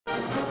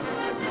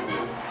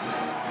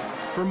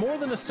For more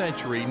than a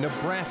century,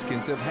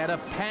 Nebraskans have had a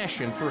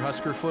passion for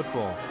Husker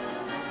football.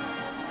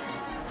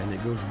 And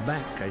it goes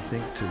back, I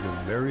think, to the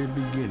very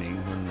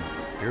beginning when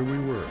here we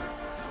were,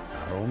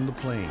 out on the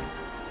plain.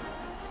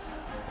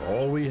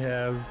 All we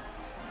have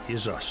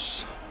is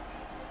us.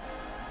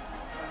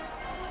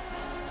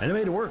 And it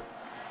made it work.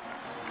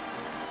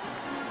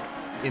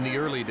 In the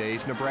early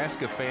days,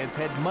 Nebraska fans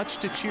had much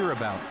to cheer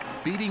about,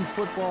 beating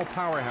football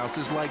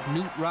powerhouses like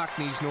Knute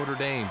Rockne's Notre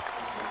Dame.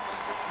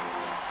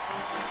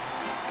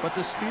 But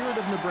the spirit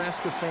of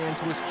Nebraska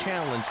fans was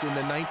challenged in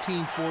the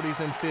 1940s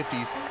and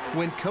 50s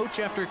when coach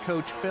after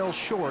coach fell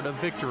short of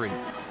victory.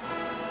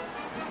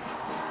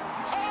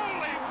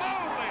 Holy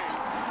moly!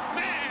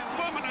 Man,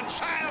 woman, and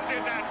child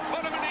did that.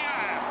 Put them in the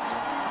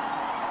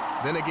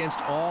eye. Then against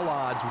all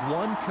odds,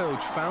 one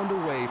coach found a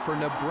way for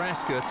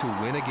Nebraska to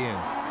win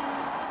again.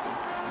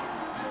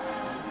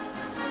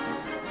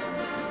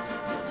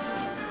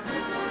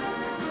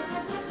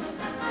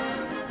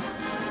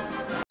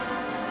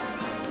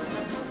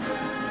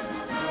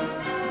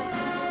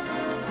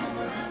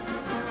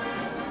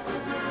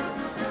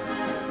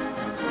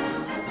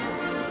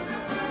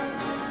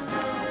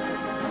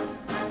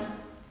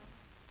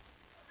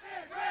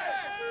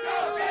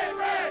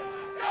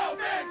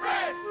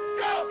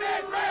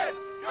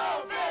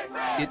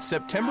 It's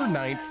September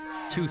 9th,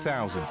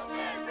 2000.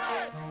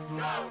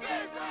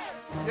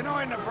 You know,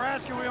 in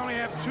Nebraska, we only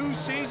have 2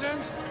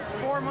 seasons,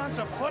 4 months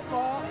of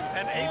football,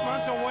 and 8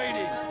 months of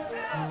waiting.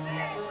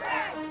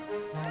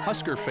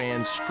 Husker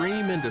fans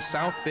stream into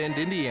South Bend,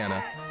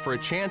 Indiana for a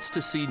chance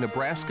to see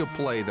Nebraska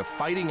play the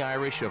Fighting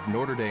Irish of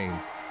Notre Dame.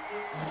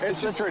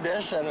 It's a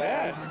tradition,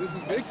 man. Yeah, this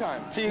is big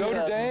time.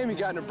 Notre Dame, you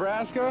got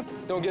Nebraska,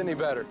 don't get any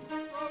better.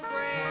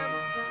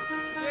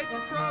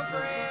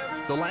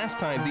 The last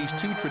time these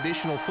two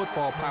traditional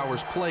football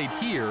powers played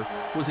here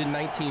was in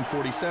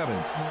 1947.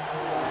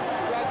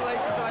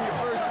 Congratulations on your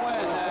first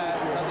win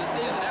of the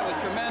season. That was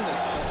tremendous.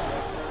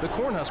 The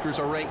Cornhuskers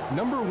are ranked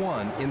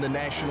 #1 in the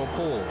national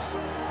polls.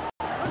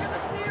 Look at the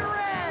sea of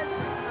red.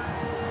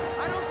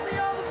 I don't see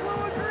all the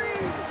blue and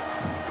green.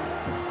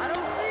 I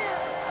don't see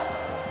it.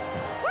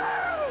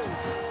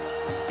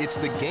 Woo! It's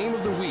the game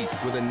of the week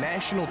with a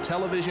national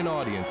television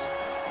audience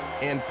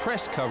and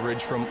press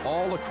coverage from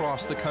all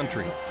across the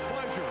country.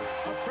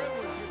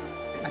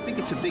 I think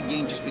it's a big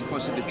game just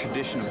because of the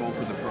tradition of both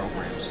of the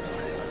programs.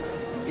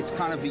 It's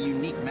kind of a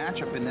unique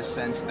matchup in the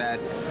sense that,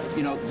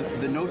 you know,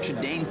 the Notre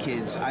Dame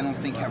kids, I don't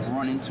think, have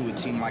run into a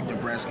team like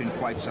Nebraska in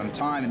quite some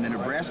time, and the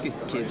Nebraska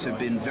kids have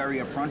been very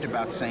upfront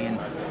about saying,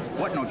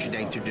 what Notre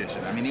Dame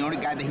tradition? I mean, the only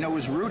guy they know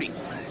is Rudy,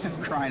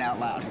 crying out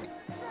loud.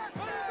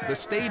 The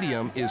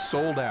stadium is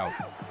sold out.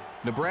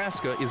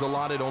 Nebraska is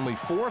allotted only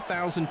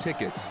 4,000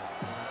 tickets,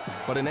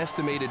 but an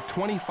estimated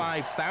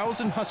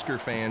 25,000 Husker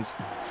fans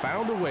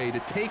found a way to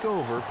take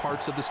over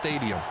parts of the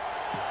stadium.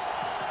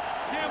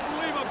 Can't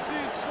believe I'm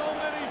seeing so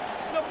many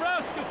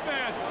Nebraska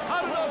fans. How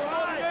did those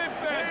Notre Dame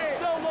fans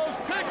sell those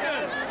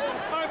tickets?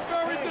 I'm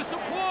very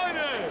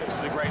disappointed. This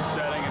is a great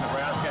setting, and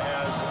Nebraska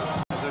has,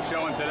 as they're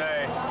showing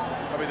today,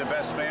 probably the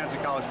best fans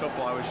in college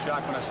football. I was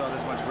shocked when I saw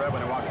this much red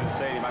when I walked in the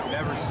stadium. I've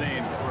never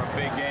seen, for a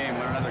big game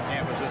on another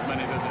campus, this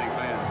many visiting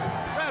fans.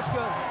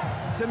 Nebraska,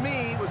 to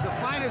me, was the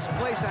finest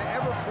place I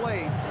ever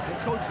played and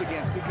coached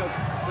against because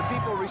the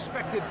people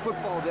respected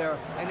football there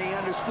and they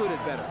understood it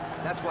better.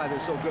 That's why they're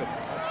so good.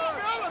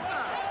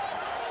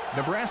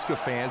 Nebraska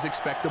fans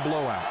expect a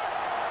blowout.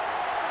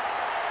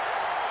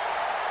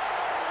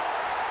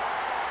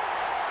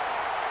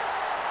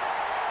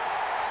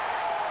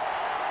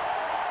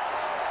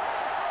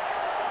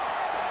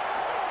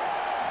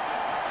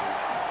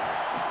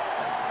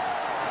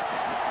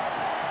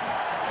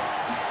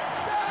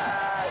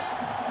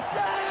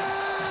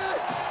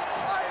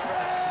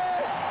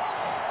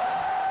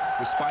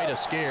 Despite a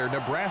scare,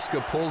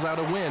 Nebraska pulls out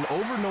a win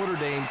over Notre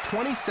Dame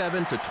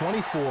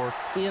 27-24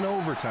 in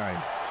overtime.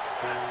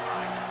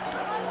 It's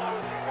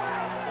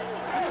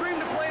a dream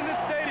to play in this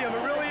stadium.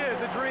 It really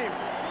is a dream.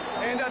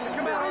 And to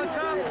come out on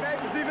top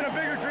is even a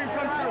bigger dream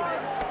come true.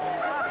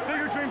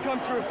 Bigger dream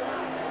come true.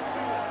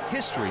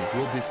 History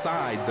will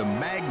decide the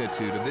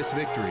magnitude of this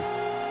victory,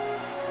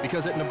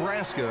 because at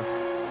Nebraska,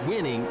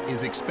 winning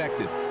is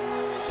expected.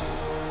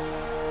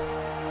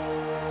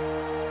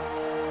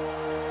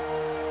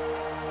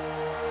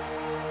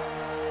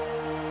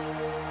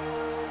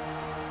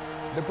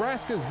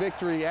 Nebraska's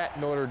victory at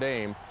Notre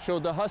Dame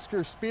showed the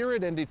Husker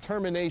spirit and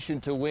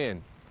determination to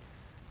win.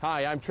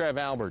 Hi, I'm Trev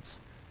Alberts,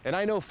 and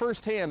I know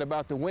firsthand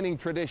about the winning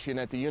tradition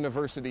at the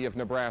University of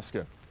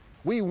Nebraska.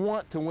 We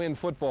want to win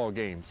football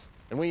games,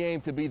 and we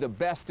aim to be the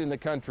best in the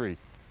country.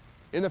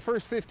 In the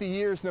first 50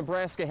 years,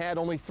 Nebraska had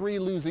only 3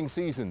 losing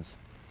seasons.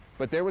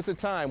 But there was a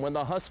time when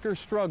the Huskers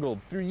struggled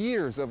through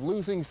years of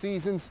losing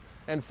seasons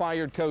and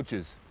fired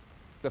coaches.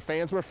 The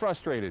fans were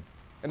frustrated,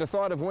 and the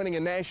thought of winning a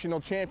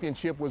national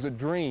championship was a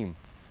dream.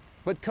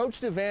 But Coach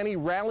Devaney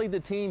rallied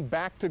the team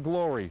back to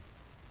glory.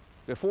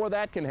 Before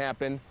that can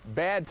happen,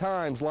 bad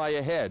times lie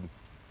ahead.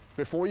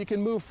 Before you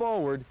can move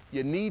forward,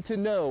 you need to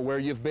know where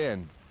you've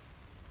been.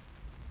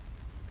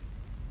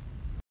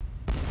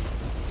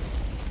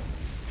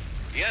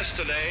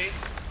 yesterday,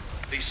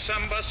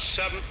 December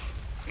 7th,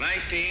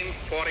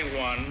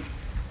 1941,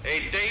 a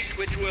date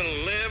which will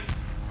live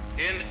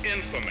in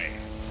infamy.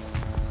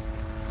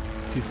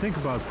 If you think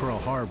about Pearl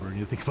Harbor and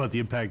you think about the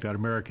impact on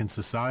American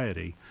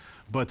society,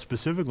 but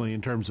specifically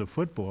in terms of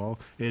football,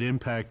 it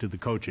impacted the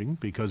coaching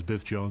because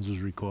Biff Jones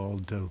was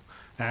recalled to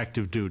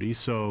active duty.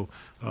 So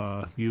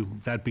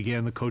that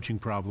began the coaching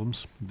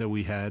problems that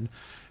we had.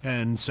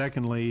 And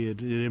secondly,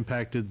 it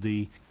impacted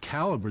the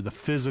caliber, the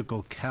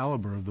physical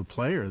caliber of the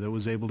player that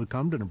was able to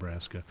come to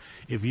Nebraska.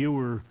 If you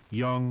were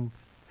young,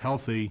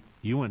 healthy,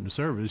 you went into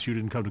service, you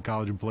didn't come to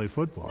college and play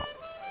football.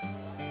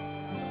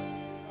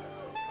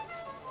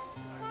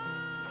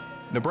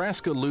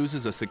 Nebraska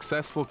loses a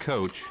successful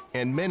coach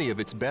and many of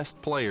its best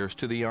players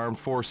to the armed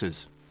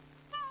forces.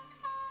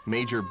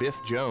 Major Biff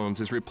Jones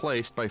is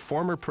replaced by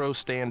former pro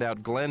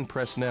standout Glenn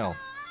Presnell.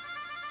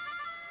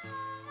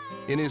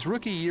 In his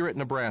rookie year at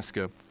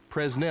Nebraska,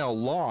 Presnell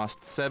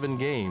lost 7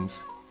 games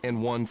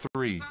and won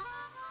 3.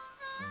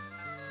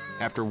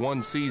 After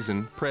 1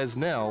 season,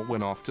 Presnell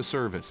went off to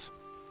service.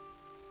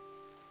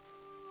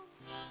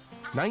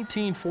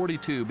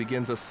 1942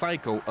 begins a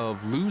cycle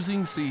of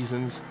losing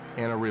seasons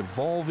and a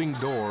revolving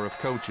door of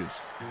coaches.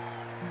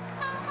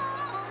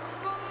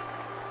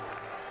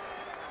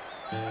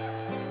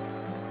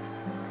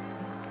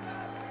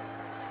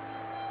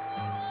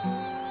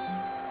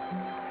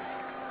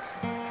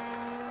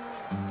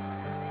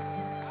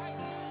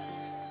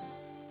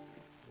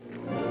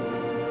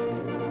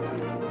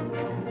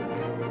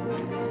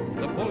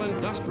 The full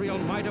industrial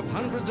might of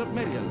hundreds of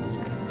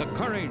millions, the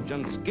courage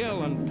and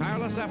skill and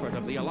tireless effort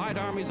of the Allied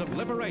armies of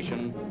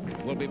liberation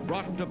will be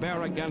brought to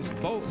bear against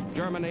both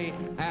Germany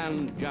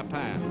and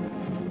Japan.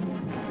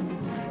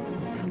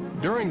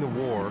 During the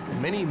war,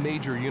 many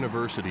major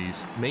universities,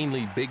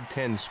 mainly Big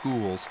Ten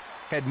schools,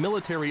 had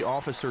military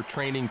officer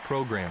training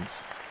programs.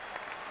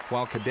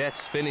 While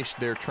cadets finished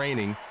their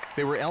training,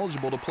 they were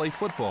eligible to play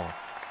football.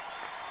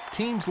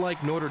 Teams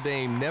like Notre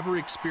Dame never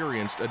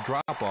experienced a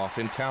drop-off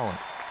in talent.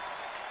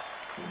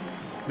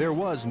 There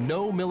was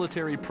no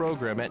military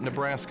program at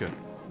Nebraska.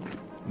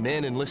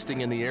 Men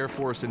enlisting in the Air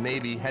Force and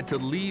Navy had to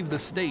leave the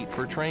state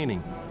for training.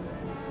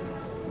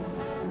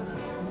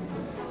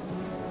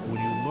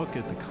 When you look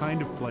at the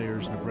kind of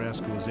players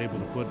Nebraska was able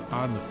to put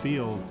on the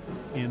field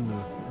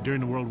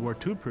during the World War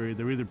II period,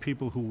 there were either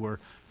people who were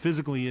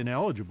physically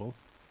ineligible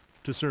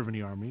to serve in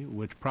the Army,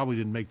 which probably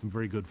didn't make them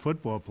very good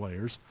football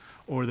players,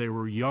 or they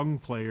were young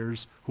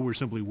players who were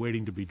simply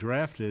waiting to be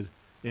drafted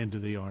into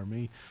the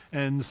Army.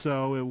 And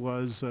so it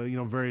was,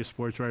 various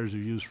sports writers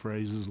have used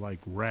phrases like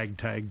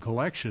ragtag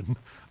collection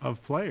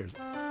of players.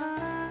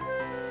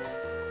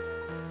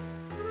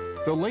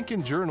 The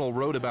Lincoln Journal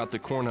wrote about the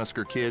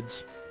Cornhusker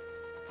kids.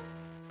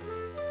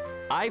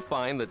 I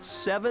find that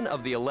 7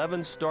 of the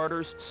 11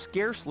 starters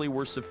scarcely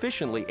were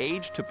sufficiently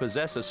aged to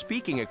possess a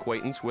speaking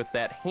acquaintance with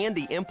that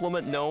handy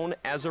implement known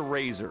as a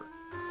razor.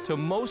 To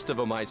most of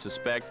them, I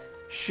suspect,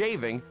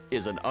 shaving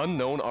is an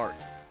unknown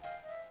art.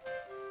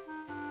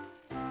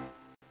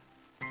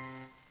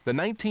 The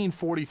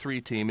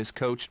 1943 team is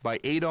coached by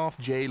Adolf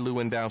J.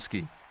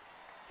 Lewandowski.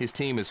 His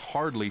team is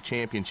hardly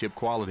championship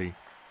quality.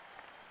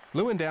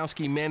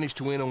 Lewandowski managed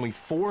to win only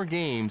 4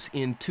 games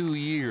in 2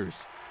 years.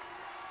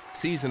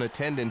 Season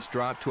attendance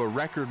dropped to a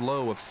record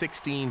low of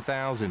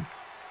 16,000.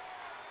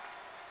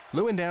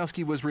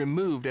 Lewandowski was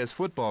removed as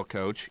football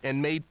coach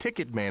and made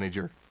ticket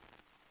manager.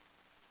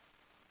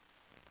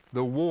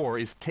 The war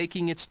is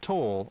taking its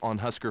toll on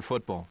Husker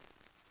football.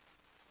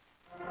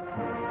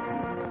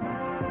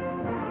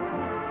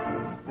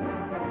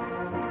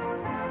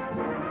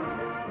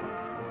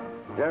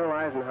 General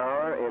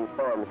Eisenhower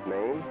informs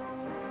me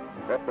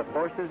that the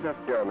forces of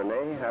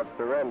Germany have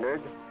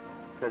surrendered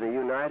to the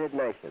United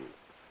Nations.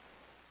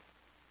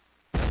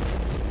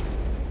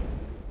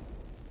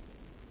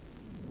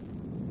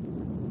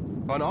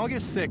 On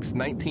August 6,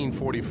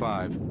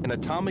 1945, an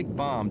atomic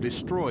bomb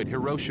destroyed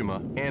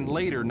Hiroshima and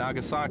later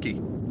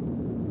Nagasaki.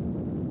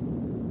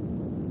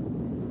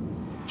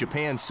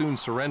 Japan soon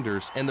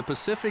surrenders and the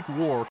Pacific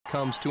War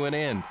comes to an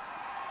end.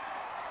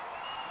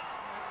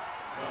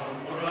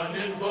 Come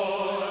running,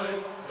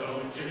 boys,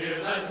 don't you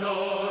hear that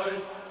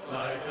noise?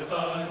 Like the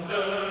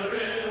thunder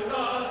in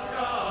the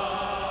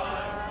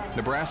sky.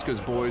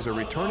 Nebraska's boys are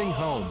returning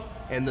home,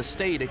 and the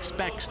state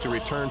expects to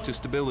return to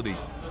stability.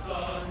 The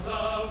sons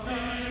of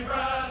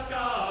Nebraska.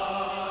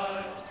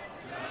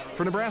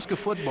 For Nebraska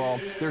football,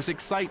 there's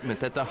excitement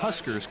that the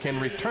Huskers can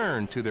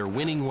return to their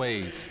winning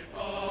ways.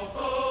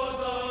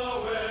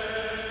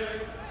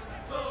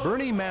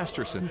 Bernie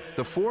Masterson,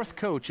 the 4th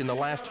coach in the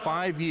last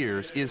 5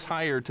 years, is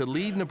hired to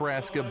lead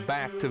Nebraska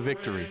back to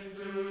victory.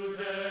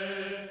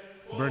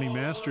 Bernie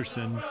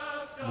Masterson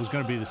was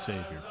going to be the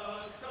savior.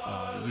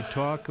 You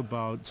talk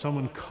about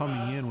someone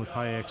coming in with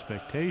high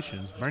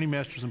expectations. Bernie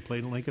Masterson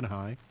played at Lincoln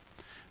High.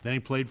 Then he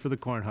played for the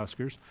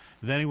Cornhuskers.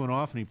 Then he went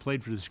off and he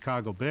played for the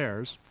Chicago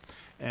Bears.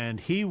 And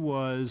he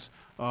was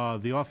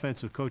the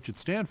offensive coach at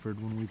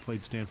Stanford when we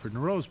played Stanford in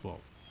the Rose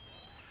Bowl.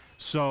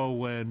 So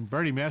when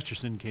Bernie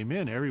Masterson came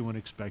in, everyone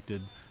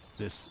expected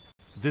this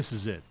this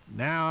is it.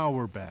 Now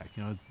we're back.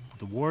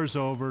 The war's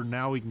over.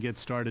 Now we can get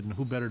started, and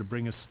who better to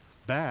bring us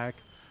back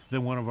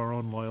than one of our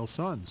own loyal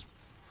sons?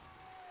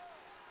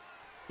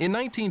 In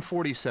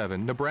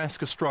 1947,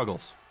 Nebraska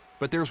struggles,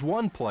 but there's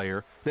one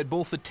player that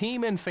both the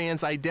team and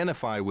fans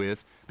identify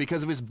with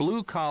because of his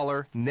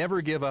blue-collar,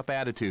 never-give-up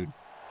attitude.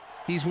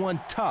 He's one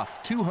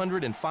tough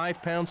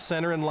 205-pound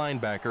center and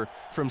linebacker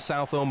from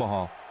South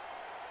Omaha,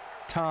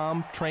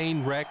 Tom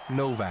Trainwreck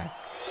Novak.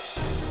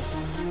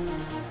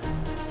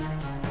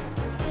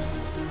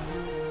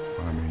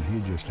 I mean, he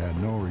just had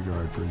no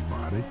regard for his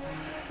body.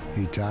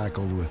 He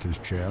tackled with his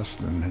chest,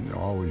 and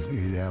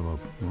he'd have a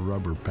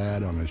rubber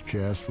pad on his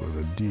chest with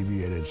a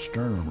deviated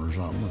sternum or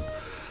something.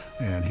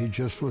 And he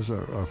just was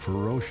a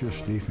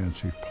ferocious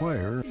defensive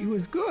player. He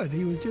was good.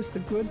 He was just a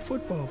good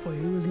football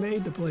player. He was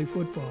made to play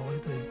football, I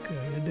think. He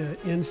had the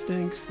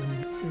instincts,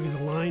 and he was a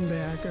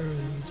linebacker,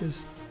 and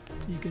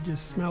you could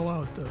just smell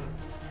out the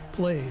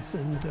plays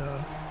and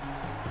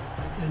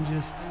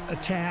just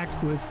attack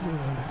with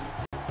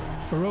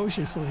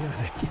ferociously, I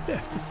think you'd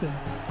have to say.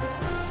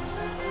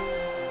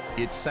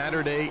 It's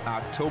Saturday,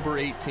 October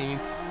 18th,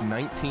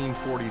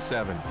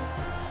 1947.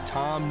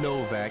 Tom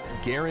Novak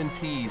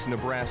guarantees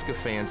Nebraska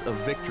fans a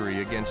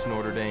victory against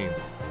Notre Dame.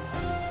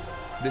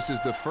 This is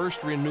the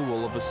first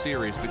renewal of a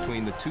series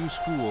between the two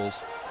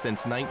schools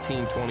since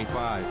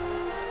 1925.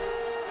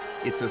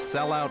 It's a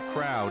sellout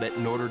crowd at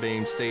Notre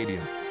Dame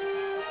Stadium.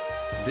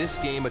 This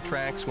game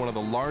attracts one of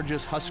the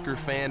largest Husker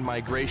fan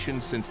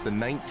migrations since the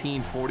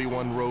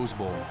 1941 Rose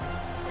Bowl.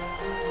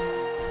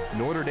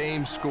 Notre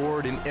Dame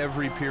scored in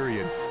every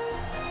period.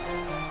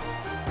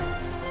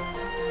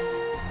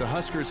 The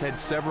Huskers had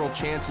several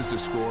chances to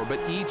score, but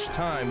each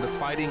time the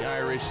Fighting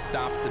Irish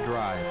stopped the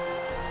drive.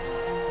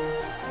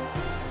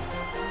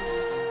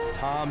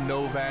 Tom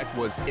Novak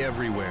was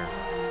everywhere.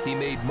 He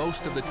made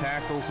most of the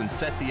tackles and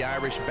set the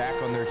Irish back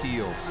on their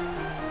heels.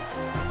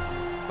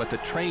 But the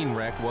train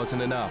wreck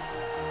wasn't enough.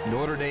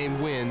 Notre Dame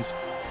wins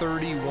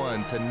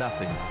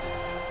 31-0.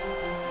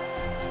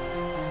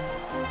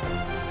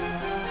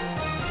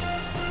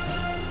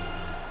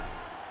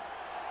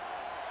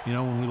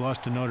 When we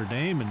lost to Notre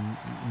Dame and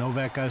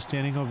Novak got a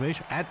standing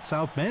ovation at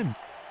South Bend.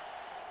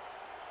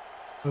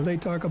 Well, they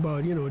talk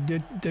about,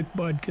 Dick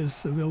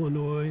Butkus of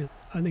Illinois.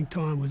 I think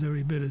Tom was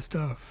every bit as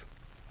tough.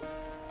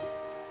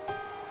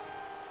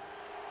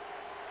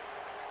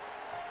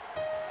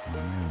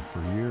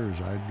 For years,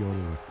 I'd go to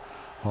the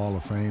Hall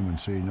of Fame and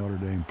see Notre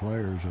Dame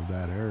players of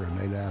that era, and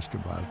they'd ask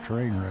about a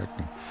train wreck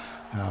and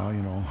how,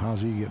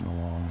 how's he getting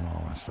along and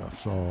all that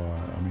stuff. So,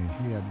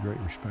 he had great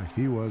respect.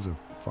 He was a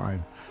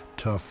fine,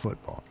 tough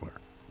football player.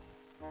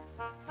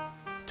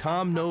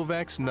 Tom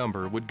Novak's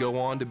number would go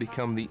on to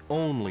become the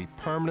only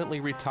permanently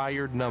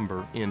retired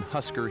number in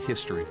Husker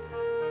history.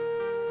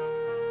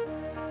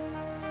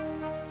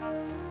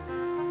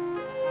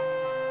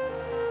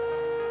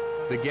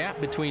 The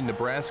gap between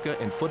Nebraska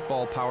and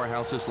football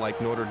powerhouses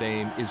like Notre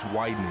Dame is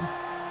widening.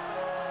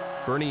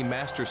 Bernie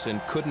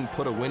Masterson couldn't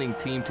put a winning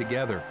team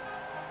together.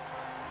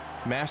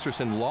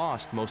 Masterson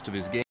lost most of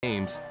his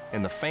games,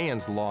 and the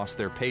fans lost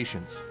their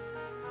patience.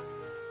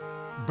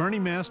 Bernie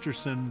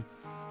Masterson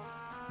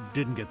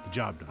didn't get the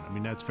job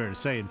done. That's fair to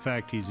say. In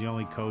fact, he's the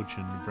only coach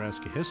in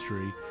Nebraska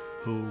history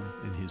who,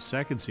 in his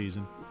second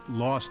season,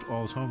 lost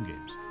all his home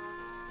games.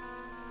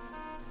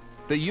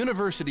 The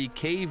university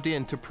caved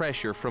in to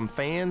pressure from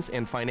fans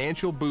and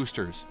financial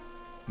boosters.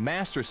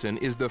 Masterson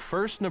is the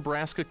first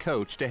Nebraska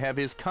coach to have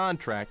his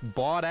contract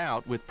bought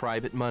out with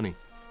private money.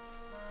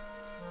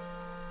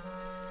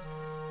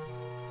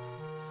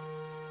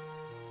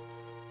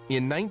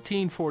 In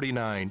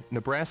 1949,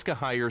 Nebraska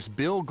hires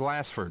Bill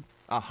Glassford,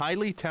 a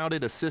highly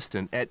touted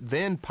assistant at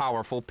then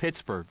powerful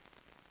Pittsburgh.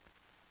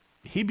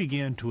 He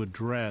began to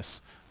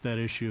address that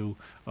issue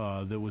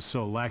that was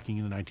so lacking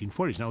in the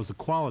 1940s. Now, it was the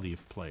quality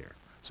of player.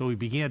 So we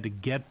began to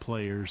get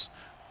players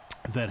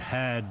that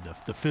had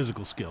the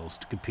physical skills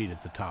to compete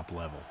at the top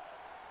level.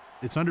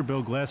 It's under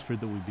Bill Glassford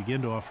that we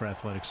begin to offer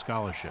athletic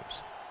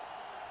scholarships.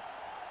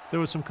 There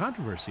was some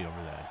controversy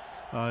over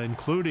that,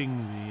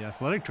 including the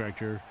athletic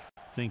director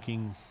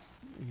thinking,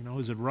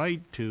 is it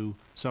right to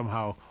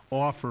somehow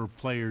offer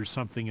players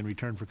something in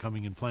return for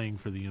coming and playing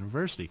for the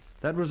university?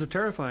 That was a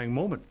terrifying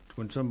moment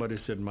when somebody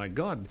said, my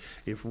God,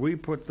 if we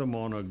put them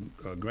on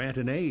a grant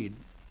and aid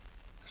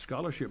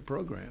scholarship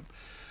program,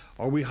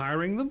 are we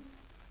hiring them?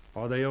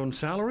 Are they on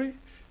salary?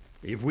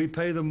 If we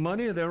pay them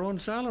money, they're on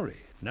salary.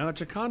 Now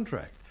it's a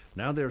contract.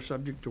 Now they're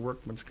subject to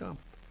workman's comp.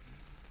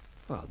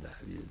 Well,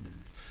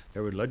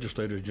 there were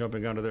legislators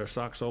jumping out of their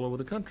socks all over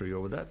the country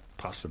over that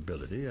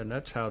possibility, and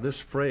that's how this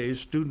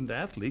phrase,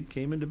 student-athlete,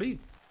 came into being.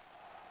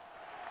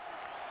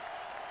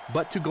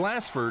 But to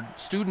Glassford,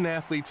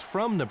 student-athletes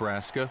from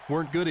Nebraska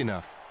weren't good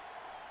enough.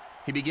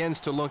 He begins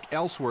to look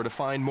elsewhere to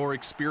find more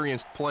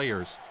experienced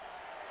players.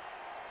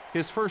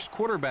 His first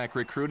quarterback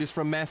recruit is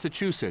from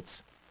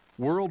Massachusetts,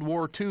 World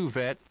War II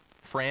vet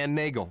Fran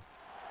Nagel.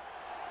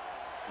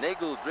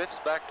 Nagel drifts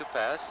back to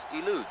pass,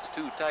 eludes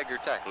two Tiger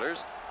tacklers.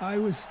 I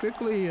was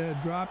strictly a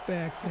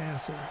drop-back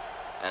passer.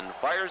 and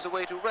fires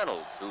away to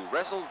Reynolds, who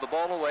wrestles the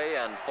ball away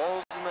and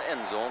falls in the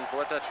end zone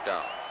for a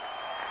touchdown.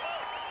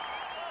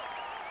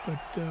 But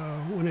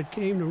when it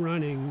came to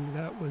running,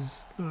 that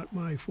was not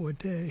my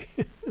forte.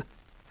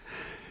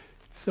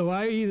 So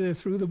I either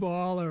threw the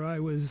ball or I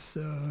was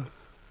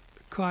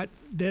caught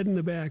dead in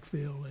the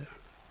backfield there.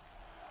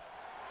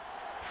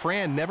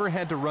 Fran never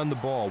had to run the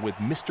ball with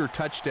Mr.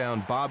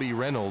 Touchdown Bobby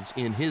Reynolds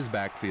in his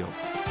backfield.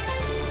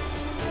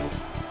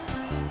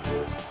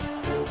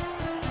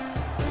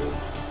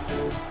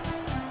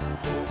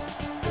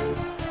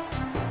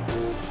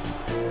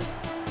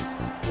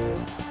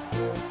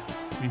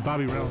 I mean,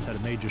 Bobby Reynolds had a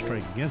major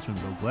strike against him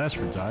in Bill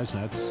Glassford's eyes,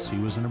 and that's he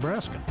was a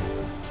Nebraskan.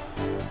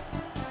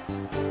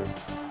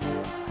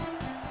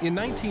 In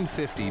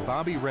 1950,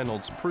 Bobby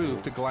Reynolds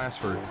proved to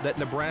Glassford that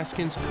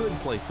Nebraskans could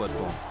play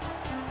football.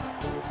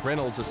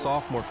 Reynolds, a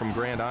sophomore from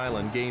Grand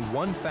Island, gained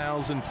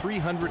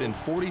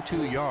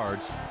 1,342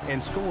 yards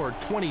and scored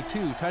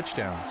 22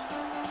 touchdowns.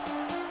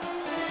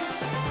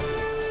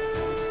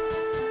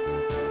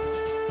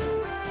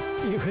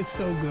 He was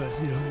so good,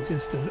 you know,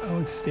 just an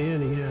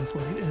outstanding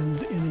athlete, and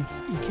he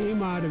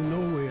came out of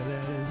nowhere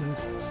that as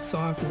a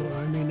sophomore.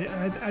 I mean,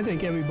 I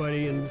think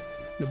everybody in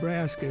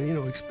Nebraska, you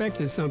know,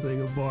 expected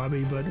something of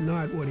Bobby, but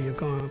not what he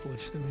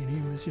accomplished. I mean, he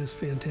was just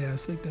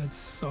fantastic that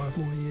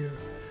sophomore year.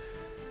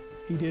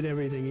 He did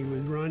everything. He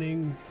was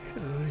running.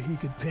 He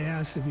could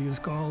pass if he was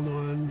called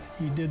on.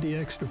 He did the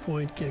extra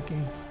point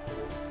kicking.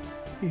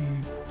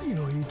 He's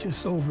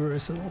just so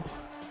versatile.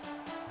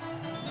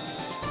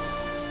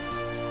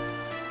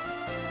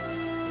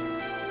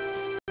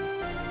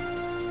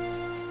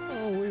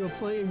 Oh, we were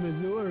playing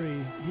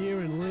Missouri here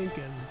in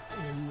Lincoln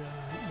in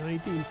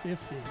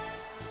 1950.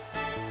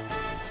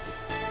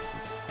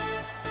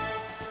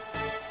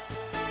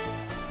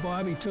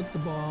 Bobby took the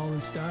ball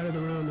and started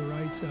around the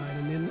right side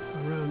and then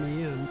around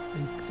the end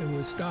and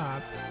was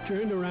stopped.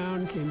 Turned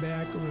around, came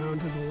back around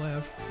to the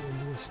left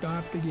and was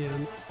stopped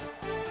again.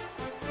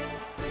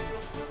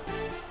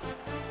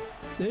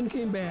 Then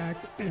came back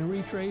and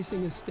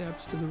retracing his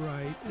steps to the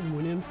right and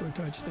went in for a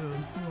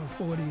touchdown about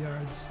 40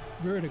 yards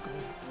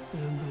vertically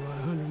and about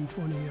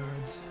 120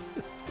 yards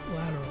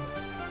laterally.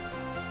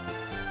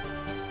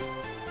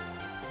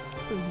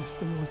 It was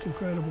the most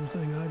incredible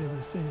thing I'd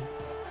ever seen.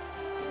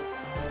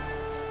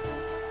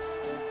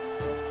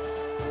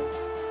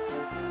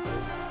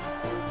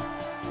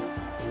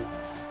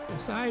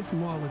 Aside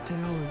from all the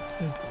talent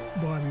that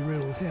Bobby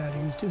Reynolds had,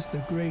 he was just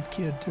a great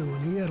kid too,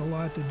 and he had a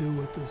lot to do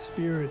with the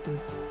spirit that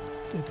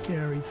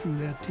carried through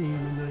that team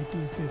in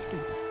 1950.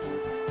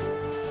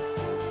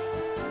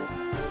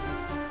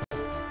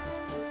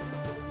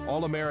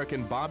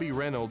 All-American Bobby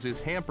Reynolds is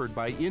hampered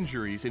by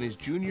injuries in his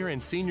junior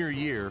and senior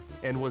year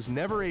and was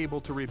never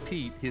able to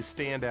repeat his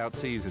standout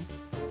season.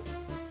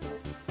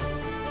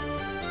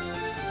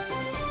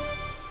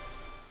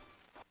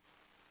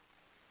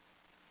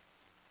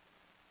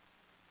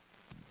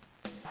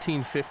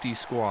 1950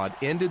 squad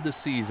ended the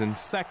season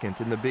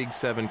second in the Big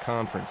Seven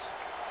Conference.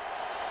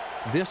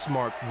 This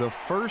marked the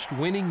first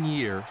winning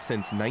year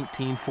since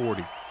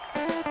 1940.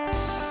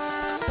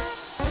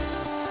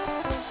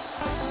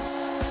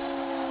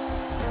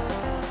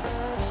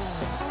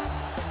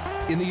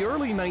 In the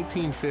early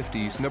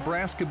 1950s,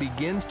 Nebraska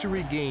begins to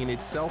regain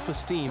its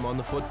self-esteem on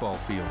the football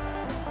field.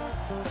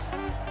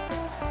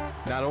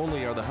 Not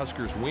only are the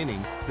Huskers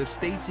winning, the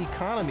state's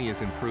economy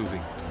is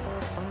improving.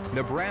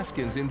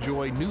 Nebraskans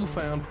enjoy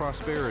newfound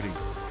prosperity.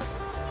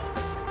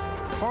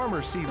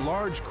 Farmers see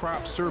large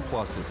crop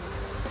surpluses.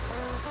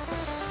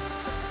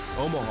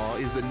 Omaha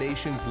is the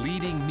nation's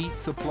leading meat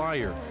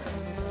supplier.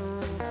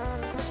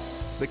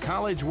 The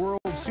College World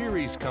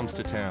Series comes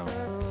to town.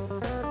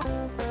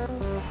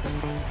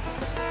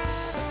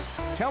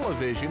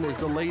 Television is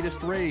the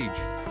latest rage.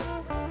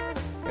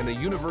 And the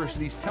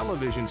university's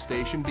television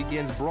station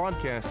begins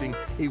broadcasting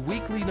a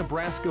weekly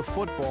Nebraska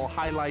football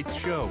highlights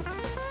show.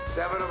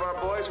 7 of our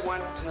boys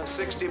went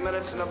 60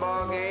 minutes in the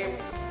ball game.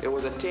 It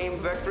was a team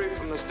victory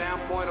from the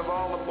standpoint of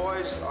all the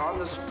boys on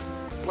the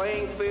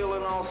playing field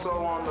and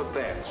also on the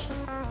bench.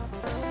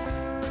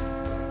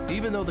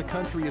 Even though the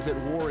country is at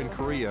war in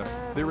Korea,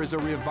 there is a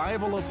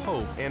revival of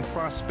hope and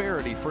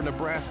prosperity for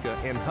Nebraska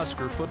and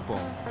Husker football.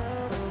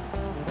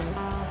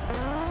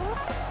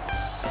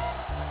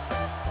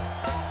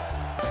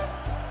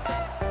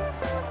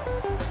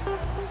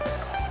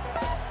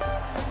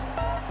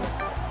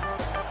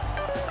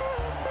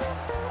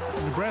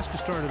 Nebraska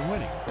started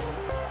winning,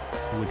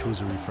 which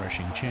was a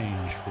refreshing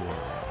change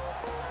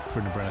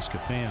for Nebraska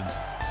fans.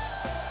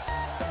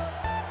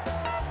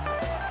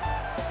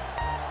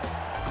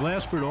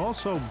 Glassford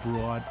also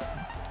brought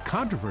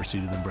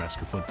controversy to the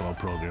Nebraska football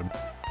program.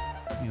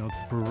 You know,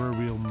 it's the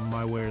proverbial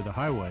my way or the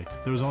highway.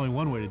 There was only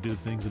one way to do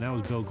things, and that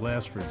was Bill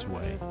Glassford's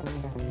way.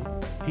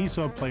 He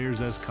saw players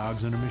as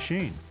cogs in a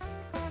machine.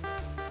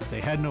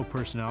 They had no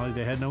personality,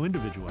 they had no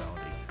individuality.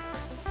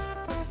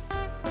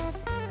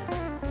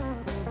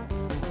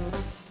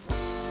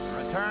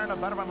 Return of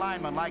veteran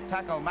lineman like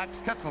tackle Max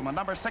Kitzelman,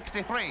 number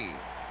 63,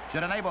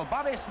 should enable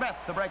Bobby Smith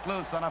to break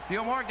loose on a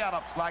few more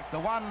gallops like the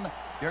one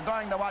you're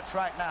going to watch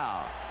right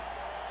now.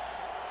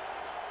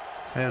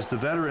 As the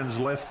veterans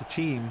left the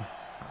team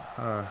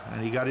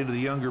and he got into the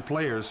younger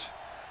players,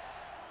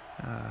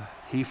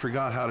 he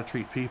forgot how to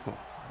treat people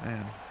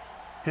and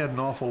had an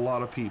awful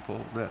lot of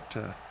people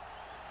that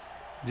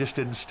just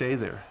didn't stay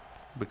there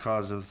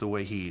because of the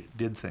way he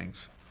did things.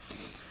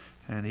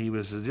 And he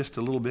was just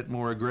a little bit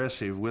more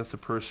aggressive with the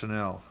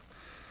personnel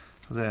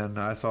than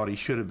I thought he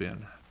should have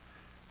been.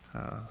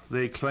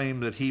 They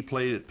claimed that he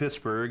played at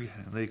Pittsburgh,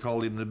 and they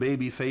called him the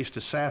baby-faced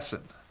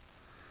assassin.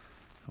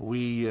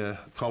 We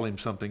call him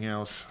something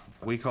else.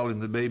 We call him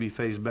the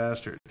baby-faced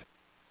bastard.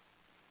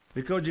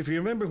 Because if you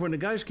remember, when the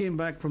guys came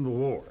back from the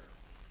war,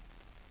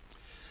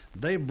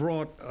 they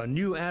brought a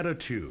new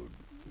attitude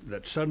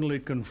that suddenly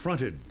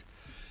confronted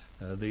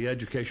the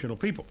educational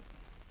people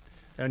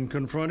and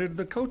confronted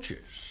the coaches.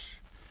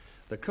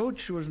 The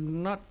coach was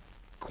not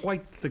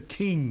quite the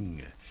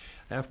king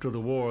after the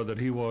war that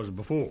he was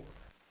before.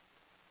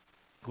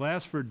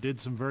 Glassford did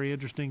some very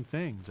interesting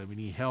things. I mean,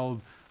 he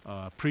held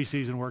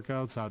preseason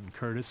workouts out in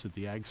Curtis at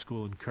the Ag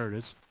School in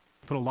Curtis.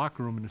 Put a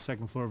locker room in the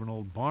second floor of an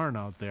old barn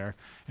out there,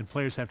 and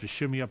players have to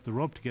shimmy up the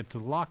rope to get to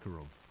the locker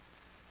room.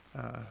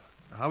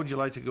 How would you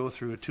like to go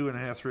through a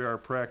 2.5, 3-hour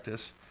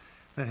practice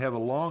and have a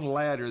long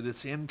ladder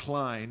that's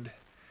inclined,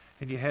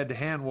 and you had to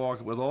hand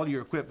walk it with all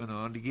your equipment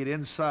on to get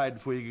inside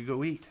before you could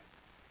go eat?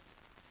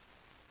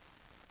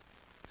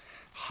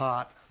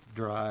 Hot,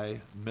 dry,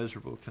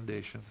 miserable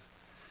conditions.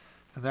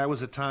 And that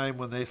was a time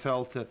when they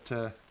felt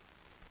that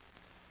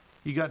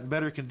you got in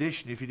better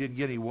condition if you didn't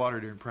get any water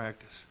during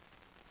practice.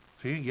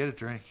 So you didn't get a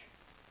drink.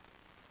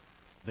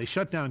 They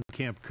shut down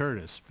Camp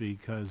Curtis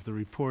because the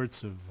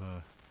reports of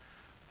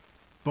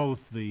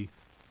both the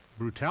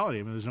brutality,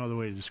 I mean, there's no other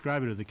way to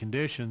describe it, of the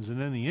conditions, and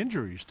then the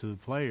injuries to the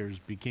players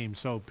became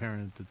so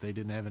apparent that they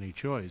didn't have any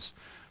choice.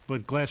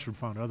 But Glassford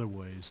found other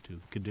ways to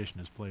condition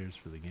his players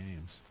for the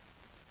games.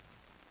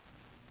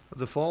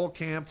 The fall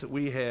camp that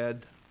we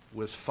had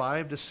was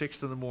 5 to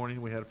 6 in the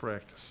morning. We had a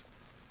practice.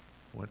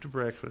 Went to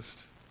breakfast.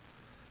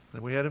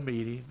 Then we had a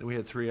meeting. Then we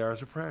had 3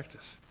 hours of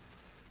practice.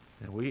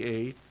 And we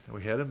ate, and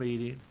we had a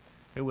meeting.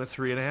 It went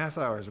 3.5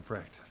 hours of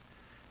practice.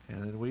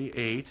 And then we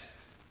ate.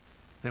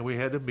 Then we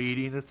had a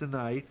meeting at the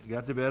night.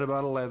 Got to bed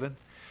about 11.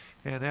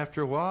 And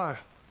after a while,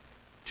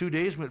 2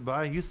 days went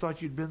by, and you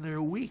thought you'd been there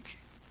a week.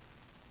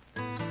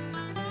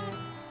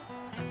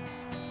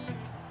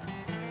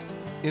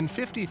 In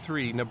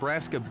 '53,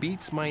 Nebraska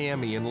beats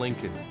Miami in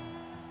Lincoln,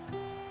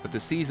 but the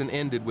season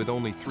ended with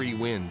only 3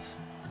 wins.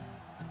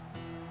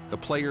 The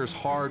players'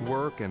 hard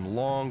work and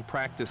long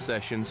practice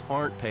sessions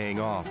aren't paying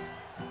off.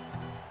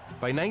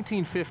 By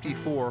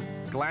 1954,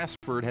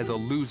 Glassford has a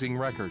losing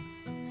record.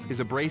 His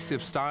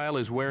abrasive style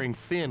is wearing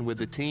thin with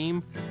the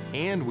team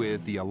and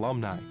with the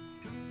alumni.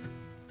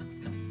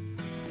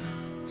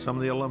 Some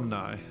of the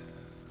alumni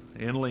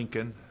in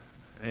Lincoln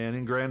and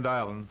in Grand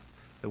Island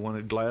that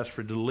wanted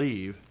Glassford to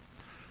leave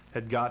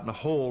had gotten a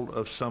hold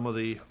of some of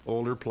the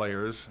older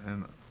players,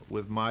 and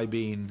with my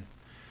being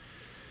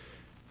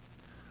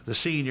the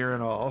senior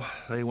and all,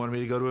 they wanted me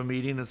to go to a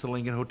meeting at the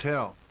Lincoln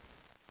Hotel.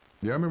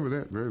 Yeah, I remember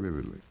that very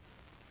vividly.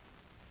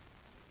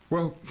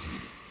 Well,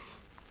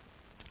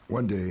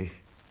 one day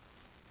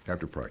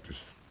after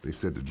practice, they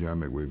said to John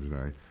McWilliams and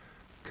I,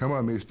 come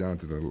on, meet us down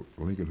to the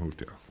Lincoln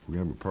Hotel. We're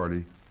going to have a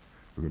party.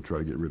 We're going to try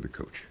to get rid of the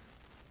coach.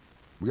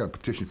 We got a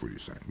petition for you to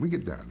sign. We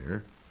get down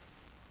there,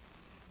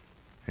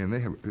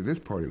 and this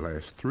party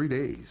lasts 3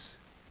 days.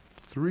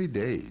 3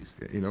 days,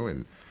 you know,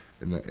 and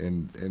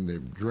they're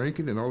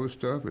drinking and all this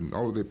stuff, and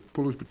they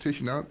pull this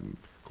petition out, and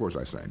of course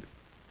I signed it.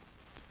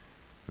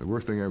 The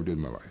worst thing I ever did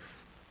in my life.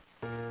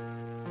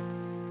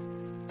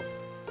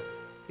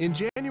 In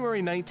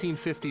January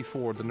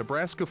 1954, the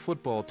Nebraska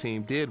football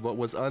team did what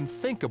was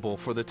unthinkable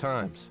for the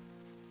times.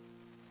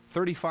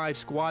 35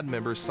 squad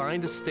members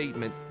signed a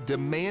statement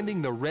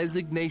demanding the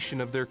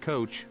resignation of their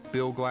coach,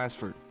 Bill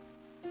Glassford.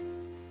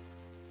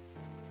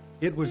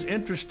 It was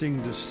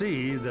interesting to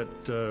see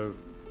that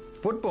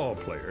football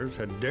players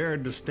had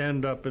dared to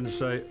stand up and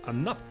say,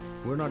 enough,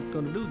 we're not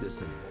going to do this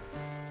anymore.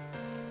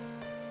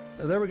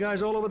 There were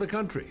guys all over the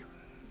country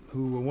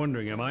who were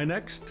wondering, am I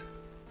next?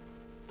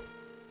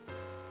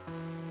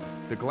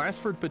 The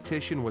Glassford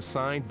petition was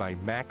signed by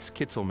Max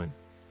Kitzelman.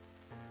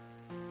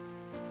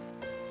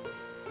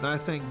 And I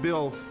think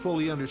Bill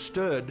fully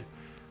understood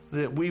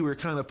that we were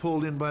kind of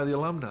pulled in by the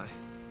alumni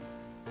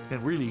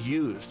and really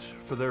used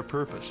for their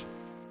purpose.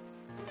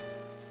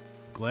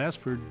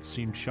 Glassford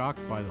seemed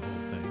shocked by the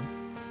whole thing.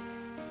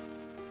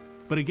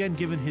 But again,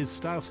 given his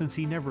style, since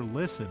he never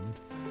listened,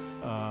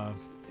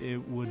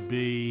 it would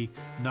be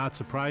not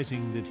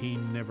surprising that he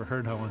never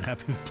heard how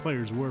unhappy the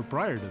players were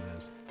prior to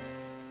this.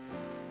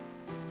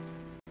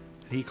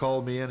 He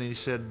called me in and he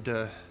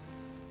said,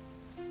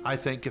 I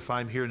think if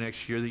I'm here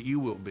next year that you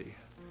will be.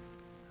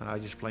 And I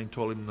just plain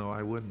told him, no,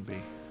 I wouldn't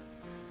be.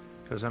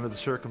 Because under the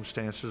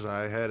circumstances,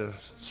 I had a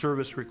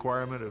service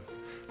requirement of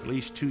at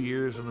least 2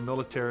 years in the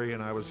military,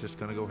 and I was just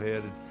going to go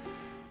ahead and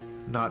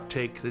not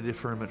take the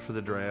deferment for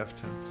the draft.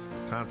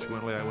 And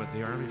consequently, I went in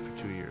the Army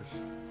for 2 years.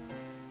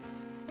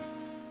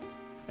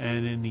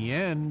 And in the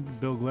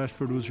end, Bill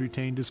Glassford was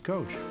retained as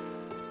coach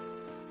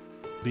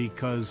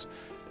because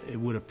it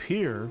would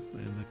appear,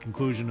 and the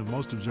conclusion of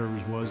most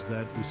observers was,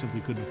 that we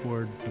simply couldn't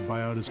afford to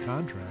buy out his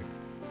contract.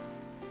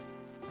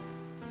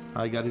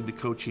 I got into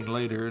coaching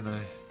later, and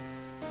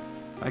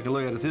I can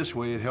look at it this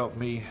way: it helped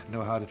me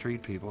know how to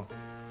treat people.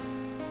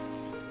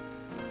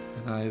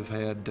 And I've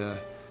had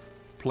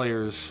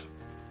players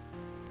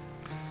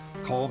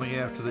call me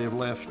after they've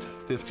left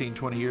 15,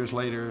 20 years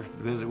later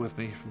to visit with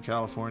me from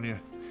California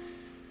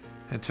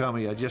and tell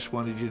me, "I just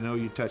wanted you to know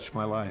you touched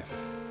my life."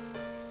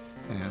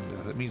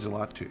 And that means a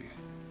lot to you,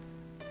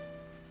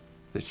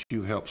 that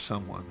you've helped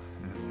someone.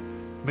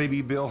 And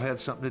maybe Bill had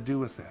something to do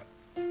with that.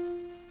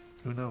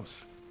 Who knows?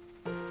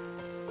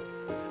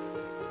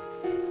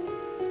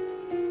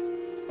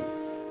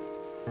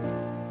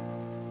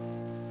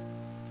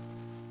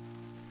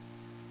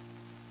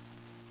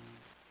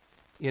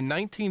 In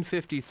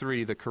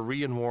 1953, the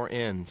Korean War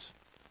ends.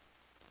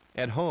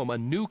 At home, a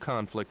new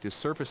conflict is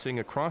surfacing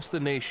across the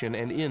nation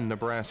and in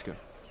Nebraska.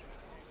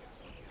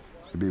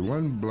 There'd be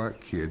one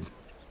black kid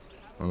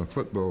on a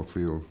football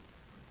field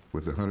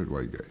with 100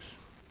 white guys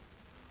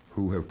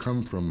who have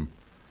come from,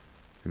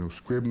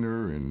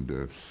 Scribner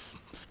and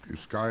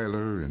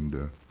Schuyler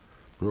and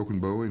Broken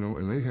Bow,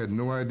 and they had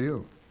no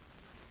idea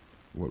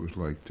what it was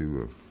like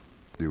to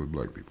deal with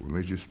black people. And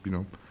they just,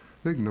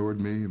 they ignored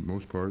me in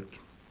most parts.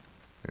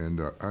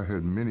 And I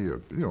had many,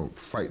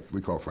 fight,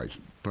 we call fights.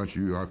 Punch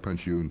you, I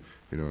punch you,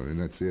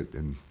 and that's it.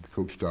 And the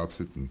coach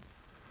stops it.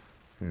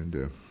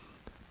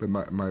 But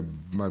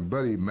my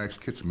buddy Max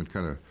Kitzelman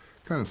kind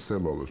of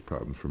settled all those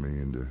problems for me,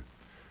 and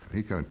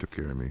he kind of took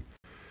care of me.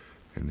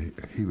 And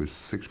he was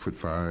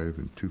 6'5"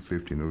 and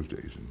 250 in those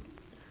days,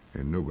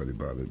 and nobody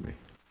bothered me.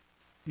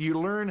 You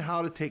learn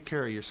how to take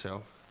care of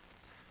yourself.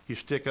 You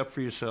stick up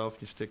for yourself.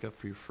 You stick up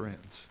for your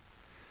friends.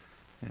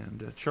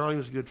 And Charlie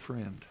was a good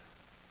friend.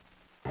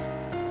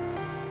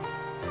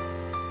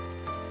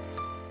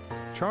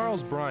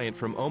 Charles Bryant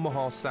from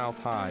Omaha South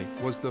High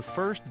was the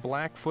first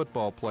black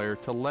football player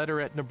to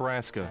letter at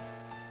Nebraska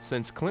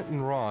since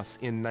Clinton Ross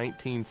in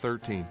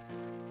 1913.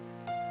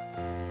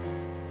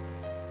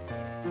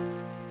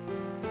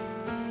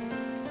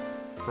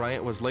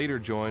 Bryant was later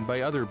joined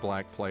by other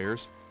black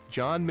players,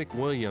 John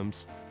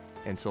McWilliams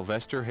and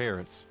Sylvester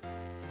Harris.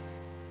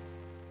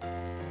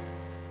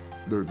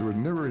 There was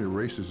never any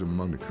racism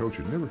among the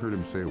coaches. Never heard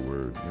him say a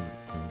word.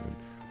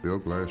 Bill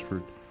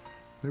Glassford,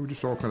 they were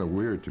just all kind of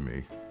weird to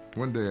me.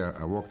 One day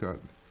I walked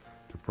out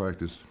to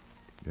practice,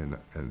 and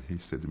he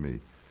said to me,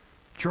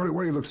 "Charlie,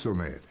 why do you look so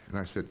mad?" And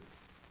I said,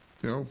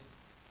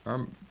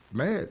 "I'm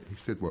mad." He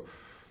said, "Well,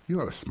 you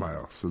ought to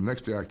smile." So the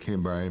next day I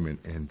came by him,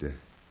 and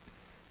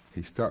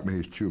he stopped me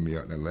and he was chewing me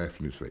out, and I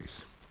laughed in his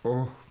face.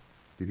 Oh,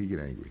 did he get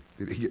angry?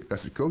 I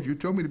said, "Coach, you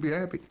told me to be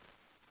happy."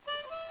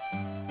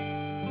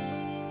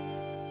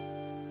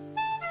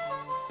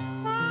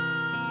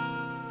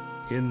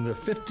 In the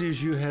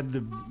 50s, you had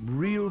the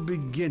real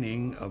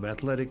beginning of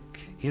athletic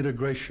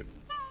integration.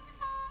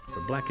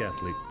 The black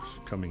athletes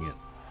coming in.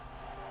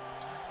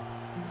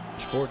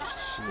 Sports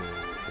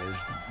has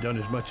done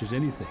as much as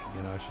anything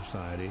in our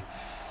society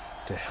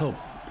to help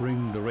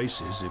bring the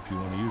races, if you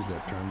want to use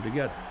that term,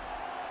 together.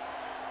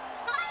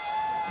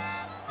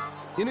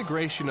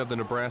 Integration of the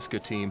Nebraska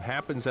team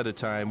happens at a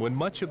time when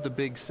much of the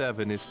Big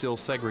Seven is still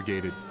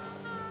segregated.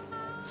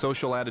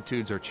 Social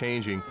attitudes are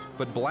changing,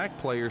 but black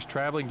players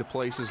traveling to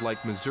places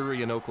like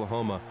Missouri and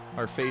Oklahoma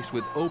are faced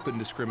with open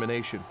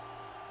discrimination.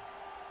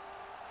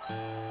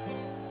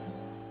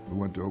 We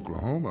went to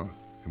Oklahoma,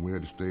 and we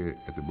had to stay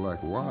at the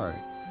Black Y,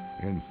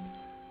 and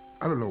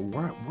I don't know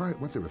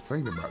what they were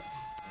thinking about.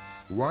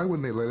 Why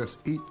wouldn't they let us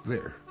eat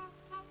there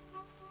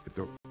at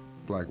the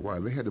Black Y?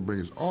 They had to bring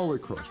us all the way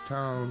across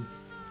town,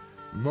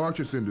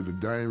 march us into the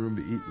dining room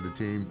to eat with the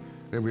team,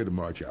 then we had to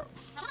march out.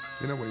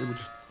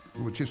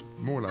 It was just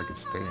more like a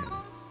stand.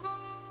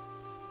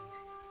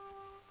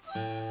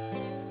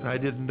 I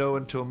didn't know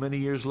until many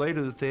years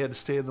later that they had to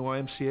stay in the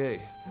YMCA.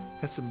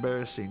 That's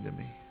embarrassing to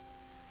me,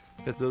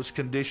 that those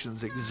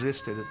conditions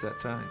existed at that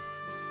time.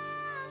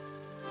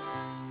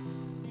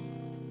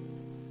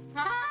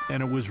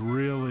 And it was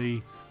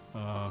really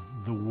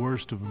the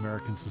worst of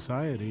American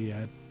society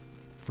at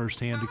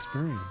firsthand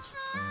experience.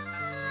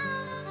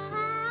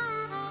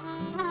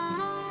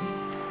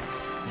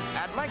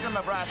 At Lincoln,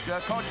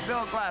 Nebraska, Coach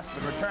Bill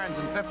Glassford returns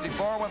in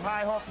 ¡54 with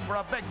high hopes for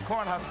a big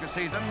Cornhusker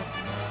season.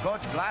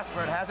 Coach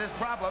Glassford has his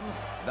problems,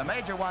 the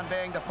major one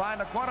being to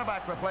find a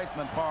quarterback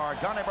replacement for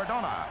Johnny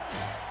Bordona.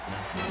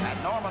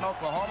 At Norman,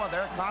 Oklahoma,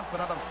 they're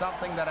confident of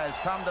something that has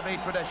come to be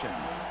tradition,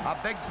 a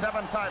Big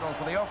Seven title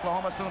for the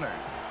Oklahoma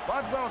Sooners.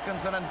 Bud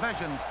Wilkinson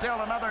envisions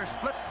still another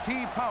split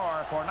T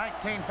power for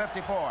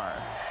 1954.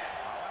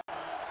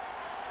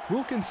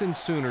 Wilkinson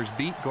Sooners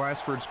beat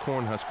Glassford's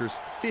Cornhuskers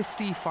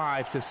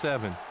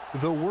 55-7,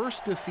 the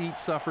worst defeat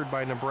suffered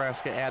by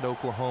Nebraska at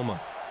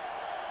Oklahoma.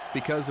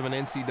 Because of an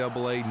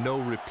NCAA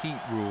no-repeat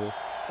rule,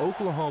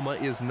 Oklahoma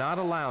is not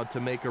allowed to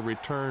make a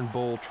return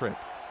bowl trip.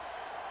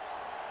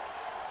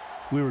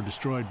 We were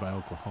destroyed by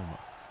Oklahoma.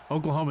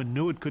 Oklahoma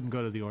knew it couldn't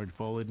go to the Orange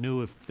Bowl. It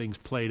knew if things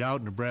played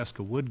out,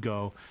 Nebraska would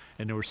go,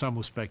 and there were some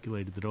who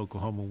speculated that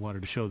Oklahoma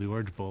wanted to show the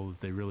Orange Bowl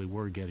that they really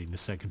were getting the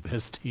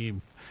second-best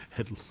team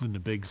in the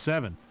Big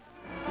Seven.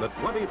 The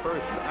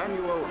 21st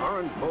Annual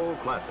Orange Bowl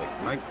Classic,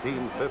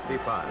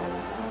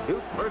 1955.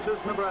 Duke versus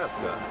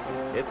Nebraska.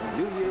 It's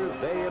New Year's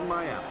Day in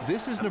Miami.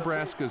 This is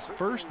Nebraska's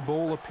first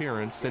bowl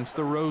appearance since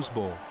the Rose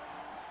Bowl,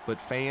 but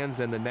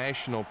fans and the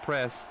national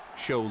press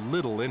show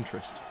little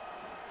interest.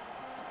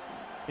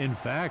 In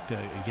fact,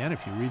 again,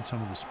 if you read some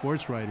of the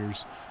sports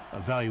writers'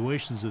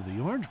 evaluations of the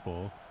Orange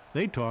Bowl,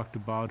 they talked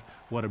about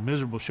what a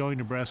miserable showing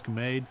Nebraska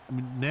made. I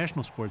mean,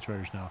 national sports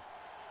writers now.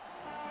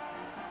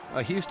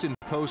 A Houston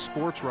Post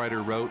sports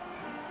writer wrote,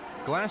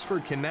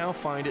 Glassford can now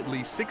find at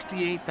least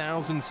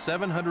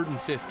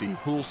 68,750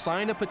 who will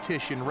sign a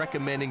petition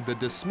recommending the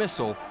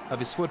dismissal of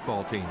his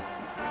football team.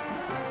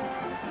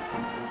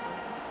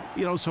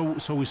 You know, so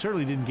we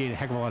certainly didn't gain a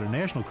heck of a lot of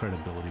national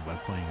credibility by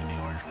playing in the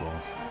Orange Bowl.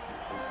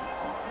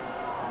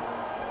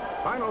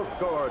 Final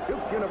score,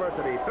 Duke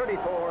University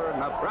 34,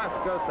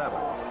 Nebraska 7.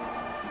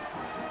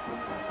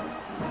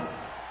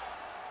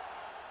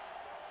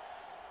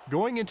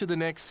 Going into the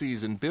next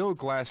season, Bill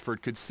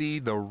Glassford could see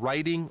the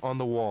writing on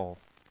the wall.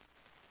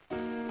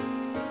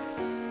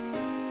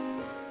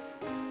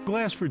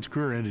 Glassford's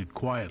career ended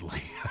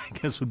quietly, I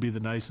guess would be the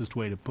nicest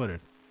way to put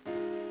it.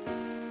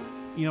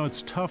 You know,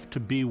 it's tough to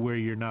be where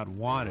you're not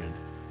wanted.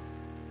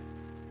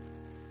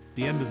 At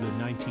the end of the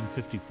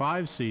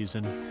 1955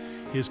 season,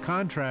 his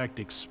contract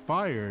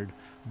expired,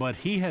 but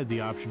he had the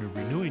option of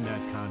renewing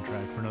that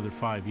contract for another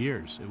 5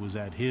 years. It was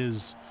at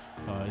his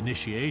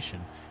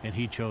initiation, and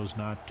he chose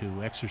not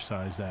to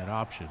exercise that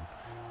option.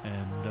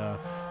 And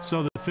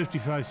so the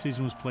 55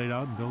 season was played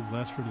out, and Bill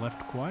Glassford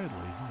left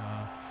quietly.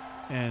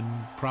 And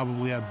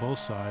probably on both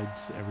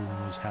sides,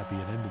 everyone was happy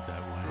it ended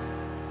that way.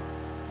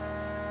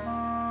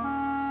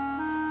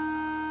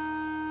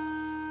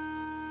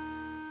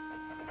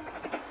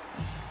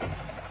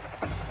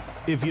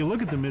 If you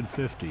look at the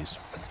mid-50s,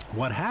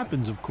 what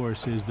happens, of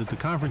course, is that the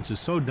conference is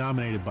so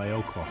dominated by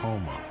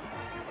Oklahoma.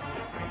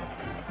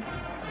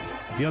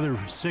 The other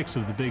 6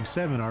 of the Big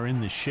Seven are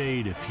in the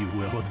shade, if you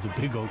will, of the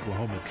big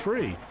Oklahoma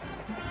tree.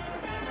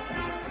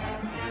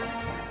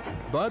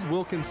 Bud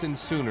Wilkinson's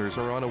Sooners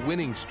are on a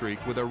winning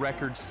streak with a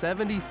record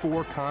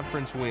 74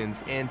 conference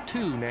wins and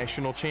 2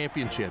 national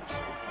championships.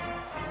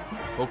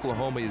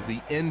 Oklahoma is the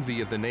envy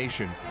of the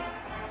nation.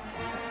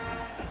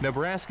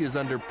 Nebraska is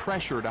under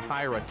pressure to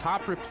hire a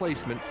top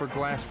replacement for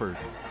Glassford.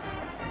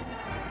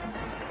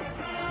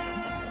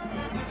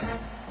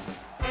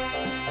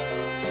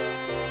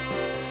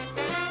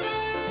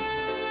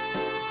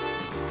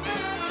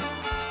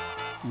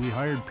 We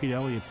hired Pete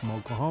Elliott from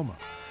Oklahoma.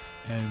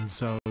 And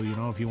so, you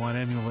know, if you want to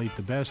emulate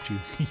the best,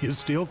 you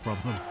steal from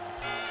them.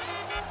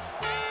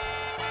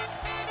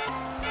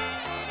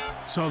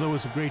 So there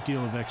was a great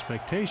deal of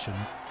expectation.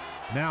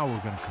 Now we're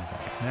going to come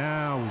back.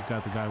 Now we've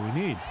got the guy we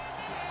need.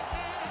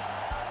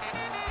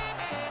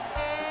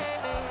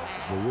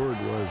 The word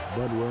was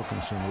Bud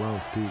Wilkinson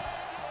loved Pete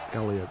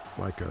Elliott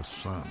like a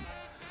son.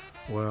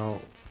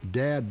 Well,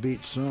 Dad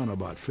beat son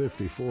about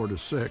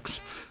 54-6.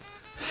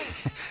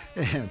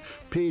 And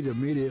Pete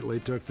immediately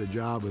took the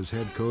job as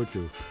head coach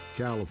of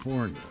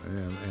California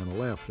and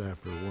left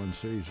after one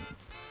season.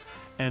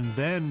 And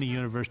then the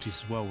university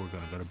says, well, we're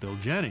going to go to Bill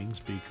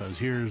Jennings because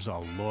here's a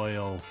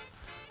loyal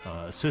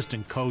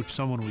assistant coach,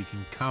 someone we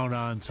can count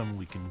on, someone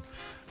we can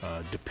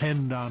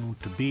depend on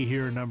to be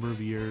here a number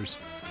of years.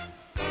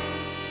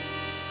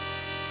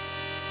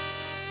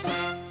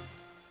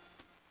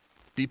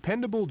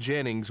 Dependable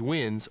Jennings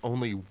wins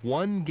only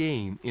 1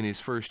 game in his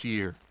first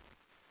year.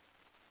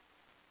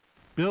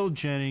 Bill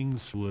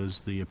Jennings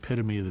was the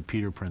epitome of the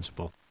Peter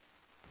Principle.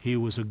 He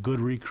was a good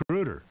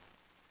recruiter.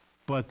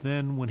 But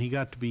then when he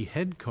got to be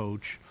head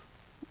coach,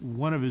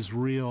 one of his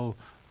real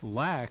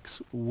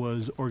lacks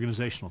was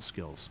organizational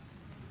skills.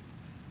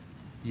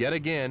 Yet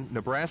again,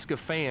 Nebraska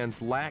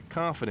fans lack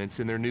confidence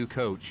in their new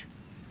coach.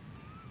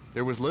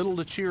 There was little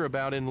to cheer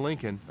about in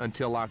Lincoln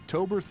until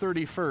October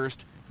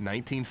 31st,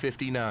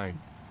 1959.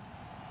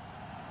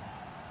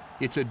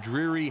 It's a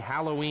dreary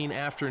Halloween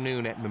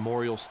afternoon at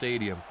Memorial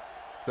Stadium.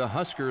 The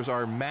Huskers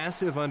are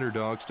massive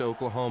underdogs to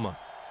Oklahoma.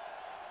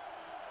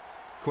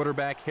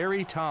 Quarterback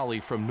Harry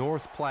Tolley from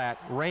North Platte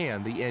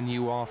ran the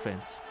NU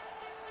offense.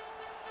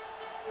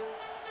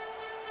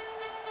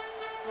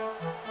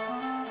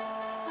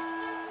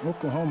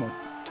 Oklahoma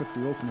took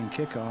the opening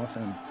kickoff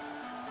and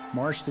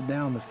marched it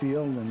down the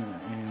field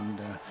and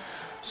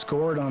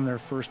scored on their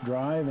first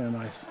drive, and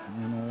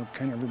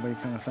everybody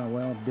kind of thought,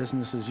 well,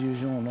 business as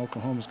usual, and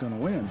Oklahoma's going to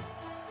win.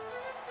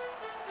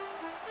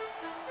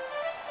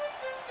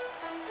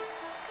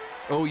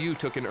 OU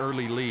took an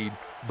early lead,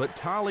 but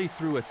Tolley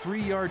threw a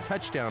 3-yard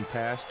touchdown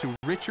pass to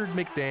Richard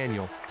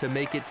McDaniel to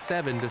make it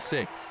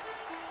 7-6.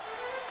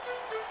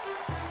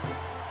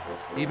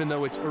 Even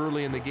though it's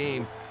early in the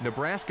game,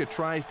 Nebraska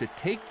tries to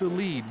take the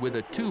lead with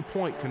a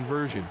 2-point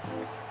conversion.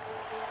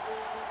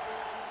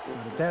 But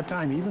at that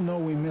time, even though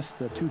we missed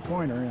the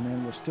 2-pointer and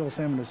it was still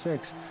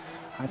 7-6,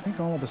 I think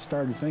all of us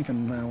started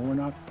thinking, we're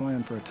not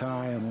playing for a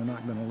tie and we're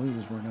not going to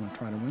lose. We're going to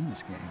try to win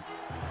this game.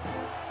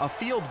 A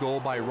field goal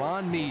by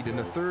Ron Mead in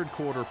the third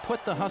quarter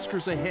put the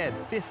Huskers ahead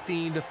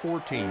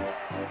 15-14.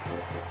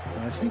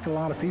 I think a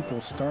lot of people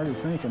started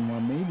thinking,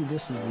 well, maybe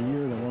this is the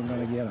year that we're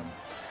going to get them.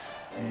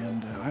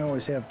 And I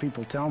always have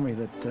people tell me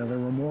that there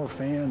were more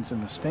fans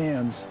in the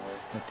stands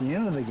at the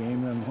end of the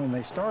game than when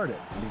they started,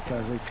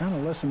 because they kind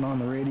of listened on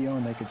the radio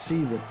and they could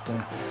see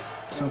that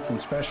something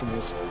special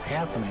was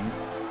happening.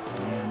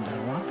 And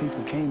a lot of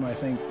people came, I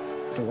think,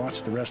 to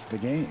watch the rest of the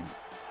game.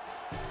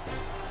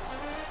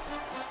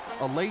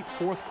 A late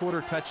fourth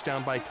quarter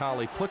touchdown by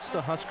Tolley puts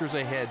the Huskers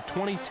ahead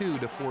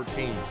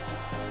 22-14.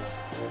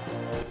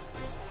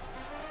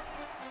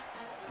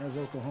 As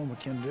Oklahoma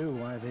can do,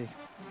 why they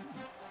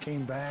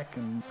came back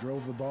and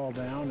drove the ball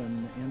down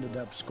and ended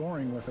up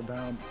scoring with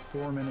about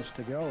 4 minutes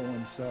to go,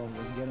 and so it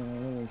was getting a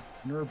little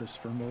nervous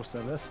for most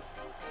of us.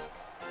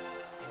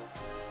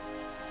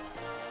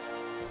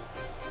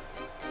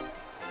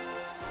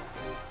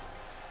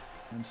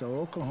 And so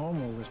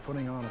Oklahoma was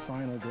putting on a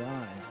final drive,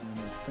 and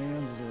the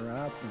fans were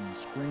up and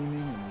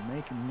screaming and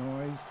making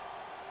noise.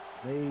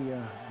 They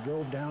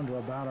drove down to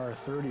about our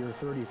 30 or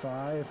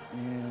 35,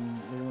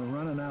 and they were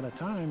running out of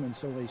time, and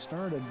so they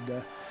started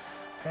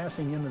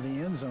passing into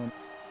the end zone.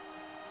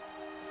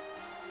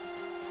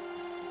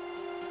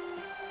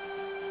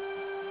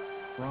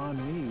 Ron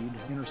Mead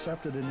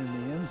intercepted it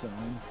in the end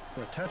zone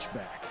for a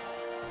touchback,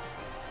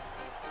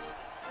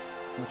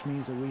 which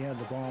means that we had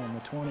the ball on the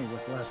 20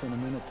 with less than a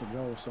minute to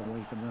go so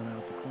we could run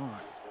out the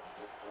clock.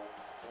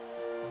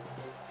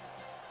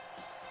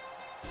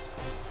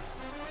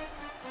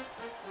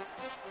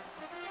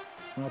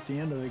 Well, at the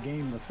end of the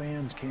game, the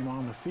fans came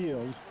on the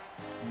field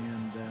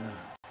and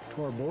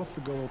tore both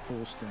the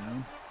goalposts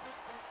down.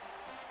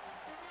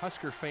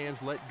 Husker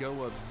fans let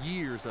go of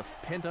years of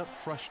pent-up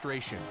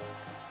frustration.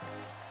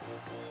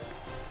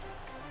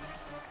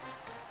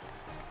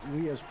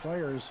 We as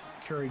players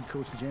carried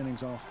Coach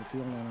Jennings off the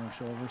field on our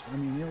shoulders. I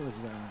mean, it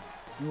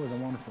was a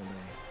wonderful day.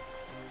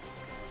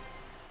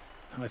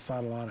 I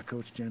thought a lot of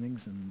Coach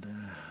Jennings, and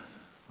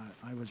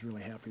I was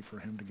really happy for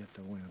him to get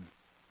the win.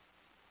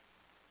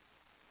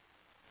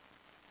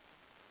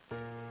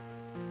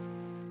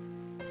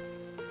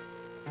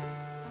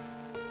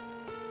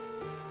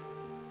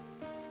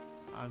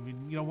 I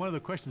mean, you know, one of the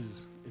questions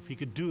is, if he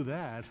could do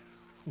that,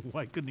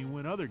 why couldn't he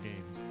win other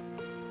games?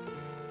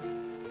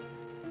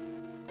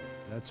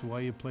 That's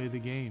why you play the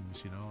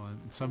games, you know, and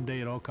someday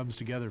it all comes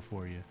together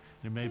for you.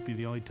 And it might be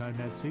the only time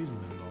that season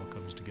that it all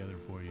comes together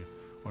for you.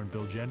 Or in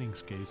Bill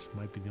Jennings' case, it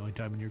might be the only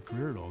time in your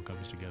career it all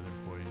comes together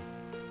for you.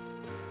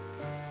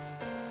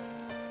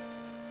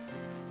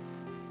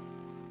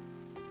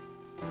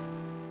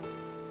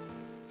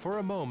 For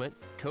a moment,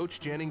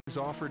 Coach Jennings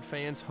offered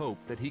fans hope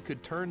that he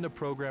could turn the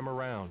program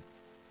around.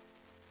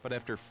 But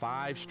after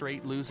 5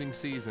 straight losing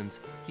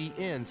seasons, he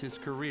ends his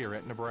career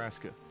at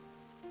Nebraska.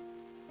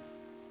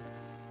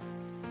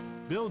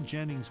 Bill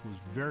Jennings was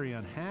very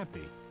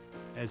unhappy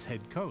as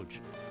head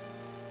coach.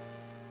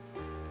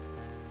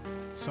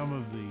 Some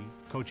of the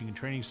coaching and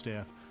training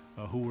staff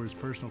who were his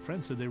personal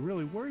friends said they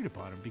really worried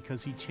about him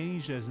because he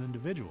changed as an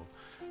individual.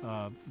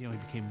 You know, he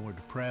became more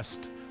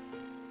depressed.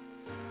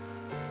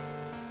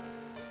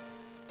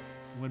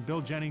 When Bill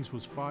Jennings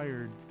was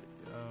fired,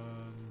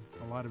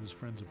 a lot of his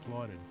friends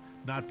applauded,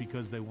 not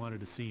because they wanted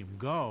to see him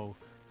go,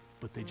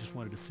 but they just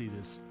wanted to see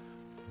this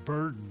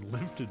burden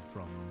lifted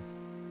from him.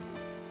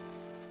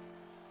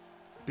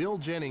 Bill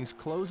Jennings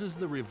closes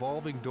the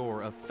revolving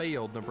door of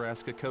failed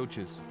Nebraska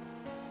coaches.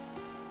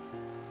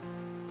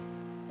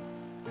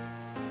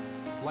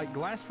 Like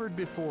Glassford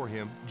before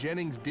him,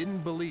 Jennings didn't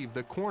believe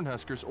the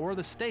Cornhuskers or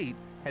the state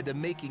had the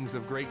makings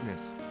of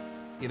greatness.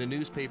 In a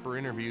newspaper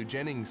interview,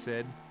 Jennings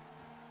said,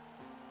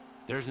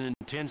 "There's an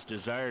intense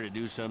desire to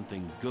do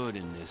something good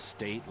in this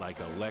state, like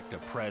elect a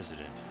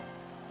president.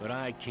 But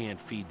I can't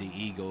feed the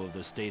ego of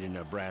the state of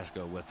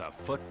Nebraska with a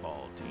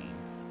football team."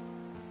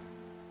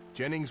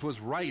 Jennings was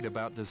right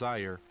about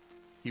desire.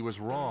 He was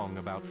wrong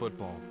about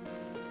football.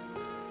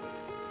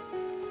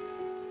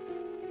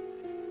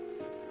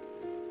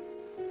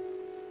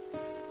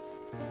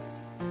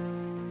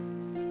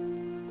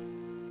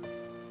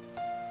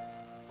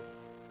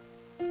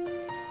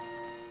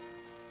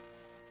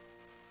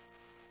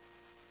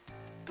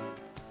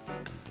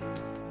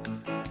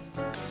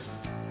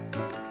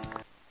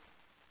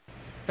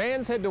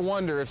 Fans had to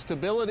wonder if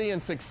stability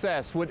and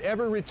success would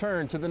ever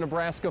return to the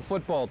Nebraska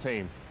football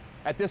team.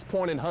 At this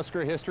point in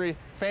Husker history,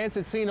 fans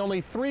had seen only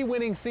 3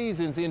 winning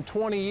seasons in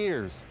 20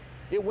 years.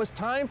 It was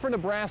time for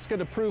Nebraska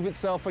to prove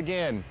itself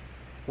again.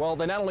 Well,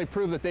 they not only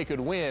proved that they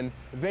could win,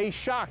 they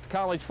shocked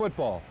college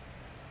football.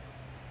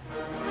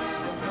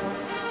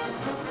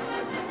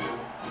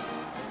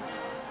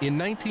 In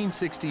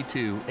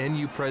 1962,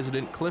 NU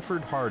President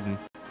Clifford Harden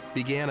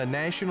began a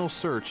national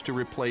search to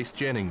replace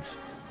Jennings.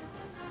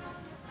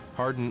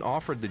 Harden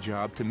offered the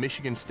job to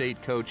Michigan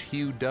State coach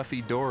Hugh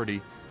Duffy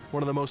Doherty,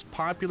 one of the most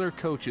popular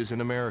coaches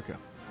in America.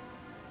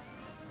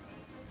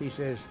 He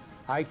says,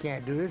 I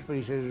can't do this, but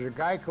he says, there's a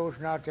guy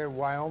coaching out there in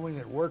Wyoming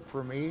that worked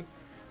for me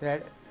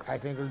that I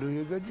think will do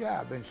you a good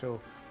job. And so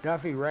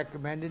Duffy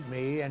recommended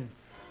me, and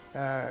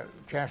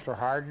Chancellor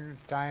Hardin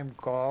at the time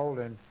called,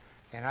 and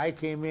I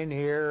came in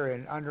here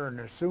and under an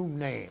assumed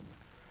name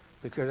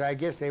because I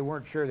guess they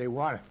weren't sure they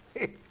wanted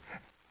me.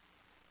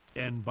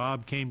 And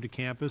Bob came to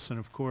campus, and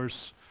of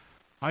course,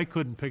 I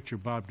couldn't picture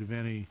Bob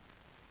Devaney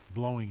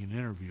blowing an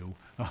interview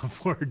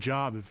for a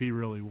job if he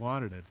really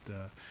wanted it.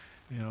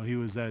 You know, he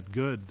was that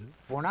good.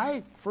 When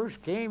I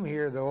first came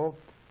here, though,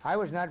 I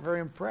was not very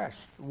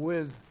impressed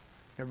with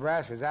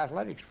Nebraska's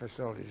athletics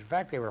facilities. In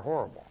fact, they were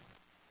horrible.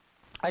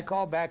 I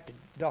called back to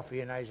Duffy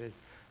and I said,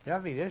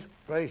 Duffy, this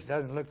place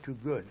doesn't look too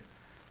good.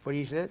 But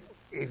he said,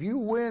 if you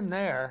win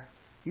there,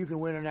 you can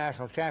win a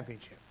national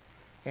championship.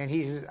 And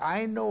he says,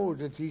 I know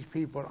that these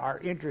people are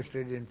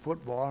interested in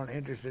football and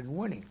interested in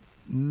winning.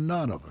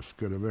 None of us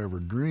could have ever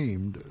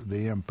dreamed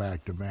the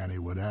impact Devaney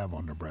would have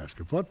on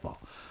Nebraska football.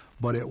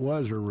 But it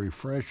was a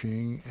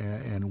refreshing,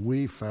 and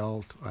we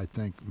felt, I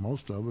think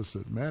most of us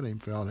that met him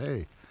felt,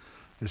 hey,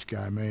 this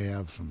guy may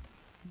have some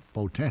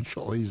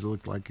potential. He's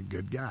looked like a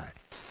good guy.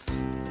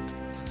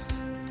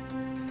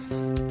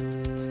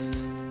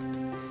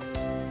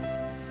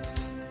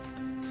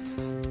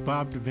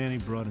 Bob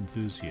Devaney brought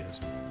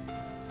enthusiasm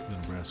to the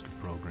Nebraska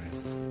program.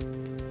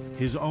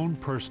 His own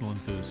personal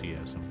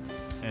enthusiasm,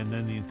 and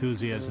then the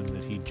enthusiasm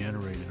that he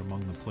generated among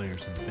the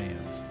players and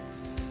fans.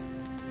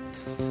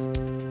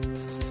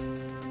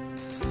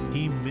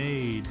 He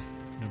made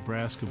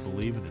Nebraska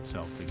believe in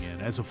itself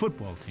again as a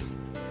football team.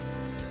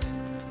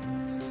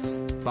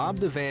 Bob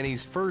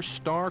Devaney's first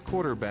star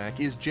quarterback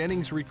is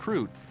Jennings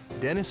recruit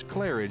Dennis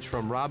Claridge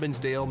from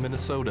Robbinsdale,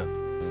 Minnesota.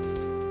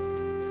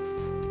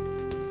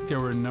 There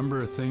were a number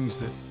of things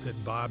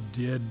that Bob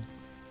did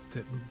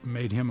that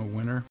made him a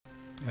winner.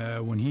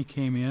 When he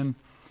came in,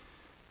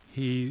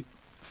 he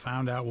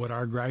found out what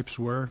our gripes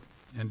were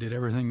and did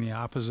everything the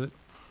opposite.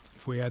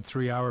 If we had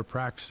 3-hour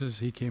practices,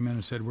 he came in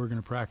and said, we're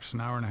going to practice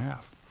an hour and a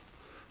half.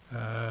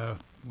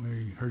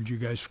 We heard you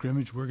guys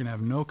scrimmage. We're going to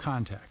have no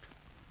contact.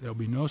 There'll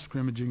be no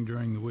scrimmaging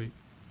during the week.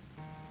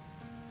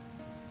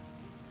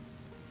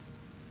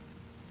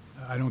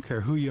 I don't care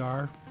who you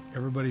are.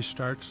 Everybody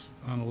starts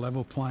on a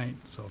level plane.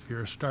 So if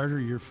you're a starter,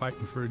 you're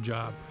fighting for a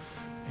job.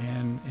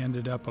 And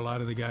ended up a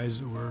lot of the guys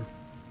that were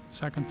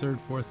second,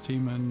 third, fourth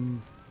team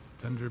and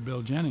under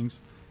Bill Jennings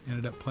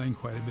ended up playing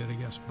quite a bit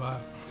against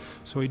Bob.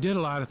 So he did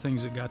a lot of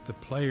things that got the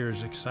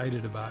players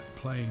excited about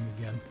playing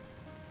again.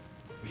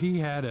 He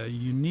had a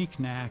unique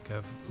knack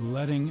of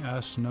letting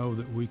us know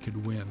that we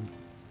could win.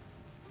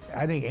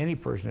 I think any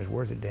person that's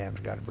worth a damn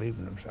has got to believe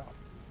in themselves.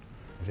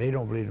 If they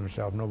don't believe in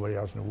themselves, nobody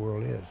else in the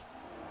world is.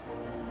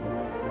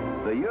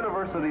 The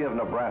University of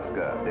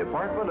Nebraska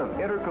Department of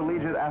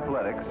Intercollegiate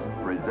Athletics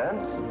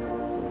presents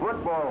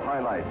Football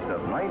Highlights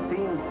of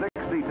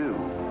 1962.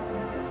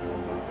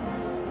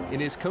 In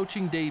his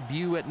coaching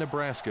debut at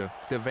Nebraska,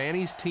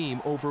 Devaney's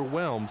team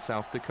overwhelmed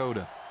South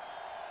Dakota.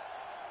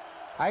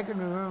 I can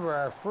remember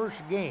our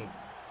first game,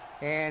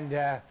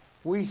 and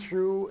we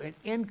threw an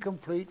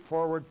incomplete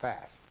forward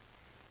pass.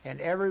 And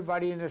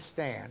everybody in the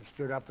stand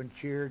stood up and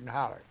cheered and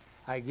hollered.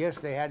 I guess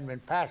they hadn't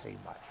been passing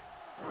much.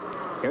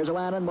 Here's a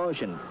man in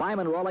motion.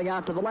 Fyman rolling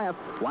out to the left.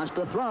 Wants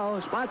to throw.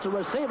 Spots a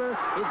receiver.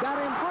 He's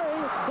got him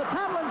free. To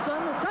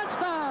Tomlinson.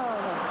 Touchdown!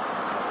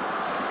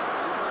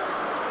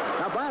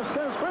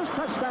 Nebraska's first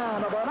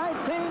touchdown of our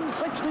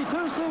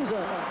 1962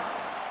 season.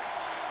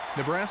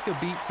 Nebraska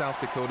beat South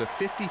Dakota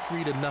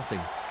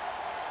 53-0.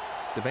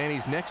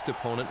 Devaney's next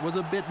opponent was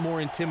a bit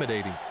more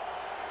intimidating.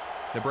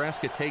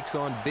 Nebraska takes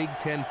on Big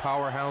Ten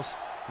powerhouse,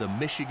 the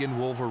Michigan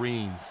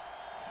Wolverines.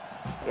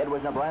 It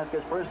was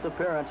Nebraska's first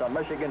appearance on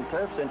Michigan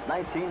turf since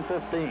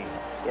 1915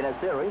 in a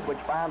series which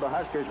found the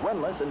Huskers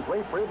winless in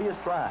 3 previous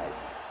tries.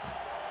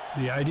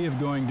 The idea of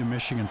going to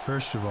Michigan,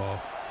 first of all,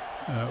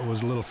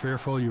 was a little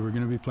fearful. You were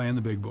going to be playing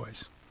the big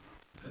boys.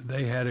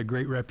 They had a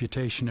great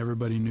reputation.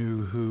 Everybody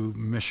knew who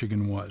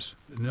Michigan was.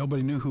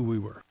 Nobody knew who we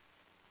were.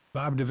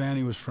 Bob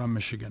Devaney was from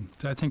Michigan.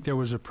 I think there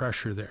was a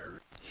pressure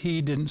there.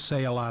 He didn't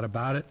say a lot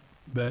about it,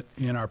 but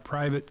in our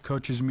private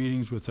coaches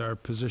meetings with our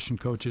position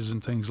coaches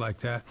and things like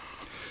that,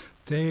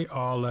 they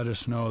all let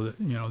us know that,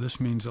 you know, this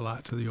means a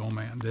lot to the old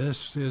man.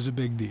 This is a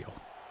big deal.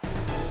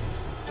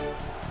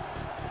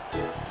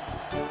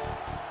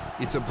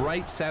 It's a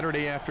bright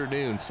Saturday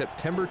afternoon,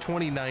 September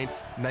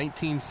 29th,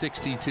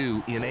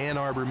 1962, in Ann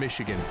Arbor,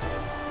 Michigan.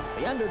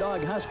 The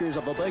underdog Huskers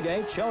of the Big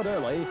Eight showed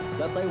early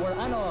that they were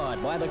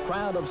unawed by the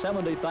crowd of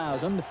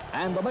 70,000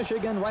 and the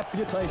Michigan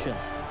reputation.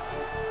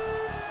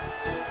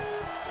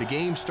 The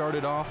game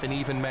started off an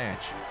even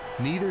match.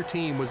 Neither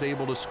team was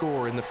able to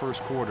score in the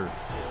first quarter.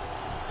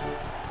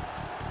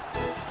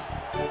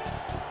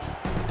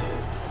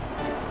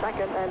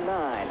 Second and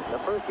 9. The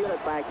first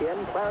unit back in.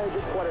 Claridge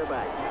at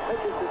quarterback.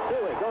 Pitches to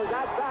Stewie. Goes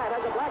outside.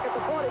 Has a black at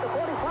the 40, the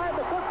 45,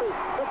 the 50,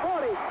 the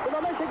 40, to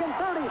the Michigan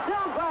 30.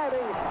 Still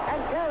driving and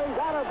carries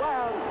out of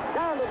bounds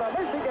down to the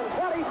Michigan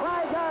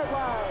 25-yard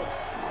line.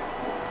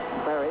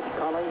 Claridge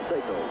calling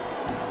signals.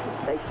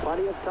 Takes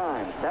plenty of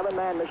time.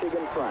 7-man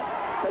Michigan front.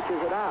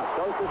 pitches it out.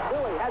 Goes to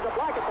Stewie. Has a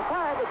block at the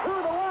 5, the 2,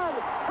 the 1.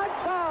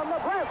 Touchdown,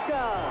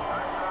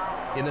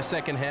 Nebraska! In the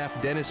second half,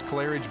 Dennis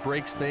Claridge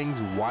breaks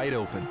things wide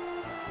open.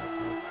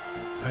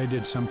 I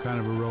did some kind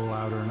of a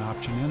rollout or an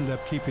option. Ended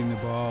up keeping the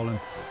ball,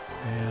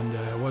 and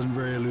it wasn't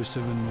very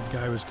elusive, and the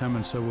guy was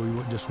coming, so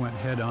we just went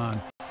head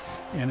on.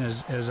 And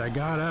as I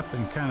got up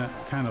and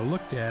kind of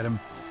looked at him,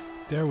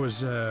 there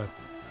was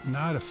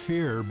not a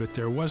fear, but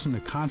there wasn't a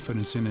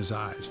confidence in his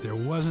eyes. There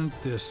wasn't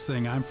this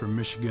thing, I'm from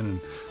Michigan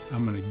and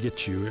I'm going to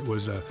get you. It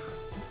was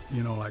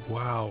like,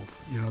 wow.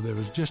 There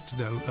was just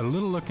a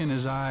little look in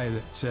his eye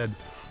that said,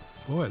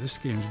 boy, this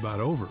game's about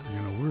over.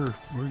 We're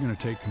going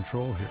to take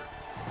control here.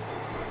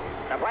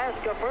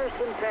 Nebraska first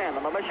and 10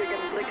 on the Michigan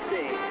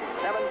 16.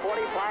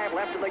 7:45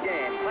 left in the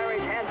game. Claridge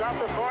hands off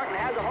to Thornton,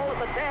 has a hole at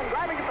the 10,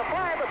 driving at the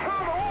 5, the 2,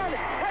 the 1.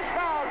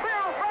 Touchdown,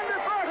 Bill Thunder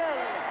Thornton!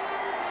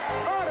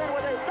 Thornton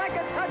with his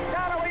second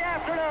touchdown of the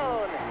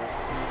afternoon.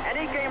 And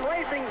he came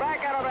racing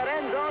back out of that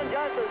end zone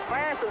just as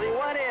fast as he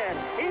went in.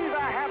 He's a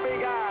happy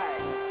guy.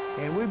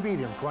 And we beat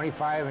him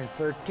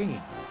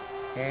 25-13,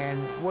 and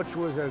which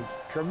was a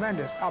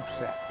tremendous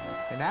upset.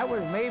 And that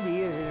was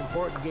maybe as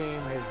important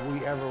game as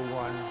we ever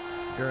won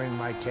during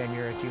my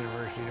tenure at the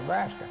University of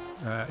Nebraska.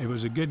 It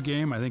was a good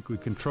game. I think we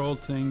controlled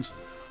things.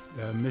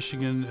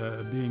 Michigan,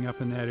 being up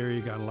in that area,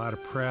 got a lot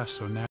of press,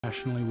 so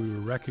nationally we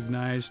were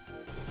recognized.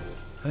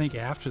 I think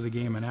after the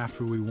game and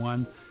after we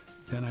won,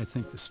 then I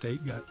think the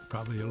state got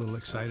probably a little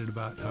excited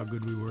about how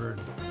good we were and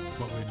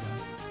what we'd done.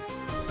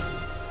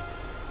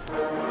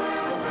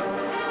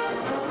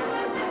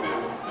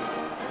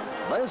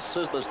 This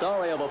is the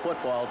story of a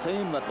football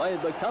team that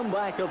made the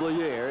comeback of the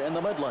year in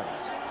the Midlands.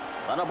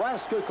 The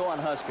Nebraska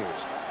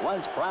Cornhuskers,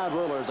 once proud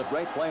rulers of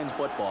Great Plains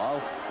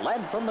football,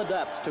 led from the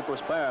depths to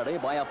prosperity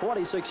by a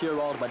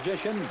 46-year-old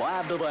magician,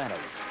 Bob Devaney.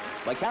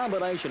 The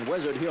combination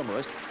wizard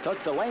humorist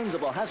took the reins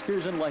of the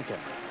Huskers in Lincoln.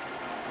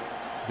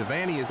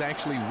 Devaney is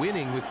actually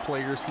winning with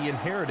players he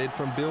inherited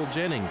from Bill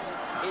Jennings.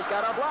 He's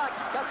got a block,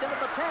 cuts into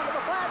the 10 to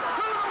the 5, the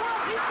 2 to the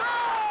 1, he scores!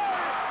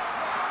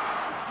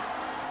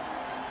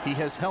 He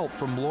has help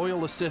from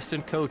loyal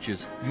assistant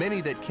coaches,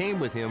 many that came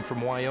with him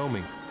from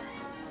Wyoming.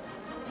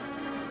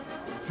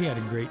 He had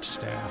a great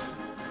staff,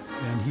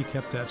 and he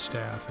kept that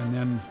staff, and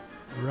then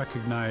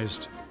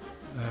recognized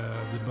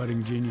the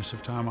budding genius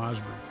of Tom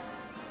Osborne.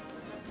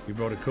 He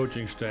brought a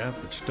coaching staff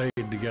that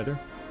stayed together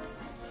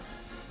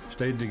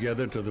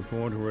to the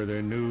point where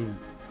they knew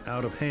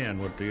out of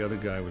hand what the other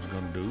guy was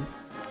going to do.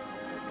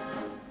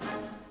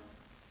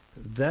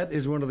 That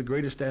is one of the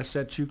greatest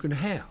assets you can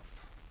have.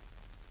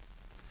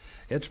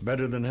 It's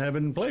better than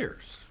having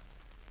players,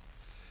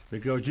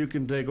 because you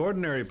can take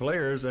ordinary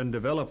players and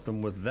develop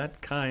them with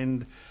that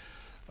kind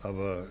of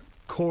a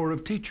core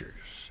of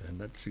teachers, and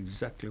that's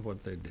exactly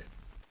what they did.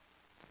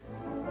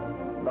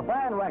 The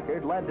fan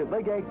record led to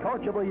Big 8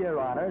 Coach of the Year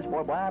honors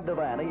for Bob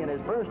Devaney in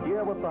his first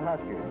year with the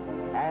Huskers,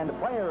 and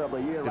Player of the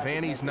Year.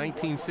 Devaney's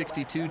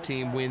 1962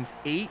 team wins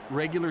 8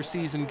 regular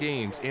season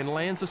games and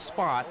lands a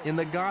spot in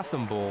the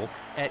Gotham Bowl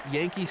at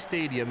Yankee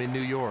Stadium in New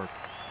York.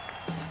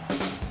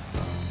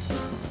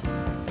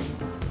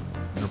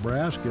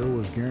 Nebraska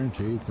was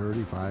guaranteed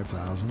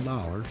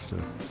 $35,000 to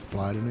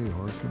fly to New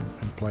York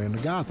and play in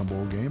the Gotham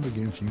Bowl game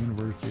against the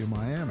University of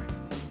Miami.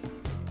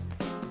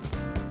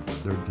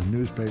 There's a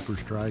newspaper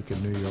strike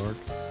in New York,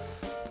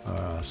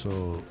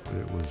 so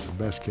it was the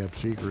best kept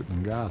secret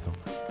in Gotham.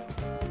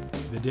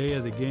 The day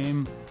of the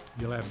game,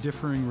 you'll have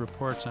differing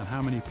reports on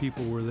how many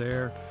people were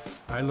there.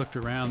 I looked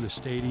around the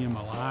stadium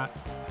a lot,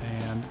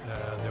 and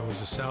there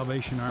was a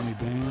Salvation Army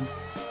band,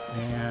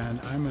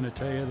 and I'm going to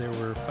tell you there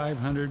were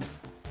 500,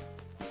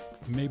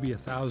 maybe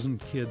 1,000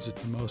 kids at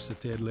the most that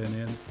they'd let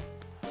in.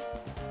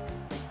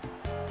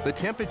 The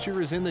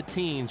temperature is in the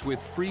teens with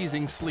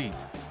freezing sleet.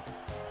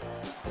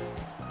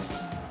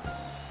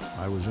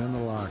 I was in the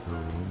locker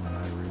room, and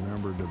I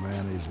remember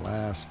Devaney's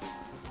last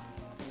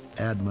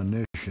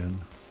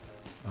admonition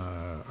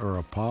or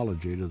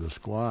apology to the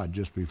squad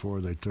just before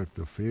they took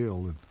the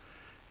field. And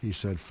he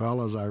said,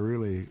 "Fellas, I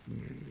really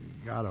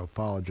got to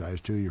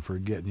apologize to you for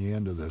getting you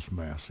into this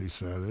mess." He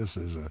said, "This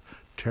is a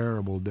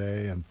terrible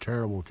day and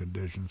terrible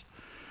conditions."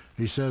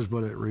 He says,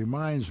 "But it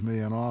reminds me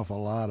an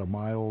awful lot of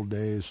my old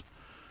days,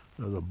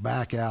 of the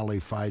back alley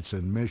fights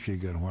in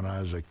Michigan when I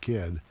was a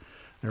kid.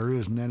 There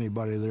isn't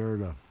anybody there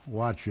to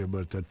watch you,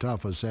 but the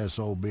toughest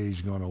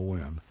SOB's going to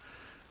win."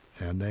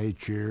 And they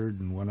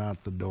cheered and went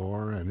out the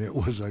door, and it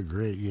was a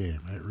great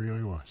game. It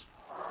really was.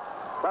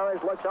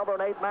 Claridge looks over an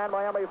 8-man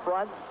Miami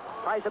front.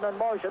 Tyson in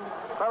motion.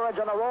 Claridge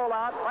on a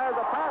rollout. Fires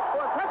a pass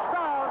for a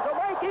touchdown to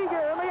Mike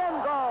Eager in the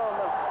end zone.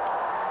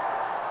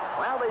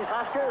 Well, these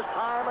Huskers,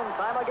 time and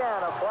time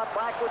again, have fought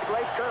back with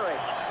great courage.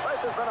 This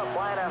has been a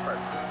fine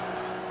effort.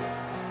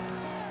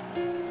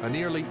 A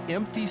nearly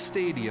empty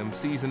stadium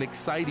sees an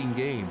exciting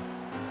game.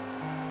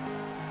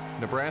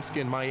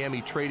 Nebraska and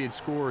Miami traded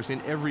scores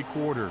in every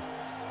quarter.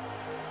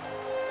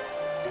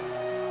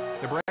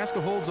 Nebraska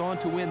holds on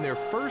to win their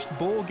first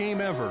bowl game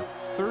ever,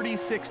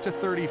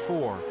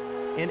 36-34.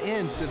 and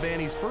ends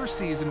Devaney's first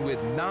season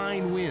with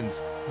 9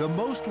 wins, the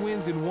most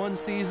wins in one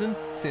season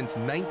since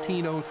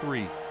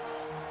 1903.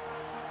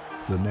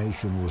 The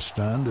nation was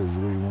stunned as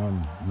we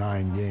won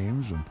 9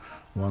 games and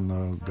won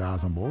the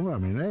Gotham Bowl. I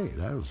mean, hey,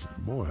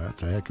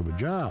 that's a heck of a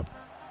job.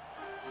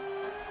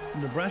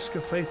 Nebraska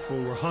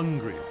faithful were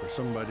hungry for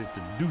somebody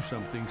to do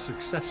something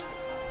successful.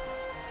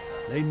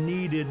 They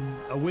needed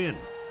a win.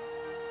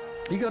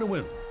 He got a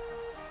win.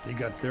 He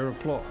got their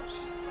applause.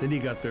 Then he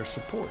got their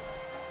support.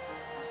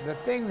 The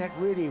thing that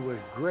really was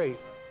great,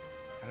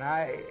 and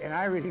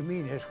I really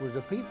mean this, was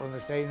the people in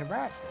the state of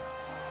Nebraska.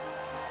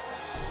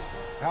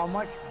 How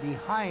much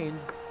behind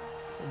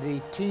the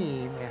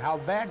team and how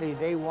badly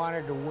they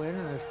wanted to win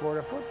in the sport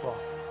of football.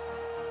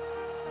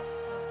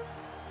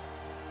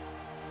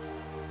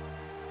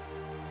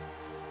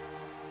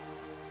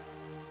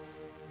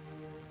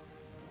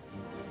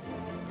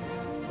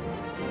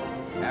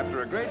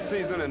 After a great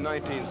season in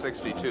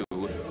 1962,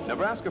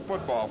 Nebraska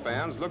football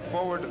fans look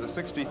forward to the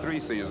 63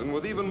 season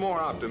with even more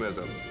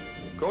optimism.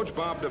 Coach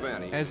Bob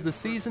Devaney. As the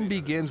season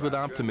begins with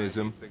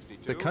optimism,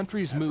 the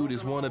country's mood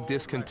is one of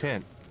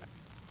discontent.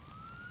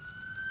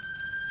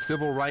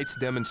 Civil rights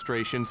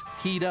demonstrations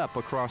heat up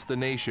across the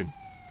nation.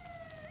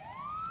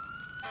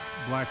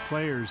 Black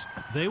players,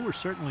 they were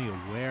certainly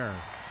aware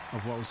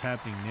of what was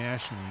happening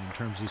nationally in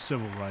terms of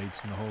civil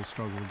rights and the whole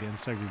struggle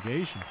against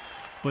segregation,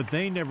 but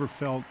they never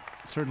felt,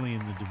 certainly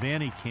in the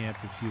Devaney camp,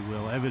 if you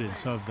will,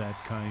 evidence of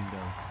that kind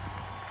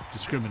of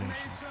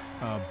discrimination.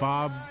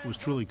 Bob was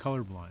truly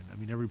colorblind. I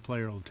mean, every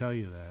player will tell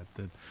you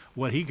that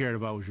what he cared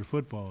about was your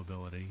football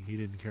ability. He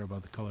didn't care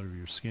about the color of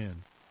your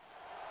skin.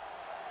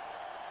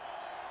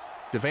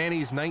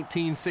 Devaney's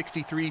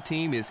 1963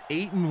 team is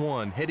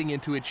 8-1 heading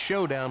into its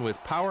showdown with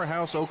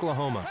powerhouse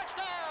Oklahoma.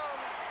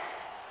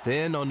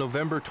 Then on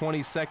November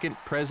 22nd,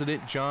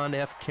 President John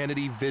F.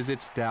 Kennedy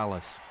visits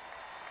Dallas.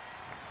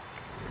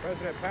 The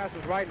president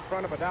passes right in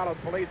front of a Dallas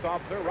police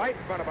officer, right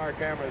in front of our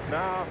cameras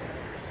now.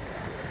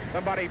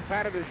 Somebody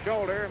patted his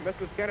shoulder.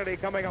 Mrs. Kennedy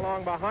coming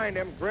along behind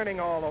him,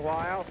 grinning all the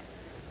while.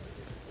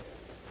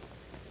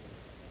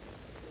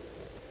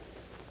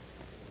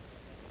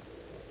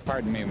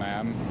 Pardon me,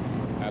 ma'am.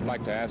 I'd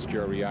like to ask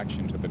your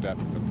reaction to the death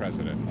of the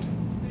president.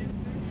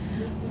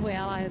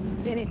 Well,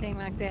 anything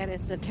like that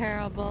is a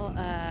terrible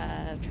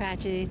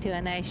tragedy to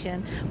a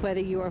nation. Whether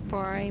you are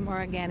for him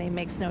or against him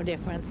makes no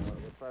difference.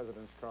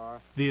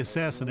 The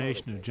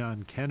assassination of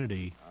John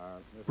Kennedy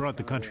brought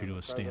the country to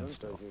a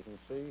standstill.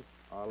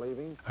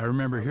 I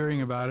remember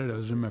hearing about it. I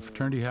was in my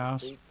fraternity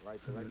house.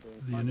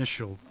 The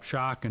initial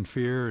shock and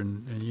fear,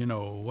 and you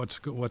know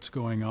what's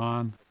going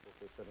on.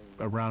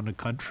 Around the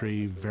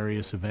country,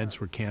 various events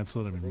were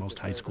canceled. I mean, most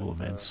high school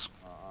events,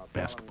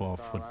 basketball,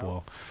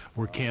 football,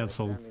 were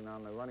canceled.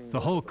 The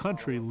whole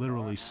country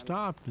literally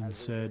stopped and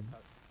said,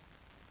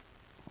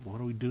 what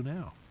do we do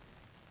now?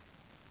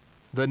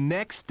 The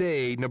next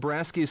day,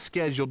 Nebraska is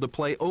scheduled to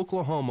play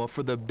Oklahoma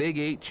for the Big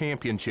 8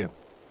 championship.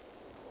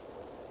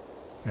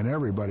 And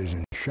everybody's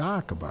in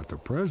shock about the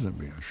president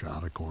being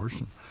shot, of course.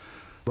 And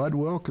Bud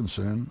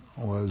Wilkinson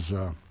was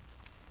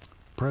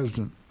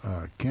President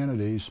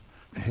Kennedy's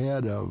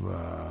head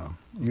of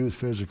Youth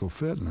Physical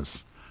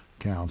Fitness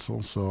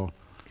Council, so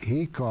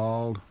he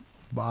called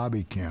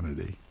Bobby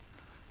Kennedy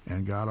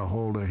and got a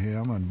hold of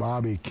him, and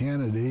Bobby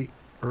Kennedy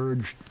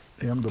urged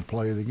him to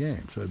play the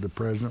game, said the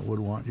president would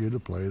want you to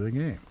play the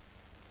game.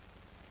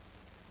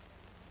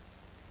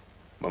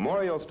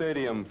 Memorial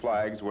Stadium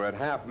flags were at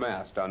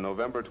half-mast on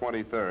November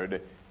 23rd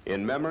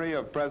in memory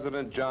of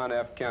President John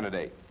F.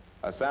 Kennedy,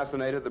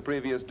 assassinated the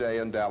previous day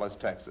in Dallas,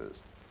 Texas.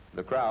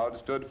 The crowd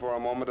stood for a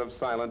moment of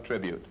silent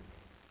tribute.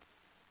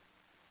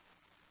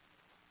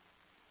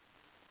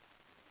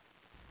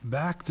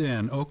 Back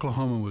then,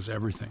 Oklahoma was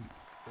everything.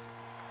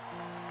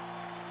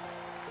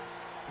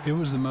 It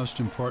was the most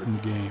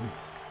important game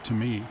to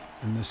me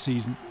in this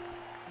season.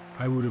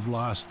 I would have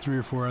lost 3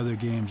 or 4 other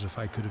games if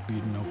I could have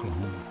beaten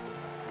Oklahoma.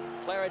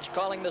 Claridge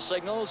calling the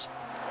signals,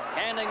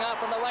 handing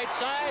off on the right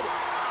side,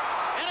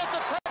 and it's a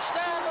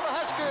touchdown to the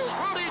Huskers.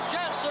 Rudy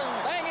Johnson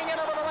banging it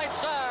over the right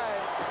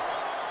side.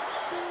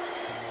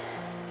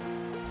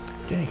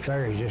 Denny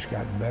Claridge just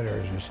got better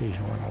as the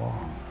season went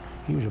along.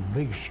 He was a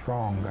big,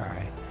 strong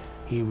guy.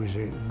 He was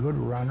a good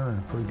runner and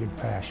a pretty good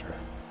passer.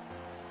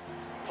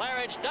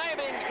 Claridge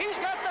diving, he's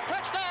got the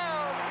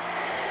touchdown!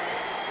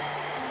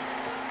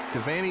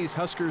 Devaney's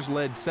Huskers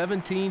led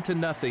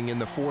 17-0 in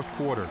the fourth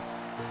quarter.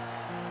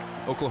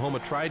 Oklahoma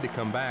tried to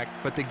come back,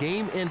 but the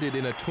game ended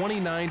in a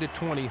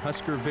 29-20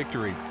 Husker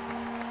victory.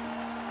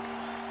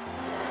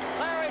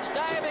 Claridge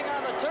diving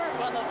on the turf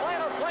on the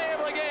final play of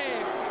the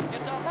game.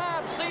 It's a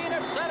mob scene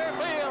at center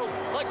field.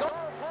 The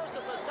goal post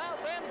at the south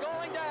end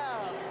going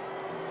down.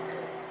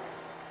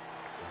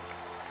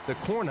 The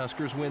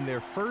Cornhuskers win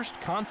their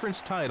first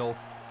conference title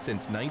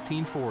since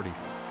 1940.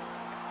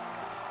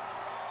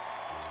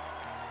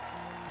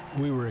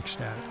 We were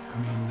ecstatic. I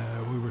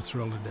mean, we were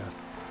thrilled to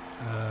death.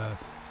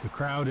 The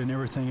crowd and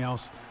everything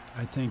else,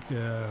 I think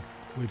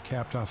we'd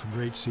capped off a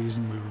great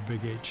season. We were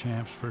Big 8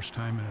 champs, first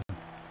time in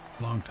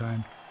a long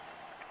time.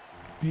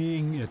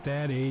 Being at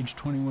that age,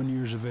 21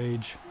 years of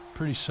age,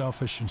 pretty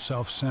selfish and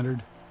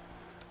self-centered.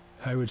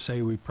 I would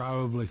say we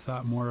probably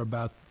thought more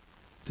about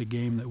the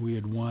game that we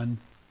had won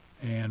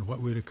and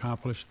what we'd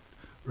accomplished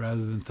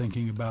rather than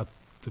thinking about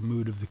the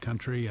mood of the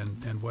country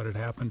and what had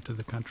happened to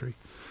the country.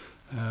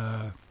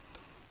 I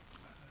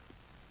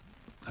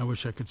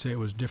wish I could say it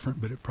was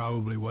different, but it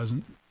probably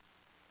wasn't.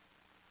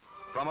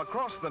 From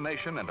across the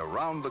nation and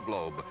around the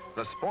globe,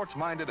 the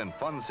sports-minded and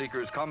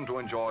fun-seekers come to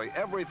enjoy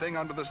everything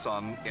under the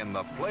sun in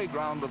the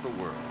playground of the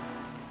world.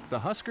 The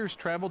Huskers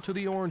traveled to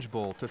the Orange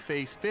Bowl to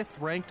face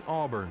 5th-ranked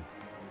Auburn.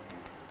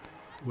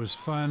 It was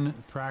fun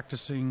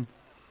practicing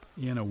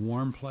in a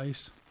warm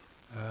place,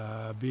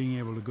 being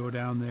able to go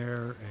down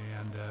there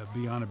and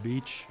be on a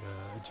beach.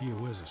 Gee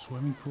whiz, a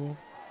swimming pool.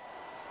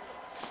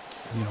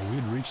 You know,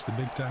 we'd reached the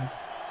big time.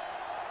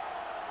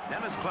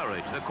 Dennis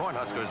Claridge, the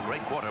Cornhuskers'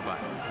 great quarterback.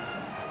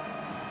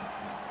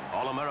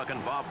 All-American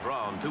Bob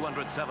Brown,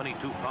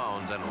 272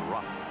 pounds and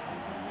rough.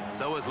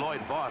 So is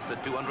Lloyd Voss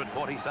at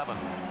 247.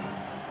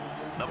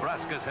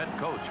 Nebraska's head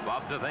coach,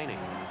 Bob Devaney.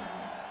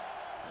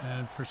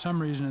 And for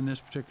some reason in this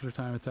particular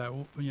time I thought,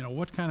 well, you know,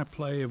 what kind of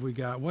play have we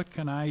got? What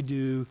can I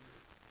do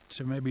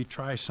to maybe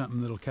try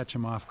something that'll catch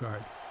them off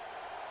guard?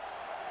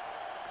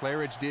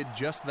 Claridge did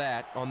just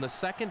that on the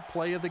second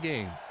play of the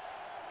game.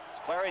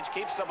 Claridge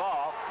keeps the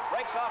ball,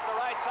 breaks off the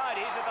right side.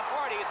 He's at the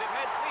 40, he's at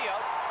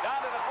midfield, down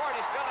to the 40,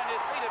 still on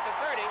his feet at the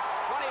 30,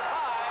 25,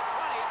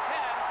 20,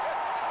 10,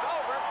 it's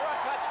over for a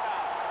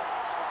touchdown.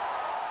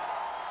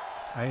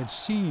 I had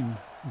seen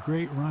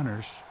great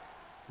runners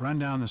run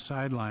down the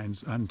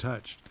sidelines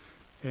untouched,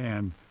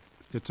 and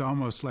it's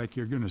almost like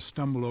you're going to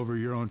stumble over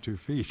your own 2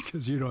 feet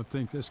because you don't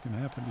think this can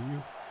happen to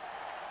you.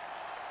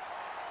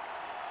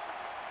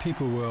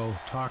 People will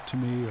talk to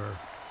me or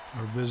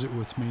visit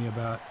with me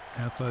about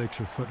athletics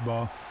or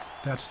football.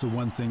 That's the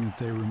one thing that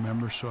they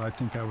remember, so I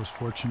think I was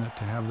fortunate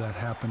to have that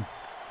happen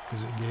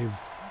because it gave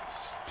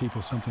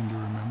people something to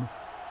remember.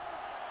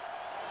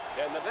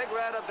 And the Big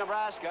Red of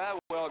Nebraska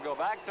will go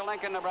back to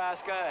Lincoln,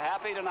 Nebraska,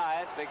 happy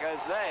tonight because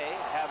they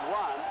have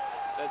won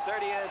the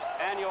 30th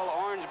annual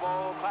Orange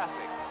Bowl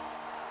Classic.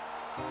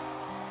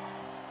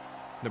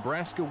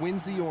 Nebraska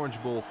wins the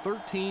Orange Bowl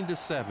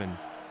 13-7,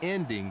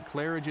 ending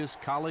Claridge's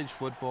college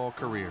football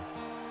career.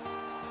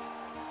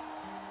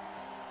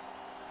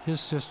 His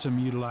system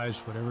utilized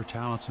whatever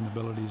talents and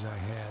abilities I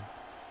had.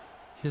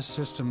 His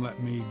system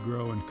let me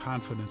grow in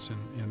confidence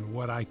in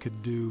what I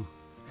could do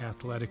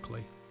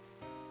athletically.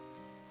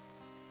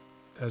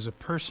 As a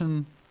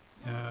person,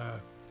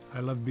 I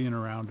loved being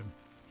around him.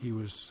 He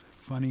was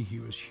funny, he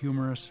was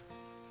humorous.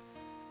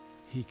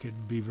 He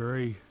could be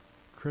very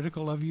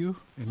critical of you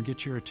and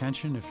get your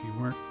attention if you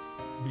weren't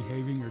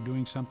behaving or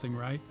doing something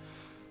right.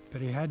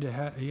 But he had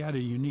a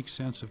unique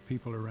sense of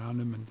people around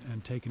him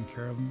and taking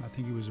care of them. I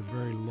think he was a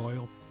very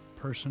loyal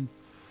person.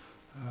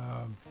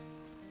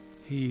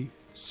 He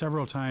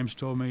several times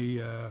told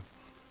me,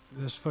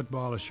 this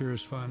football is sure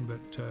is fun,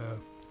 but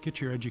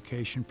get your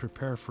education,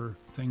 prepare for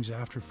things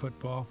after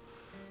football.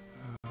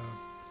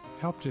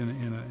 Helped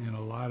in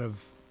a lot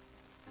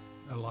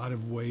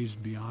of ways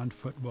beyond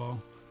football.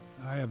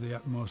 I have the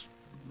utmost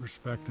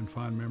respect and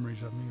fond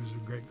memories of him. He was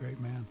a great, great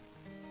man.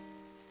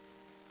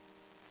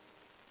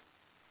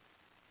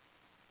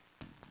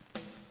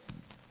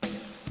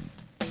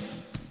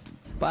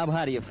 Bob,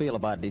 how do you feel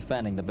about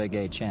defending the Big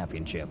 8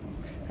 championship?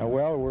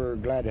 Well, we're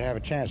glad to have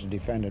a chance to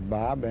defend it,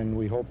 Bob, and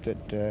we hope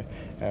that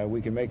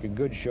we can make a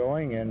good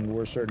showing, and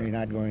we're certainly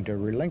not going to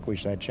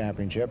relinquish that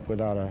championship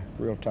without a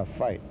real tough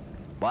fight.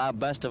 Bob,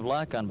 best of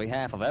luck on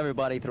behalf of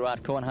everybody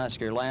throughout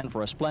Cornhusker land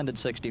for a splendid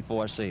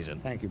 '64 season.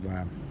 Thank you,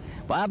 Bob.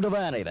 Bob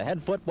Devaney, the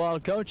head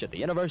football coach at the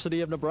University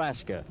of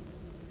Nebraska.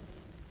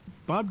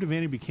 Bob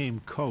Devaney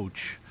became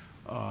coach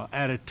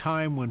at a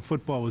time when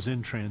football was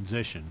in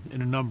transition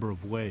in a number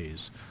of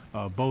ways,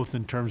 both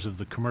in terms of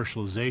the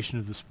commercialization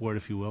of the sport,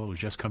 if you will. It was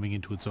just coming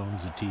into its own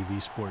as a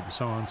TV sport and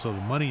so on, so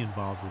the money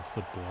involved with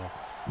football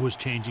was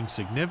changing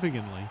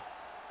significantly.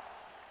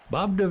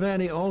 Bob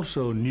Devaney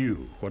also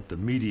knew what the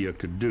media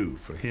could do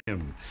for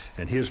him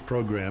and his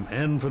program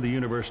and for the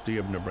University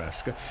of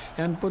Nebraska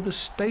and for the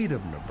state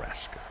of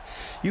Nebraska.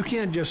 You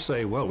can't just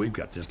say, well, we've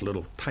got this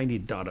little tiny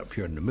dot up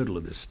here in the middle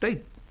of this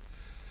state.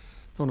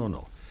 No, no,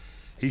 no.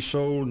 He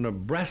sold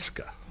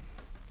Nebraska,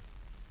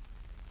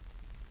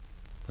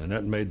 and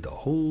that made the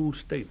whole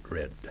state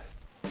red.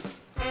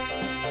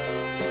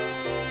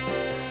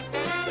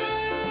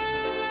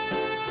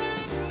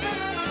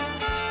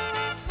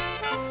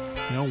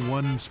 You know,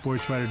 one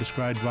sports writer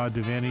described Bob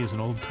Devaney as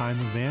an old-time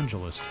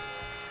evangelist,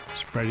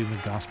 spreading the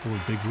gospel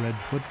of Big Red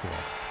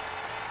football.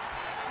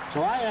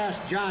 So I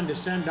asked John to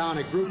send down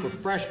a group of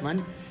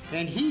freshmen,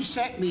 and he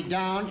set me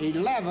down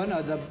 11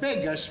 of the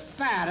biggest,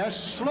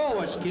 fattest,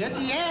 slowest kids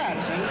he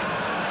had,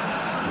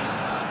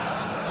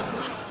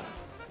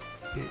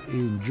 see? He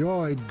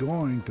enjoyed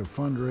going to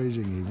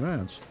fundraising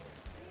events.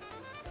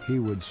 He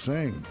would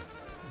sing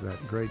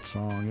that great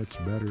song, "It's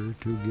better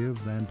to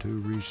give than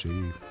to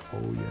receive."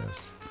 Oh,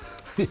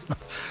 yes.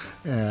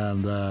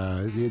 And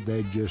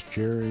they'd just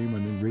cheer him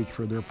and then reach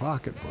for their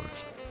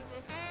pocketbooks.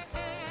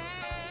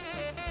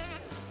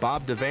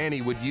 Bob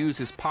Devaney would use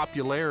his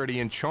popularity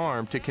and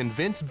charm to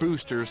convince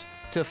boosters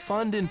to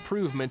fund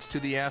improvements to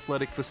the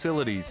athletic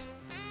facilities.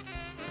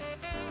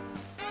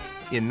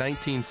 In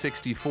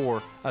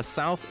 1964, a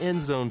south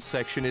end zone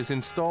section is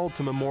installed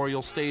to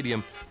Memorial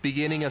Stadium,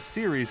 beginning a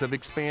series of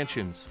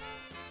expansions.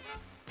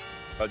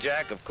 Well,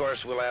 Jack, of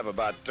course, we'll have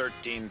about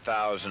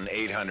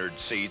 13,800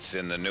 seats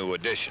in the new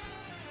addition.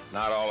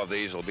 Not all of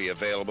these will be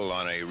available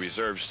on a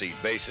reserve seat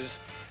basis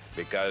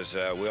because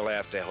we'll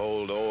have to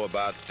hold,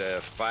 about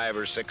 5,000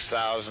 or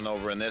 6,000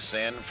 over in this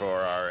end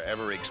for our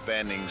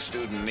ever-expanding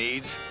student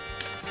needs.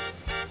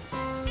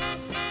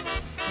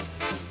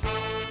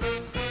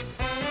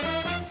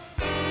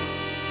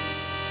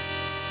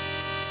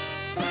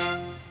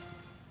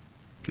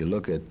 If you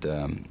look at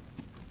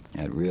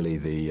really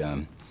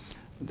the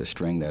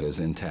string that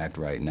is intact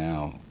right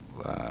now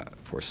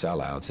for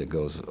sellouts, it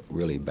goes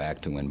really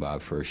back to when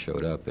Bob first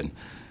showed up in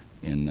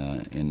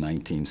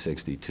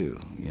 1962.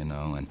 You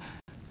know, and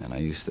I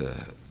used to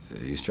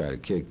try to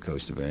kid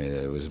Coach Devaney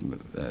that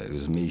it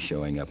was me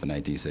showing up in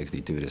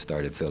 1962 that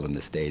started filling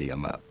the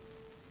stadium up.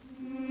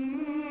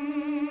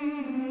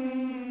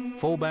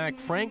 Fullback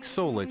Frank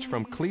Solich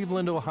from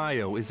Cleveland,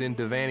 Ohio, is in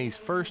Devaney's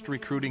first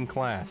recruiting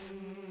class.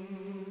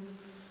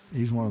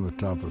 He's one of the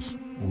toughest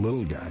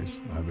little guys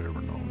I've ever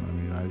known. I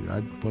mean,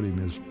 I'd put him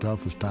as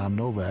tough as Tom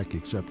Novak,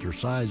 except their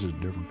size is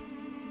different.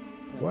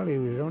 Well, he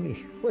was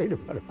only weighed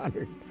about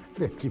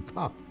 150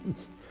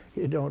 pounds.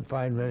 You don't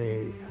find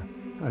many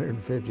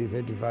 150,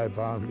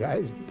 55-pound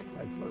guys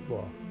in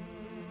football,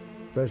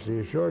 especially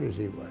as short as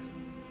he was.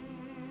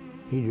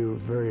 He do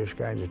various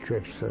kinds of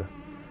tricks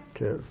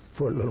to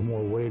put a little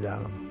more weight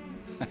on him.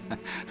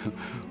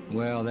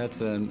 Well, that's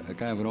a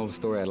kind of an old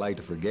story I'd like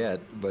to forget,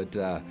 but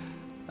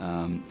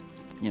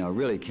you know, it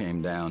really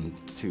came down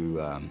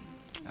to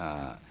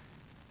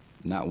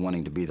not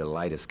wanting to be the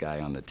lightest guy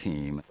on the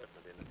team.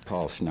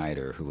 Paul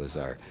Schneider, who was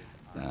our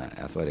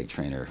athletic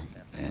trainer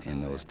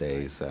in those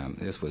days,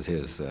 this was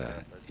his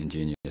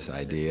ingenious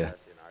idea.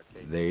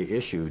 They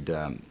issued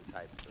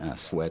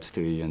sweats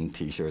to you and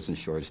T-shirts and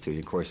shorts to you.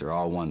 Of course, they're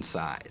all one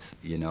size,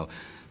 you know.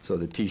 So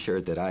the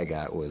T-shirt that I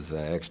got was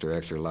extra,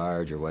 extra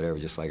large or whatever,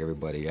 just like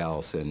everybody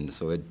else, and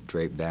so it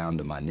draped down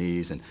to my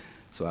knees, and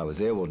so I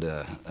was able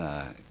to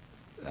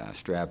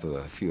strap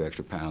a few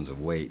extra pounds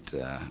of weight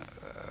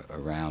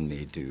around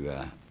me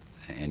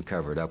and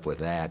cover it up with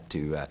that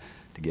to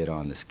get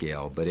on the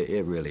scale. But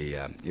it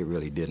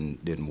really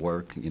didn't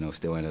work. You know,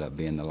 still ended up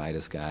being the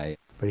lightest guy.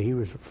 But he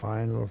was a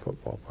fine little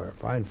football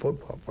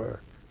player,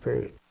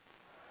 period.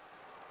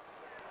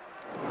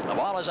 The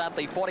ball is at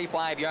the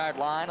 45-yard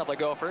line of the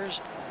Gophers.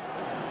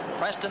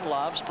 Preston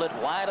Love split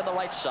wide on the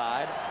right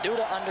side due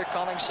to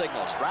undercalling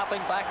signals.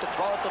 Dropping back to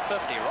throw at the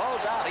 50.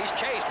 Rolls out. He's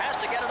chased.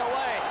 Has to get it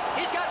away.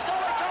 He's got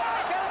Solich open.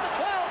 He's got it to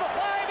 12. The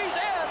 5. He's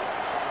in.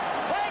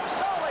 Frank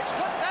Solich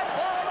took that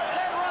ball on the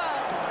 10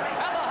 run.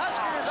 And the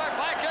Huskers are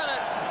back in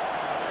it.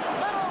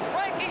 Little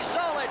Frankie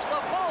Solich,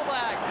 the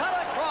fullback, cut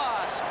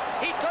across.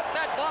 He took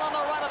that ball on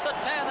the run at the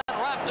 10 and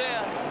wrapped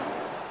in.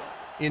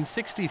 In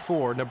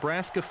 '64,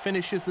 Nebraska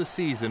finishes the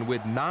season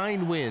with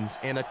 9 wins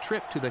and a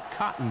trip to the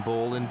Cotton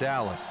Bowl in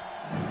Dallas.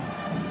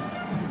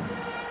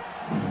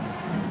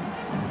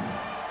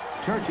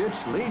 Churchich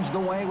leads the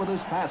way with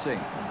his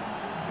passing.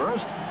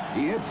 First,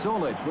 he hits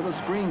Solich with a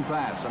screen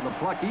pass, and the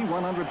plucky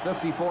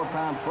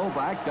 154-pound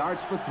fullback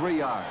darts for 3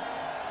 yards.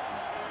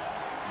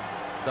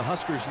 The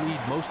Huskers lead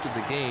most of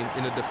the game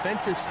in a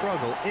defensive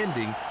struggle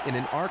ending in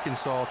an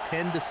Arkansas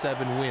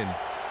 10-7 win.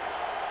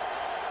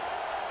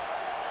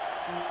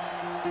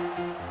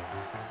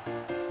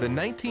 The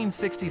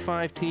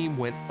 1965 team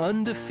went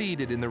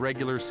undefeated in the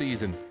regular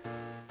season.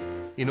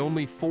 In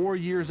only 4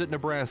 years at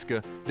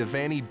Nebraska,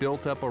 Devaney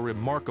built up a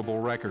remarkable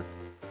record.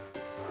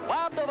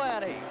 Bob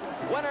Devaney,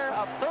 winner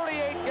of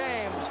 38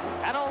 games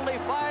and only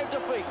 5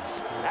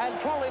 defeats, and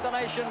truly the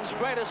nation's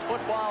greatest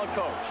football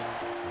coach.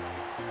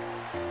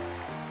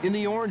 In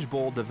the Orange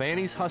Bowl,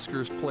 Devaney's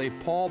Huskers play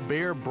Paul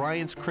Bear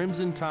Bryant's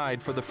Crimson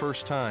Tide for the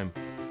first time.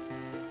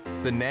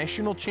 The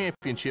national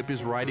championship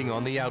is riding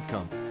on the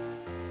outcome.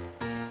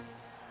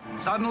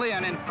 Suddenly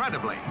and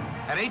incredibly,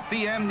 at 8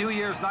 p.m. New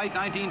Year's night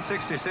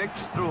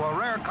 1966, through a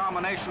rare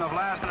combination of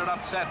last-minute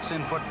upsets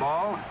in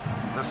football,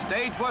 the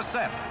stage was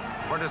set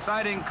for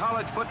deciding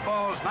college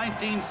football's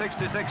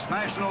 1966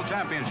 national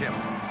championship.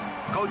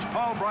 Coach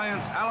Paul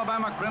Bryant's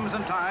Alabama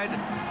Crimson Tide,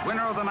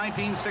 winner of the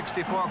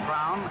 1964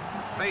 crown,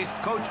 faced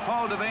Coach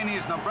Paul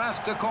Devaney's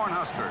Nebraska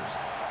Cornhuskers,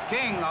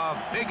 king of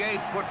Big 8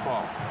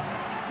 football.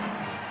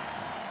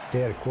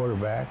 They had a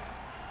quarterback,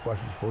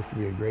 wasn't supposed to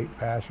be a great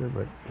passer,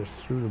 but just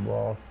threw the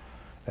ball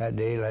that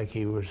day like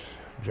he was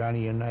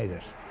Johnny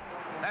Unitas.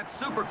 That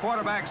super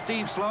quarterback,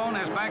 Steve Sloan,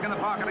 is back in the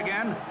pocket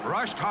again,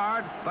 rushed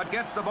hard, but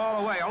gets the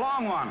ball away, a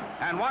long one.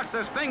 And watch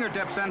this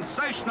fingertip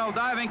sensational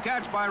diving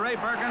catch by Ray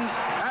Perkins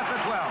at the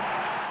 12.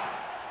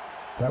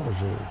 That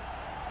was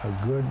a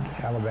good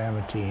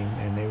Alabama team,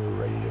 and they were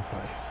ready to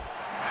play.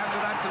 After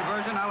that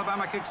conversion,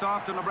 Alabama kicks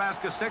off to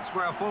Nebraska 6,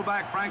 where a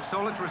fullback, Frank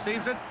Solich,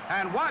 receives it.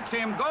 And watch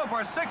him go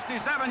for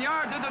 67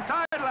 yards into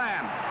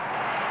Tideland.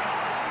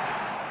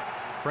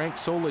 Frank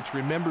Solich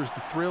remembers the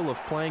thrill of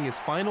playing his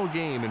final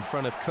game in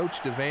front of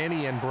Coach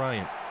Devaney and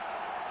Bryant.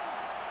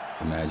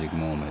 A magic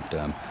moment.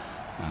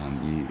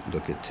 You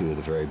look at two of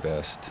the very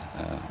best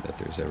that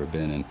there's ever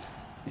been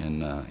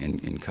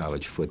in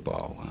college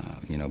football,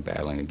 you know,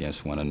 battling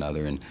against one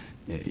another, and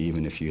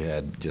even if you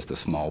had just a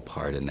small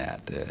part in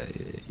that,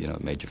 you know,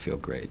 it made you feel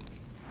great.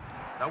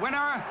 The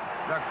winner,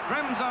 the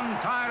Crimson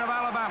Tide of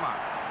Alabama.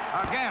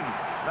 Again,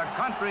 the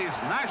country's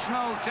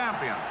national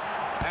champion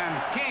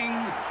and king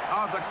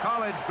of the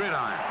college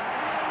gridiron.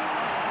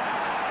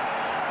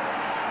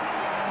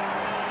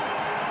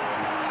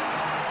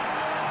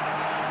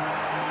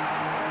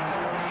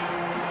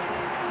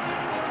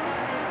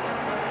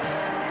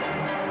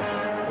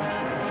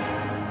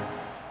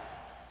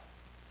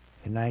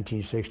 In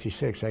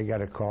 1966, I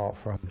got a call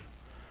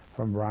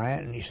from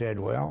Bryant, and he said,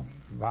 well,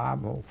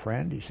 Bob, old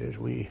friend, he says,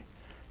 we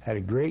had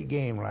a great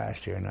game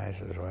last year. And I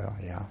said, well,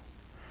 yeah.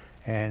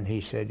 And he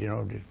said, you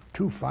know, the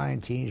two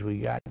fine teams we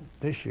got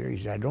this year, he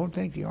said, I don't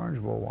think the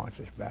Orange Bowl wants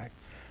us back,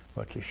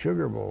 but the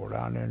Sugar Bowl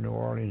down there in New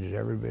Orleans is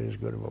every bit as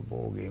good of a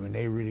bowl game, and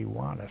they really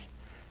want us.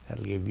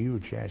 That'll give you a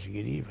chance to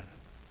get even.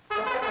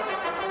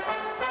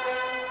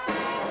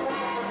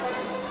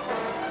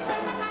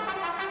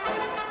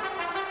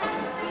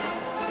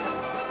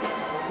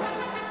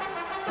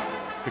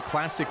 The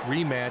classic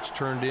rematch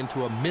turned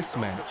into a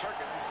mismatch.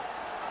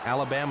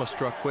 Alabama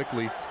struck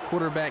quickly.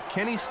 Quarterback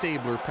Kenny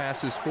Stabler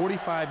passes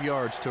 45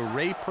 yards to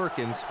Ray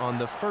Perkins on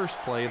the first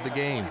play of the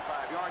game.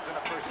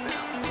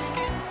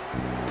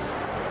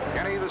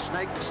 Kenny the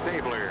Snake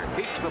Stabler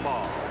keeps the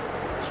ball.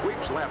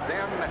 Sweeps left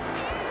end,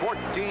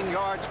 14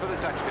 yards for the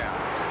touchdown.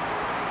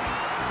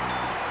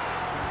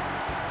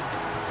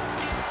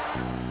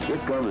 Here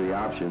comes the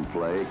option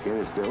play.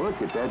 Kenny Stabler,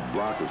 look at that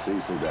block of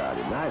Cecil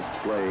Dowdy. Nice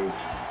play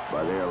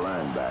by their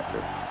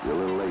linebacker. You're a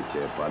little late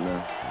there,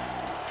 partner.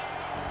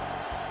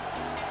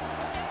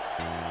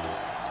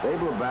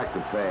 Stabler back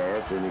to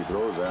pass, and he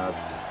throws out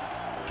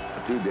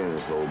to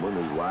Dennis Holman,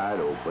 who's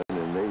wide open,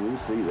 and you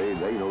see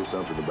they know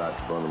something about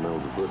the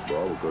fundamentals of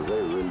football because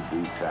they really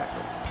do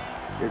tackle.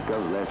 Here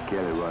comes Les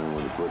Kelly running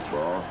with the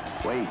football.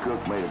 Wayne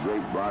Cook made a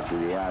great block to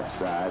the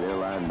outside. Their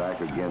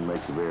linebacker again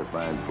makes a very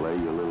fine play.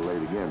 You're a little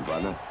late again,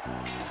 partner.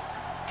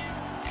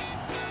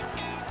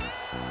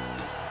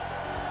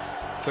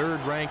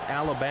 Third-ranked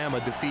Alabama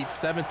defeats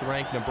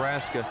seventh-ranked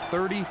Nebraska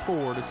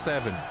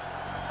 34-7.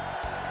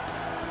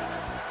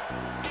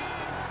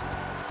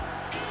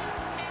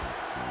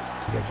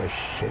 Get the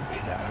shit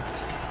beat out of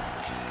us.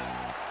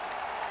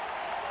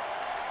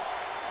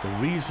 The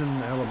reason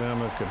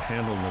Alabama could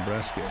handle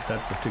Nebraska at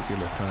that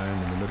particular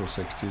time in the middle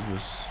 60s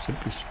was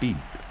simply speed.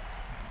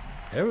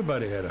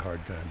 Everybody had a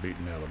hard time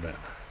beating Alabama.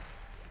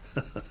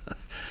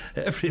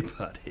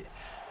 Everybody.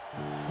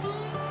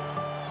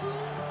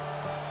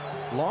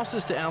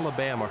 Losses to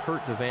Alabama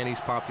hurt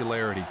Devaney's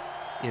popularity.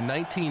 In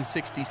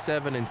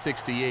 1967 and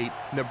 68,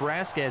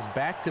 Nebraska has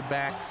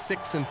back-to-back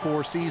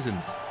 6-4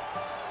 seasons.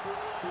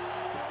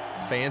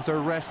 Fans are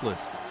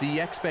restless.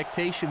 The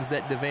expectations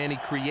that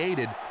Devaney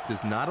created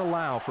does not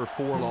allow for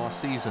 4 lost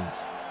seasons.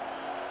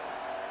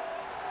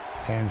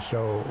 And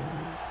so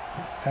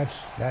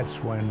that's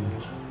when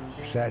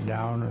we sat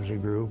down as a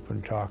group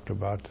and talked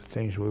about the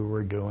things we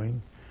were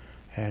doing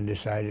and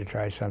decided to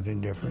try something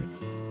different.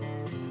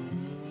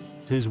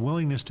 His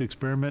willingness to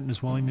experiment and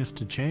his willingness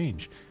to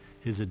change,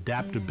 his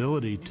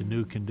adaptability to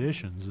new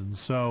conditions. And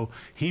so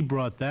he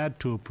brought that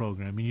to a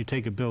program. I mean, you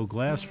take a Bill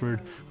Glassford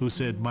who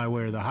said, my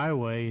way or the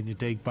highway, and you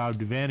take Bob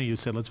Devaney who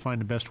said, let's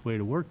find the best way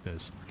to work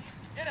this.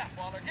 Get up,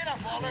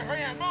 Walter,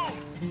 hurry up,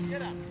 move!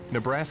 Get up.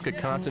 Nebraska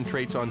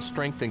concentrates on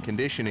strength and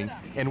conditioning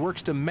and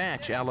works to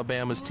match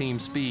Alabama's team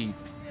speed.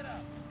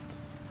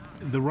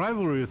 The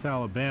rivalry with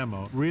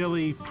Alabama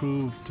really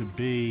proved to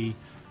be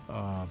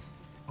a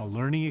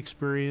learning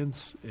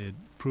experience. It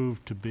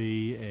proved to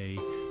be a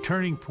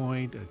turning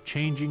point, a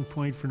changing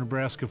point for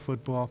Nebraska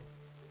football.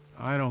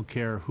 I don't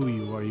care who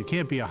you are. You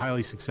can't be a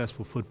highly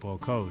successful football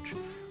coach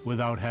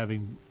without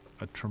having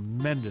a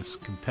tremendous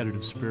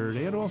competitive spirit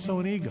and also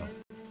an ego.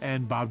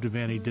 And Bob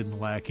Devaney didn't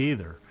lack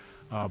either,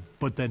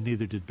 but then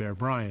neither did Bear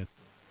Bryant.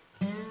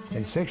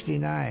 In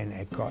 '69,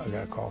 I got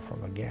a call from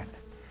him again.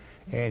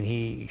 And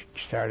he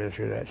started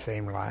through that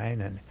same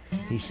line, and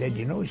he said,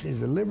 you know, he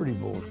says, the Liberty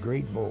Bowl is a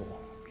great bowl.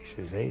 He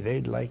says,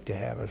 they'd like to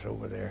have us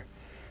over there.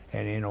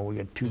 And, you know, we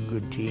got 2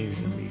 good teams.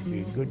 It'd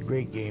be a good,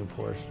 great game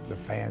for us, the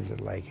fans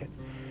that like it.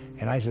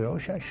 And I said, oh,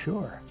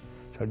 sure.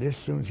 So just as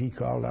soon as he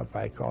called up,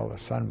 I called the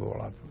Sun Bowl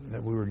up.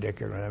 That we were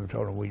dickering with them and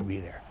told him we'd be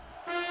there.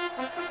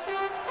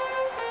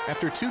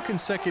 After 2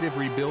 consecutive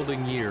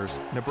rebuilding years,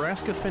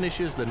 Nebraska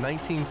finishes the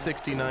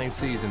 1969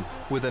 season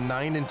with a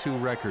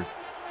 9-2 record.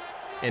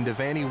 And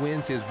Devaney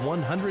wins his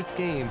 100th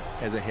game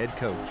as a head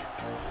coach.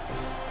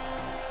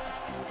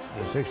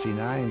 The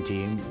 '69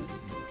 team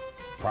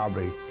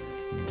probably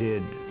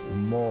did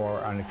more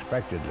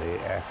unexpectedly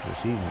after the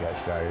season got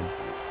started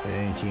than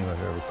any team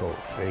I've ever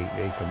coached.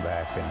 They come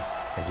back, and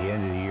at the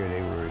end of the year,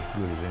 they were as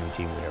good as any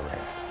team we ever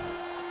had.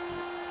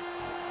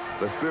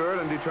 The spirit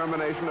and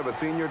determination of a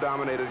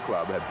senior-dominated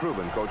club had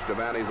proven Coach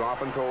Devaney's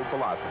often-told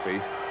philosophy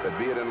that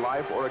be it in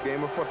life or a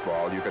game of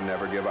football, you can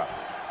never give up.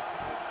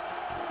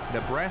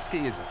 Nebraska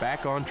is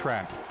back on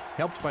track,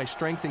 helped by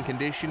strength and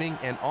conditioning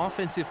and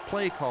offensive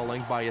play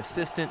calling by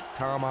assistant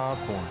Tom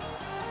Osborne.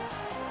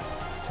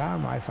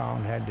 Tom, I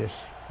found, had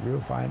this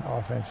real fine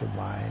offensive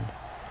mind,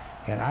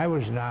 and I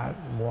was not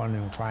one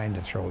inclined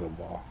to throw the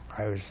ball.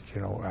 I was,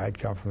 I'd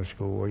come from a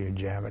school where you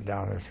jam it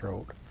down their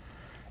throat.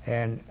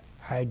 And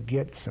I'd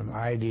get some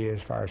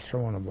ideas as far as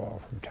throwing the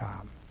ball from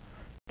Tom.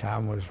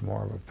 Tom was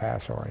more of a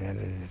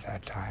pass-oriented at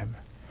that time.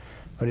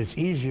 But it's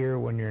easier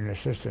when you're an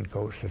assistant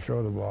coach to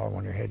throw the ball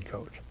when you're head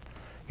coach.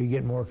 You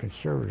get more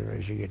conservative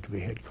as you get to be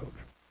head coach.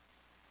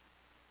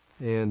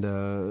 And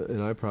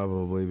I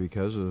probably,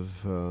 because of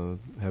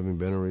having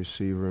been a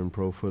receiver in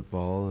pro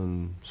football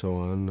and so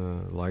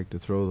on, like to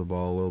throw the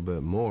ball a little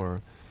bit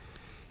more.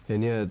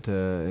 And yet,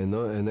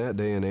 in that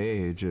day and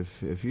age,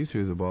 if you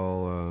threw the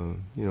ball,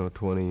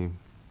 20,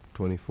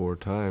 24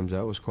 times,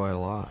 that was quite a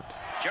lot.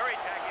 Jerry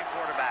Taggy,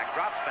 quarterback,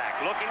 drops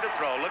back, looking to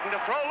throw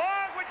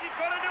long, which he's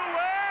going to do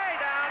way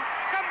down,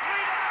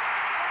 complete.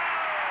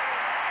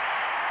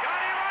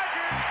 Johnny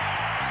Rogers,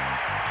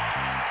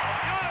 a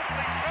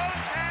beautifully thrown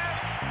pass.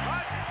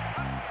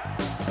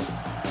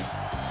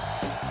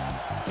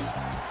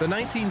 The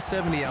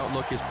 1970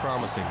 outlook is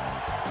promising,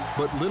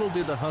 but little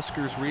did the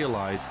Huskers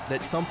realize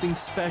that something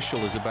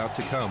special is about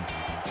to come.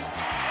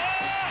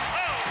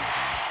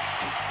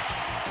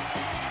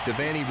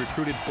 Devaney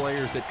recruited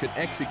players that could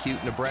execute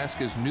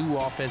Nebraska's new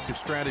offensive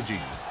strategy.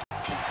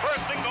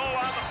 First and goal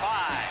on the 5.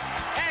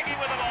 Taggy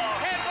with the ball.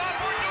 Hands off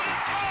for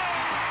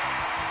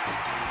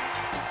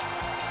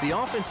Newton. The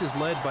offense is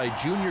led by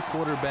junior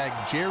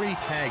quarterback Jerry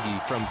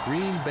Taggy from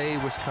Green Bay,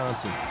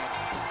 Wisconsin.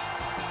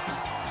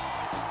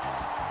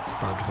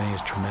 Bob Devaney is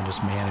a tremendous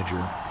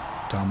manager.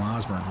 Tom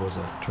Osborne was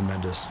a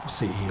tremendous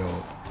CEO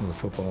of the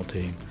football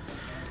team.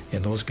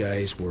 And those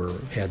guys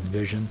had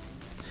vision.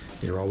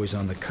 They were always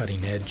on the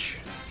cutting edge,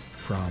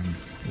 from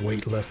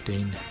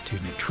weightlifting to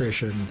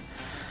nutrition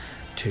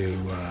to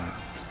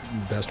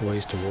best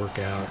ways to work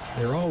out.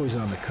 They're always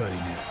on the cutting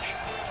edge.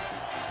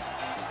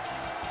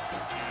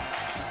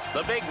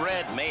 The Big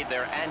Red made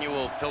their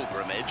annual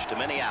pilgrimage to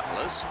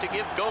Minneapolis to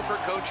give Gopher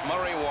coach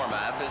Murray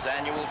Warmath his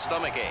annual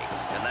stomach ache,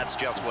 and that's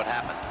just what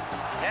happened.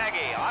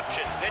 Taggy,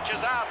 option,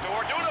 pitches out to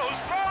Orduno,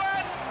 who's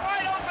throwing,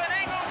 wide open,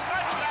 Eagles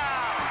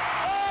touchdown!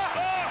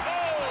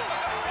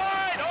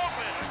 Wide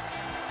open!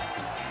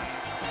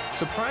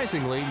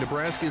 Surprisingly,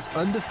 Nebraska is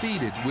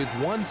undefeated with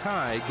one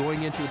tie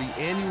going into the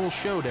annual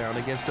showdown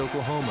against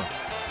Oklahoma.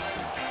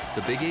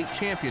 The Big 8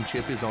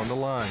 championship is on the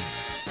line.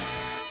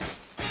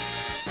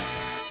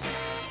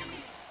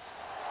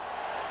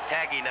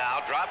 Taggy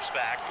now drops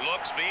back,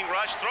 looks, being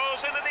rushed,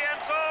 throws into the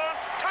end zone.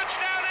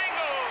 Touchdown,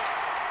 Eagles!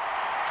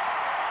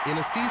 In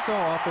a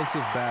seesaw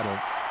offensive battle,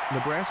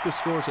 Nebraska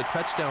scores a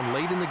touchdown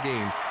late in the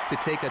game to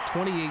take a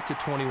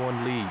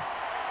 28-21 lead.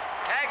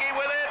 Taggy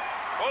with it,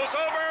 goes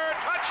over,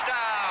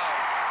 touchdown!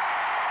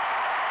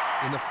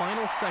 In the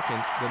final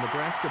seconds, the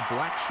Nebraska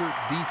black shirt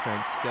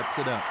defense steps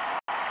it up.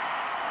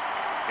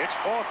 It's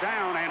 4th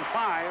down and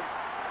 5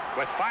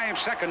 with 5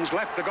 seconds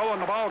left to go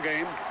in the ball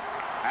game,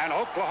 and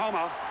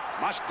Oklahoma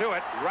must do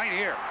it right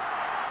here.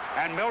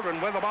 And Mildren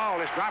with the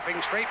ball is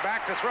dropping straight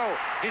back to throw.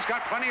 He's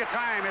got plenty of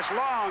time. It's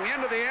long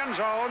into the end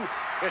zone.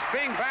 It's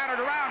being battered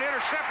around,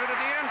 intercepted in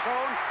the end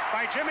zone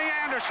by Jimmy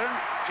Anderson.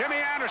 Jimmy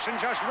Anderson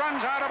just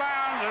runs out of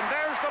bounds, and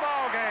there's the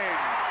ball game.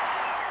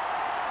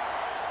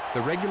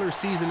 The regular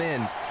season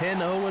ends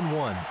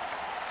 10-0-1.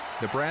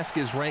 Nebraska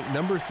is ranked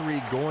number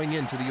 3 going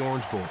into the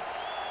Orange Bowl.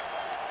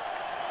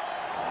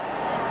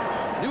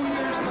 New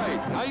Year's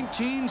night,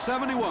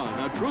 1971,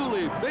 a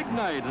truly big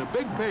night and a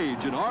big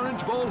page in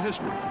Orange Bowl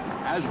history,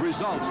 as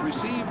results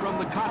received from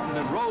the Cotton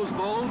and Rose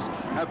Bowls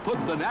have put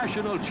the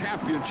national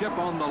championship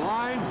on the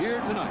line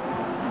here tonight.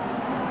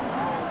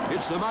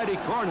 It's the mighty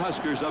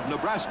Cornhuskers of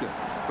Nebraska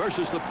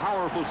versus the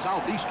powerful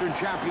Southeastern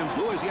champions,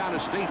 Louisiana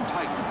State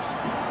Tigers.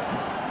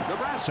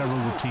 Several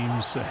of the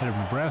teams ahead of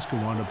Nebraska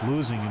wound up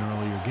losing in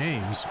earlier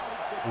games.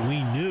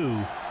 We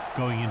knew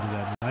going into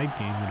that night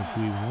game that if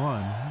we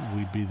won,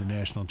 we'd be the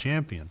national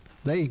champion.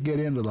 They get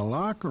into the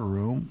locker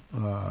room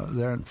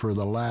then for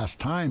the last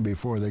time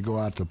before they go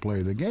out to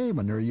play the game,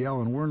 and they're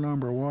yelling, "We're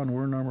number one,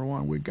 we're number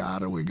one, we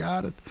got it, we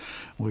got it,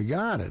 we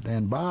got it."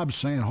 And Bob's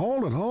saying,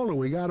 hold it,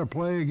 we got to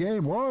play a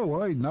game. Whoa,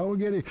 wait, no,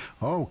 get it.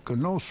 Oh,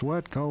 no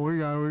sweat,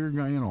 we're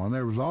going, and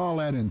there was all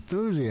that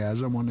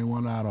enthusiasm when they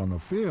went out on the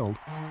field.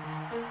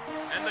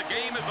 And the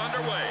game is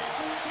underway.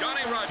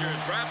 Johnny Rogers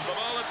grabs the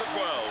ball at the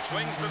 12,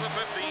 swings to the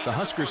 15. The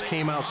Huskers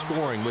came out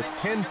scoring with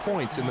 10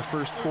 points in the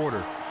first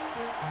quarter.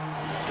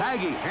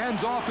 Taggy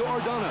hands off to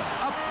Ordona,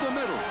 up the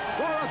middle,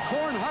 for a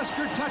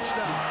Cornhusker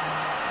touchdown.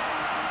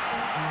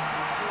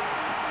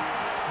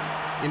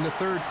 In the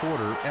third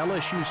quarter,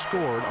 LSU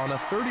scored on a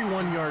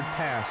 31-yard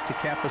pass to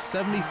cap a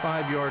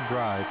 75-yard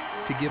drive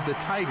to give the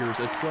Tigers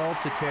a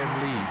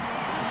 12-10 lead.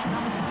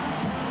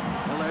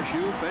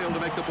 LSU failed to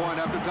make the point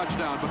after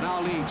touchdown, but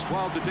now leads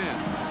 12-10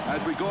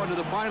 as we go into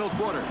the final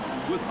quarter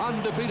with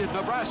undefeated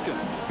Nebraska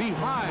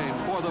behind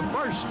for the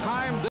first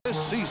time this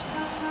season.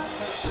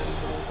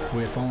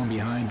 We had fallen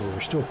behind, but there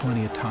was still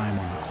plenty of time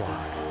on the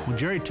clock. When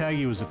Jerry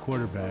Tagge was the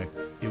quarterback,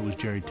 it was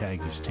Jerry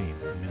Tagge's team.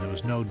 I mean, there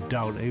was no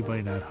doubt, anybody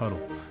in that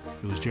huddle,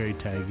 it was Jerry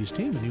Tagge's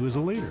team, and he was a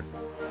leader.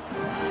 It's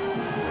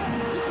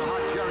a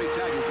hot Jerry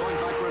Tagge going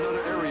back for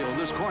another aerial in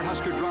this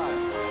Cornhusker drive.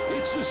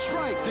 It's a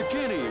strike to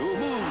Kinney, who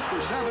moves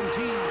for 17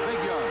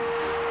 big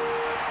yards.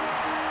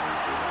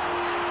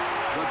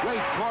 The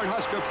great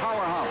Cornhusker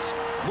powerhouse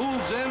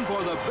moves in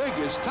for the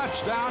biggest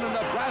touchdown in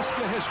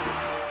Nebraska history.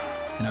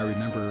 And I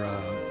remember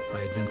I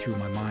had been through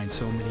my mind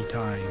so many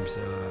times,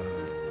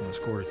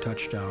 scored a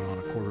touchdown on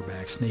a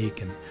quarterback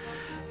sneak,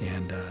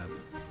 and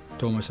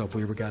told myself if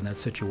we ever got in that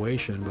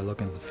situation, by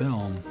looking at the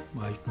film,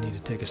 I need to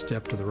take a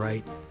step to the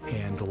right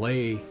and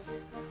delay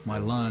my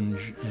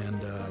lunge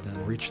and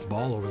then reach the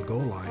ball over the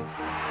goal line.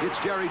 It's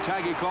Jerry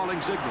Tagge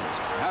calling signals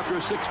after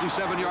a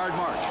 67-yard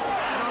march.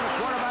 And on a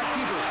quarterback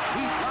keeper,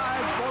 he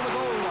dives for the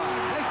goal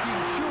line, making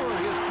sure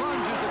his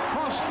plunge is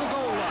across the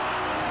goal line.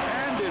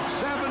 And it's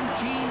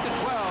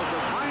 17-12,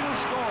 the final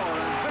score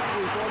and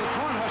victory for the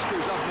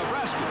Cornhuskers of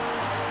Nebraska.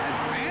 And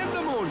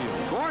pandemonium,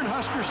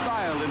 Cornhusker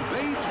style,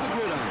 invades the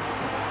gridiron.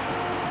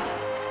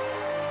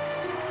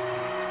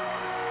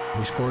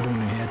 We scored when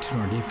we had to,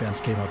 and our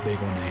defense came up big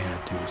when they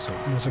had to, so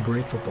it was a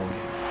great football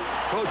game.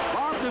 Coach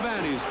Bob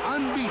Devaney's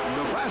unbeaten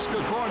Nebraska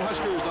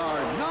Cornhuskers are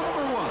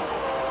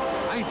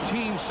 #1,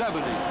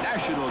 1970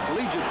 National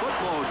Collegiate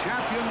Football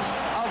Champions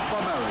of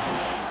America.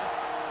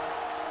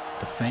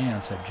 The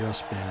fans have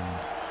just been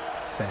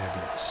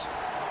fabulous.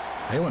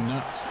 They went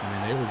nuts. I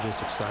mean, they were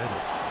just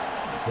excited.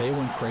 They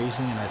went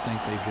crazy, and I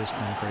think they've just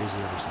been crazy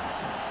ever since.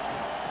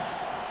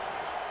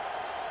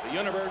 The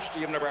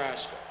University of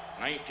Nebraska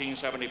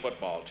 1970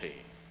 football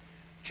team,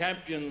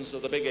 champions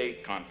of the Big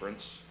 8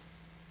 Conference,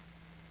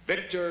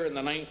 victor in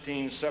the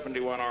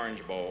 1971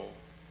 Orange Bowl,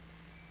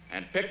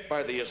 and picked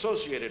by the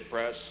Associated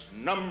Press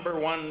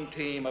 #1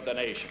 team of the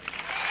nation.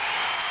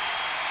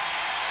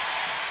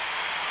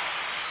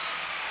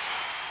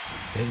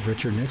 Hey,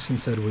 Richard Nixon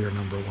said we were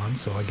 #1,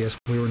 so I guess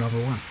we were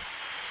 #1.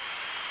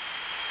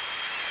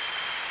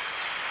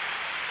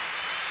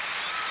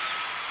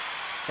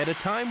 At a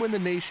time when the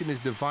nation is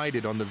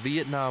divided on the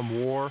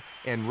Vietnam War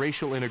and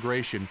racial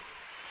integration,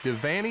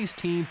 Devaney's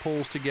team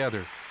pulls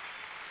together.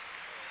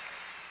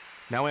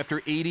 Now,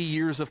 after 80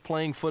 years of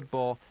playing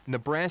football,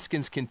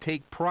 Nebraskans can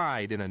take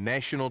pride in a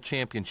national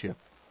championship.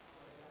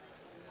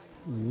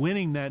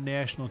 Winning that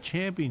national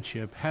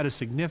championship had a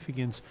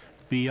significance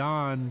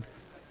beyond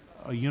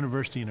a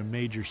university in a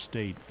major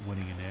state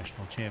winning a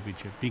national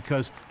championship,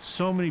 because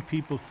so many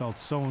people felt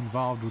so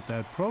involved with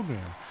that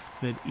program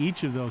that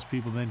each of those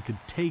people then could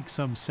take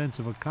some sense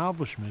of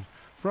accomplishment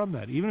from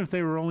that, even if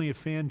they were only a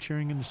fan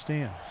cheering in the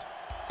stands.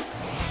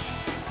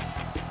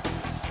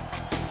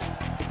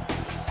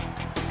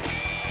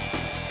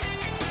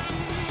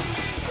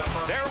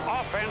 Their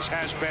offense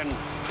has been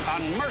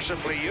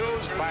unmercifully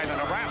used by the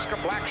Nebraska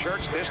Black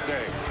Shirts this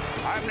day.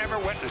 I've never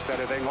witnessed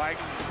anything like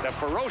the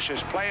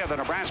ferocious play of the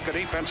Nebraska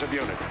defensive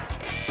unit.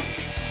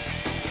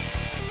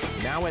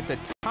 Now at the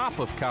top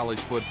of college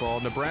football,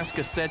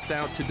 Nebraska sets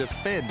out to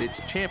defend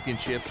its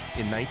championship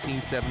in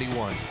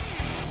 1971.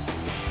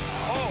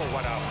 Oh,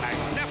 what a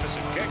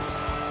magnificent kick.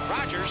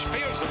 Rogers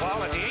fields the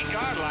ball at the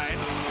 8-yard line.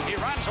 He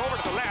runs over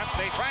to the left.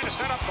 They try to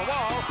set up the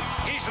wall.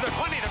 He's to the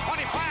 20, the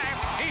 25.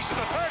 He's to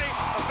the 30,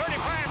 the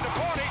 35, the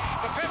 40,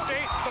 the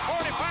 50, the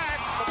 45,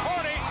 the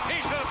 40.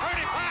 He's to the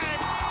 35,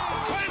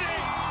 the 20.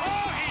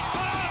 Oh, he's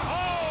gone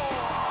home.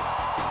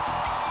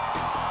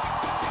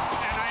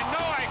 And I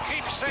know I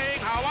keep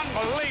saying how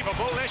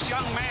unbelievable this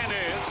young man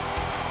is,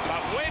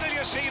 but wait till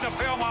you see the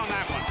film on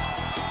that one.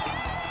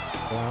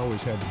 I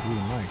always had the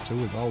green light, so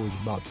it was always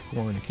about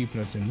scoring and keeping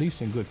us at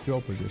least in good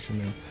field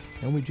position,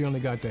 and we generally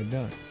got that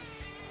done.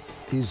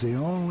 He's the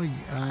only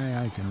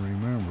guy I can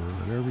remember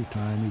that every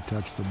time he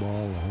touched the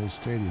ball, the whole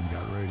stadium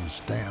got ready to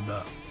stand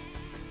up.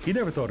 He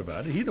never thought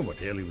about it. He knew what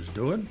the hell he was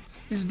doing.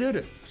 He just did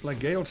it. It's like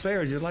Gale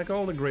Sayers, just like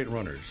all the great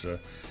runners.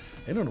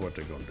 They don't know what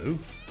they're going to do.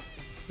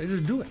 They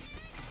just do it.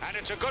 And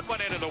it's a good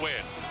one into the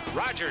wind.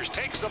 Rogers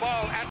takes the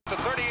ball at the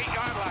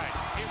 38-yard line.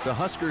 The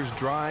Huskers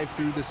drive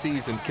through the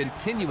season,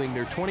 continuing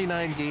their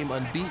 29-game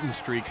unbeaten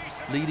streak,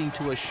 leading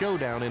to a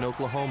showdown in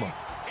Oklahoma.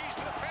 He's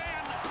to the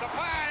 10, the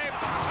 5,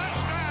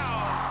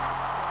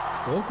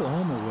 touchdown!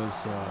 Oklahoma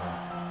was,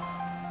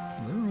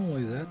 they were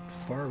only that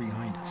far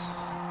behind us.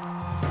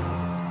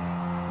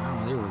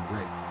 Wow, they were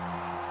great.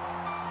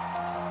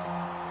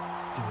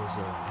 It was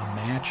a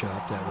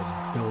matchup that was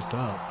built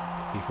up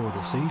before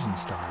the season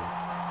started,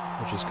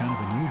 which is kind of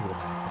unusual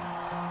back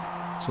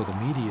then. So the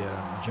media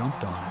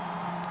jumped on it.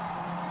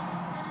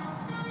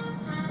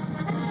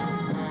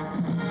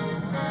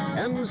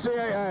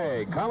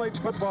 NCAA College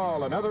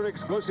Football, another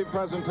exclusive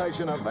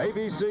presentation of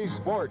ABC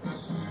Sports.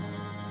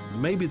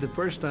 Maybe the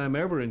first time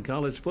ever in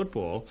college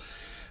football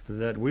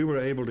that we were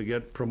able to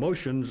get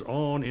promotions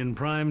on in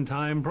prime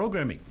time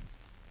programming.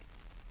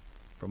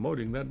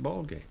 promoting that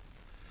ball game.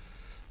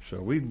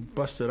 So we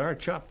busted our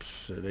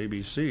chops at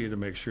ABC to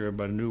make sure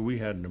everybody knew we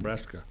had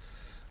Nebraska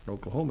and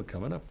Oklahoma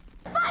coming up.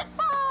 College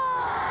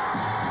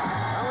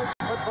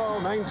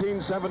football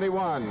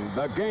 1971,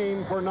 the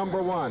game for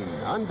number one.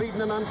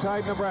 Unbeaten and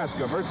untied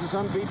Nebraska versus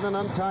unbeaten and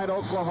untied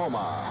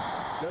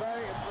Oklahoma.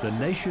 The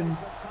nation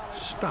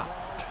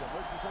stopped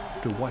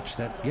to watch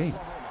that game.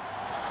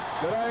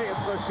 Today,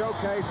 it's the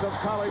showcase of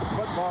college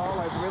football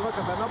as we look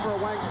at the number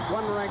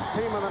one ranked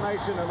team in the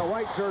nation in the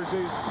white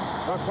jerseys,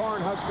 the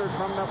Cornhuskers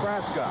from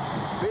Nebraska,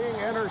 being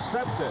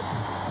intercepted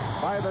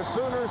by the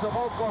Sooners of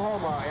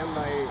Oklahoma in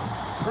the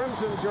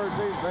crimson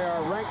jerseys. They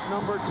are ranked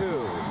number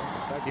 2.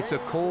 It's a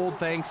cold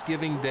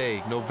Thanksgiving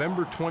day,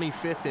 November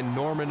 25th in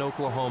Norman,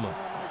 Oklahoma.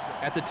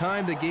 At the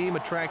time, the game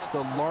attracts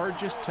the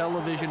largest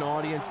television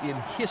audience in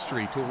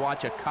history to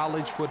watch a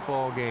college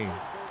football game.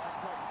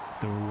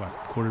 There were, what,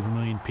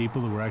 250,000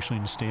 people that were actually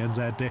in the stands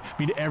that day? I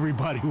mean,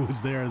 everybody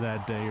was there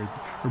that day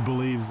or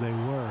believes they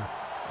were.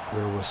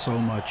 There was so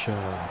much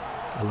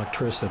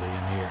electricity in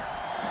the air.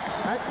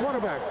 At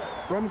quarterback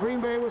from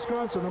Green Bay,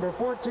 Wisconsin, number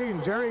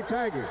 14, Jerry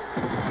Taggy.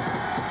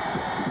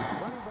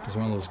 It was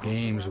one of those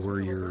games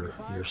where your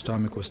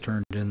stomach was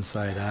turned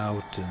inside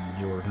out and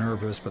you were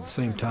nervous, but at the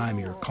same time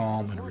you're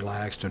calm and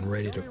relaxed and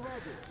ready to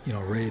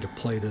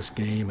play this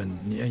game,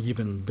 and you've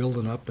been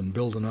building up and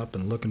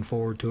looking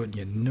forward to it, and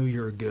you knew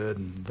you were good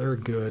and they're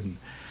good, and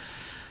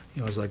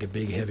it was like a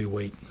big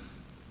heavyweight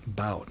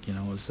bout. It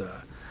was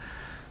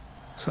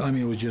so I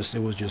mean it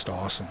was just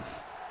awesome.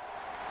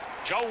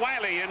 Joe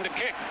Wiley in to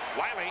kick.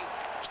 Wiley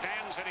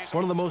stands at his...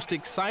 One of the most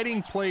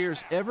exciting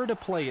players ever to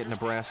play at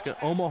Nebraska,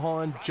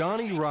 Omahan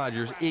Johnny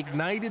Rogers,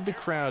 ignited the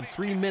crowd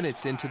 3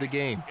 minutes into the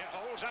game. It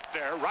holds up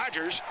there.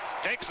 Rogers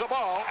takes the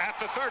ball at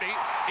the 30.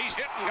 He's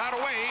hit and got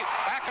away.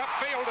 Back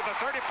upfield to the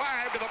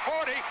 35, to the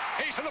 40.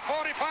 He's to the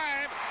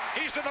 45.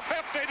 He's to the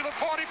 50, to the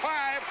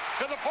 45,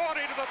 to the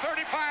 40, to the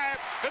 35,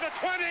 to the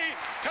 20,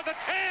 to the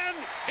 10.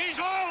 He's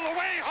all the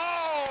way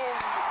home.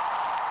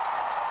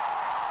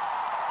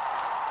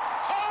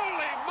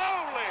 Holy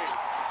moly.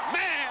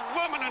 Man,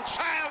 woman, and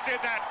child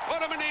did that. Put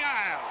them in the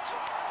aisles.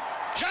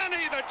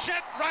 Johnny the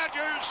Jet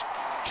Rogers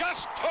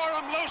just tore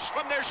them loose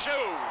from their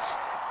shoes.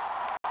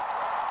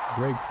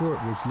 Greg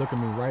Pruitt was looking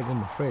me right in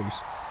the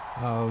face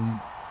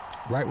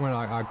right when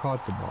I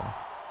caught the ball.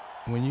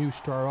 When you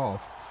start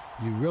off,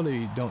 you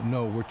really don't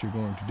know what you're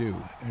going to do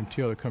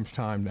until it comes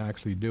time to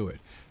actually do it.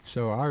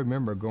 So I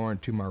remember going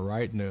to my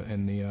right,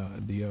 and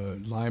the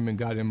lineman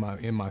got in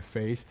my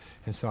face,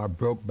 and so I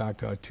broke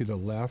back to the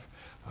left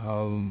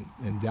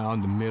and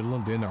down the middle,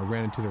 and then I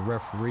ran into the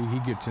referee. He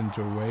gets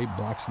into the way,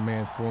 blocks the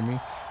man for me.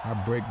 I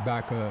break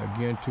back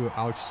again to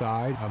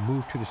outside. I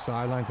move to the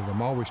sideline because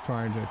I'm always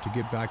trying to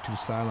get back to the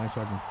sideline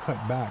so I can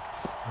cut back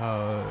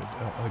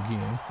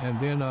again. And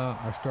then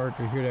I start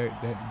to hear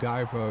that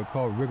guy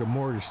called rigor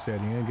mortis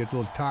set in, gets a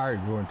little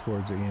tired going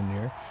towards the end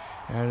there.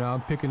 And I'm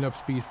picking up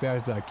speed as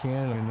fast as I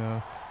can,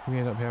 and we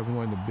end up having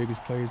one of the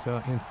biggest plays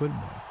in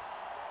football.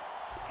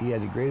 He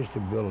had the greatest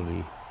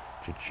ability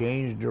to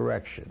change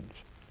directions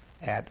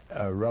at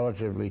a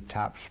relatively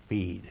top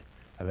speed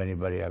of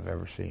anybody I've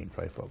ever seen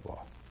play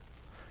football.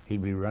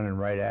 He'd be running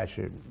right at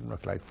you,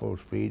 look like full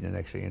speed, and the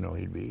next thing you know,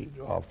 he'd be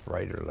off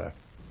right or left.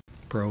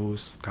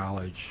 Pros,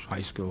 college,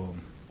 high school,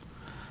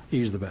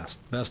 he was the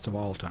best of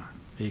all time.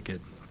 He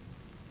could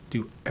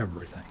do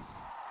everything.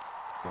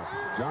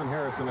 John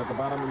Harrison at the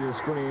bottom of your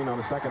screen on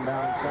a 2nd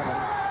down and 7.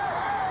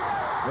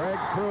 Greg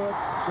Pruitt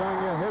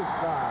showing you his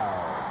style.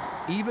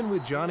 Even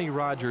with Johnny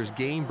Rogers'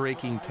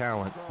 game-breaking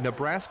talent,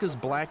 Nebraska's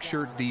black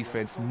shirt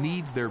defense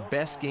needs their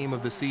best game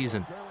of the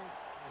season.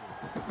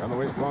 On the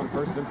wishbone,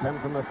 1st and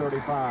 10 from the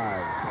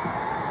 35.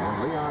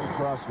 And Leon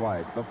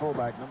Crosswhite, the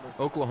fullback.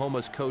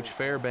 Oklahoma's Coach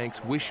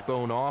Fairbanks'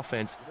 wishbone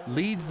offense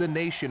leads the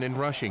nation in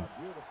rushing.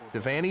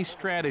 Devaney's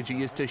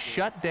strategy is to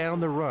shut down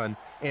the run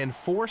and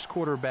force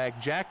quarterback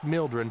Jack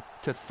Mildren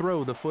to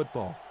throw the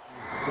football.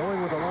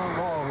 Going with a long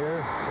ball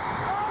here.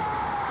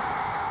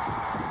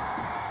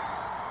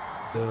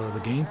 The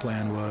game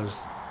plan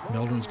was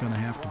Mildren's going to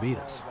have to beat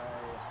us.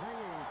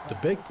 The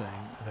big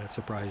thing that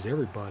surprised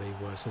everybody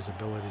was his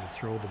ability to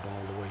throw the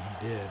ball the way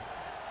he did,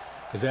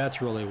 because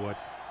that's really what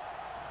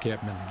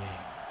kept him in the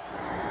game.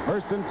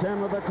 1st and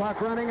 10 with the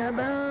clock running, and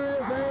there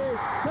is a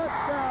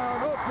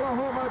touchdown,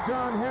 Oklahoma,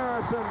 John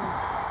Harrison.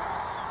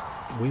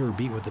 We were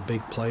beat with a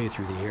big play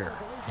through the air,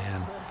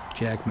 and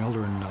Jack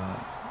Mildren,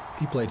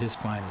 he played his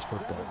finest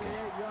football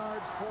game.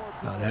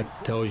 That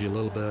tells you a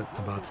little bit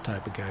about the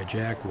type of guy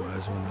Jack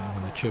was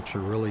when the chips are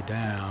really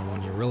down,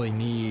 when you really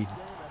need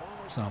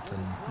something.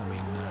 I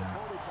mean,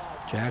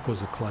 Jack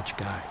was a clutch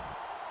guy.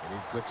 He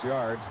needs 6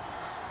 yards.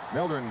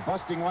 Mildren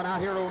busting one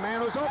out here to a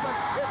man who's open.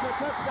 It's a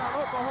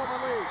touchdown,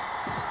 Oklahoma lead.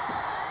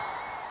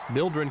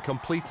 Mildren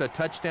completes a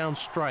touchdown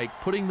strike,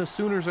 putting the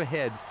Sooners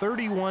ahead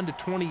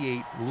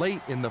 31-28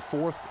 late in the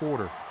 4th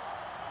quarter.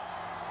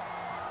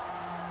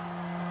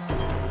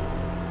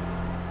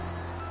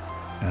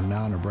 And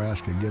now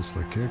Nebraska gets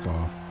the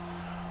kickoff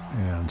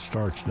and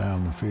starts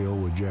down the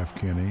field with Jeff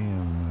Kinney,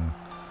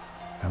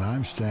 And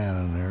I'm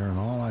standing there, and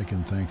all I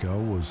can think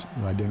of was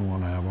I didn't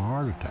want to have a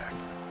heart attack.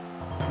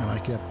 And I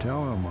kept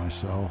telling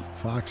myself,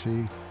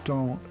 Foxy,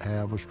 don't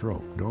have a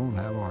stroke. Don't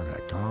have a heart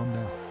attack. Calm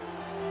down.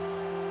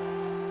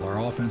 Our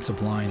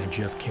offensive line and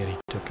Jeff Kenny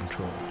took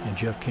control. And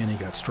Jeff Kenny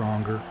got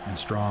stronger and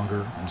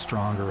stronger and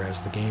stronger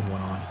as the game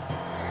went on.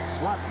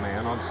 Slot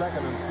man on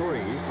 2nd and 3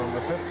 from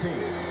the 15.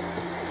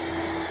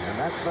 And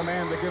that's the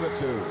man to give it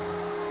to.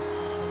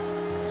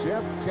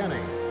 Jeff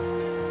Kenny.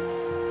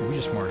 We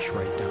just marched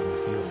right down the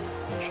field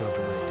and shoved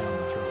it right down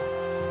the throat.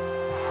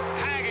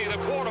 Hagee, the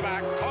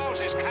quarterback, calls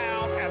his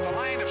count at the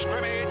line of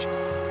scrimmage.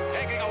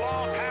 Taking a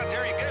long count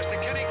there. He gives to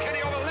Kenny.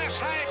 Kenny over the left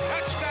side.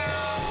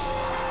 Touchdown!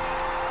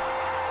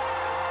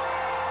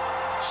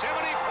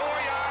 74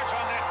 yards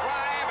on that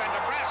drive, and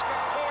Nebraska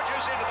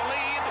forges into the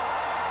lead.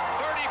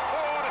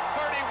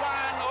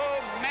 34-31. Oh,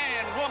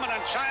 man, woman,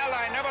 and child,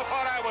 I never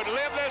thought I would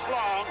live this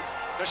long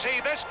to see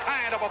this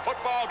kind of a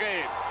football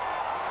game.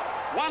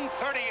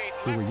 138.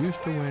 We were used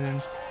to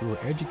winning. We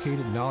were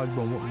educated,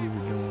 knowledgeable on what we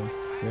were doing.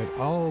 We had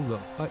all the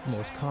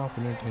utmost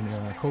confidence in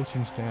our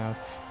coaching staff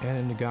and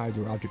in the guys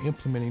who were out there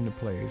implementing the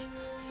plays.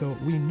 So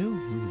we knew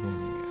we were going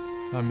to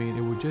win. I mean,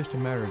 it was just a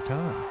matter of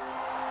time.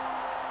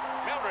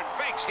 Mildred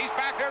fakes. He's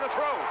back there to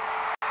throw.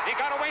 He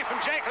got away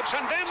from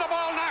Jacobson. Then the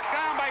ball knocked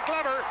down by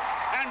Glover.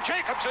 And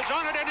Jacobs is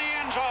on it in the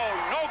end zone.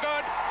 No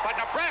good, but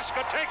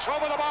Nebraska takes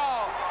over the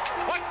ball.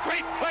 What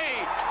great play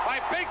by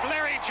big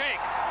Larry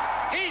Jake.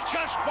 He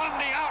just won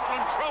the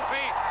Outland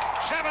Trophy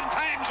 7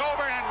 times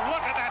over, and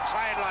look at that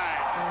sideline.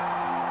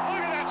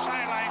 Look at that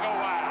sideline go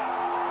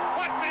wild.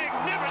 What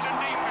magnificent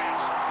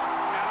defense.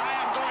 And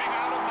I am going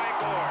out of my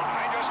gourd.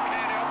 I just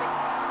can't help it.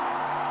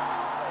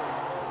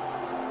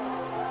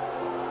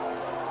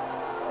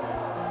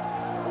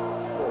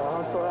 Well,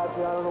 I'm so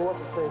happy I don't know what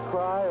to say,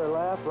 cry or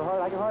laugh or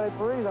hard. I can hardly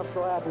breathe. I'm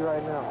so happy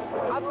right now.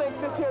 I think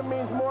this here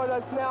means more to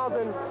us now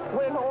than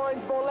winning the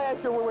Orange Bowl last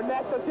year when we were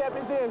national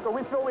champions then, because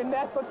we feel we're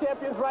national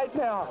champions right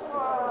now.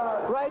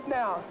 Right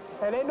now.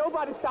 And ain't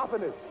nobody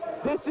stopping us.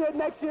 This year,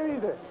 next year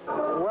either.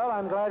 Well,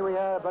 I'm glad we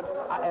had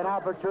an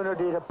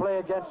opportunity to play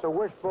against a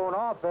wishbone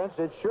offense.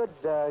 It should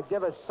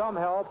give us some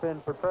help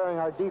in preparing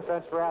our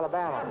defense for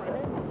Alabama.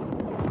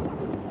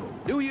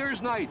 New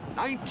Year's night,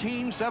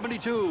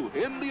 1972,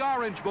 in the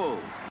Orange Bowl.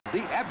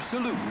 The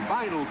absolute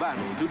final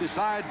battle to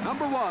decide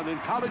 #1 in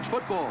college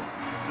football.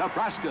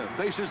 Nebraska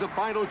faces the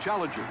final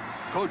challenger,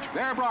 Coach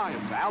Bear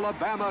Bryant's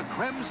Alabama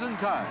Crimson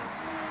Tide.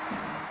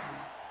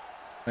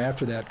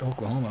 After that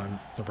Oklahoma and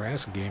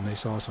Nebraska game, they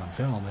saw us on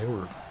film. They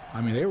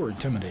were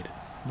intimidated.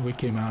 We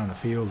came out on the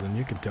field, and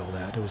you could tell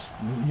that. It was,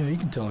 you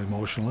can tell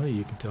emotionally,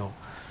 you can tell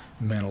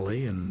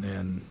mentally, and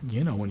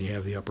when you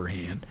have the upper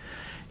hand.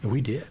 And we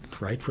did,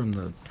 right from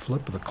the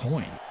flip of the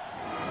coin.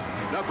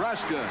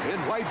 Nebraska in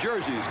white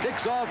jerseys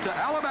kicks off to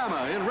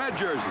Alabama in red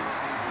jerseys.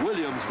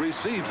 Williams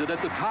receives it at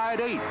the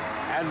Tide 8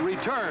 and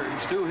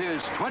returns to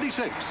his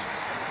 26.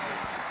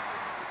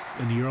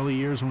 In the early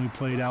years when we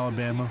played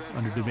Alabama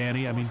under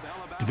Devaney,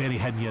 Devaney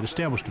hadn't yet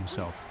established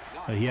himself.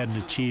 He hadn't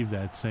achieved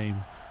that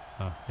same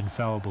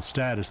infallible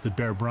status that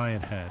Bear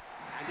Bryant had.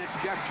 And it's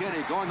Jeff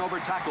Kenny going over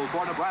tackle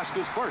for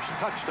Nebraska's first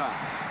touchdown.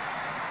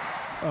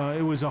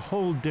 It was a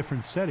whole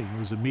different setting. It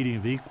was a meeting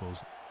of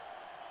equals.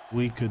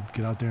 We could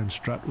get out there and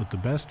strut with the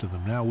best of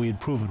them. Now we had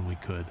proven we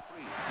could.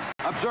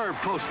 Observe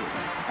closely,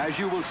 as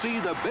you will see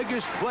the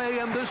biggest play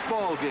in this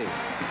ball game.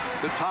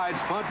 The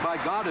Tide's punt by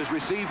God is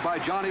received by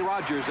Johnny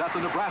Rogers at the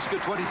Nebraska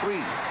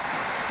 23.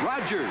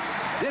 Rogers,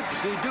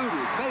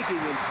 dipsy-doodle, faking,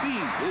 and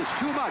speed is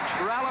too much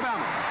for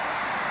Alabama.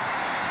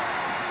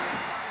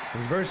 It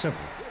was very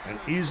simple and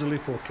easily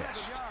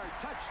forecast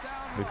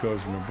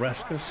because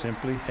Nebraska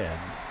simply had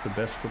the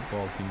best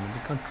football team in the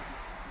country.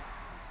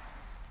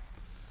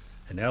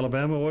 And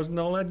Alabama wasn't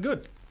all that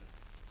good.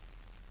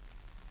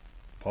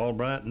 Paul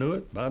Bryant knew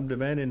it. Bob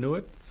Devaney knew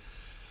it.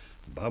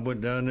 Bob went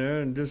down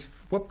there and just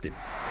whooped him.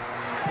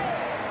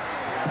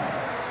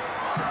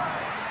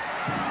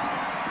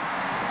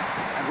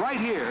 And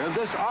right here in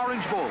this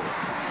Orange Bowl,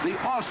 the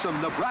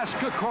awesome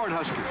Nebraska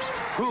Cornhuskers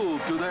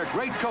prove to their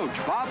great coach,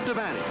 Bob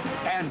Devaney,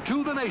 and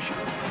to the nation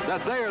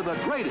that they are the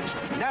greatest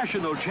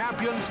national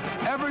champions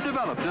ever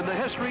developed in the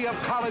history of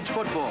college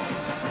football.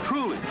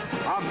 Truly,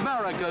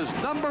 America's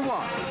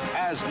 #1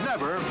 as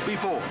never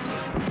before.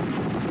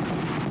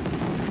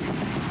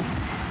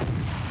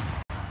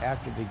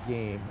 After the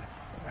game,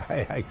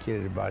 I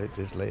kidded about it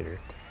this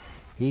later,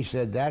 he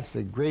said, that's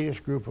the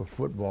greatest group of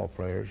football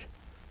players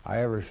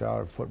I ever saw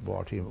a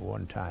football team at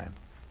one time.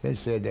 Didn't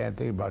say a damn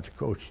thing about the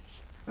coaches.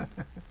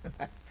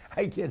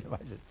 I kidded him. I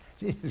said,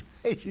 Jesus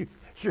Christ, you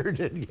sure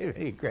didn't give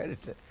any credit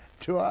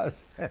to us.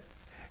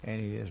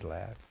 And he just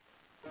laughed.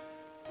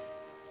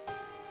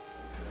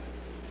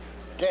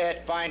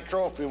 That fine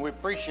trophy, and we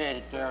appreciate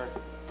it there.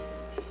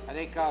 I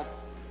think I'll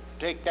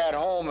take that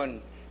home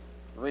and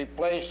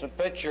replace the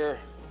picture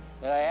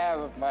that I have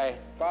of my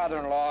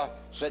father-in-law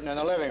sitting in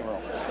the living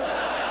room.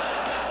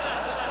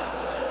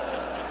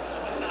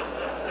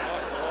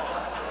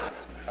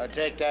 I'll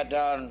take that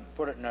down and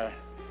put it in a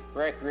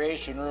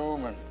recreation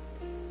room, and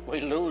we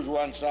lose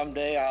one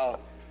someday, I'll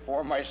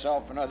pour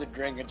myself another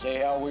drink and say,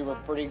 hell, we were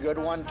pretty good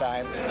one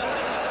time.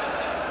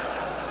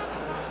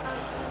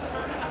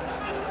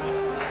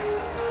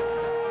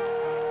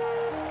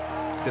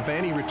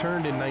 Devaney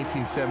returned in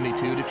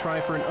 1972 to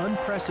try for an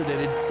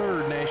unprecedented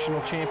third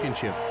national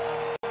championship.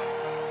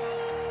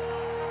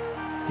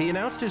 He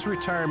announced his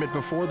retirement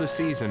before the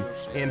season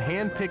and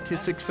handpicked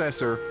his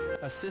successor,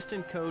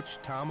 assistant coach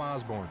Tom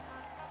Osborne.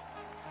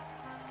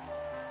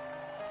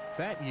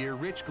 That year,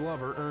 Rich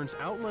Glover earns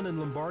Outland and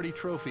Lombardi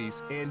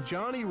trophies, and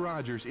Johnny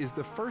Rodgers is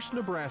the first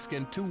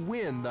Nebraskan to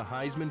win the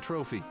Heisman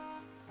Trophy.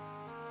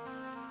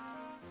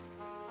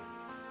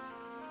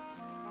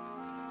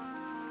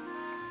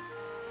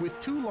 With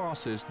 2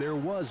 losses, there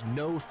was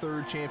no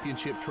third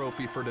championship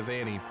trophy for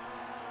Devaney.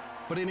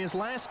 But in his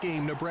last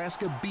game,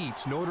 Nebraska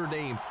beats Notre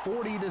Dame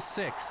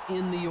 40-6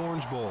 in the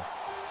Orange Bowl.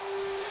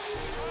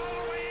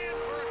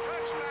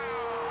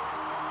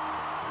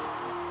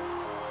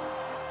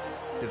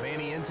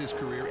 Devaney ends his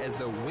career as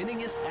the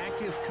winningest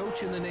active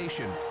coach in the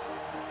nation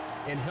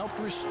and helped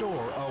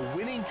restore a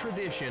winning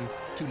tradition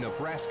to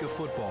Nebraska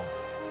football.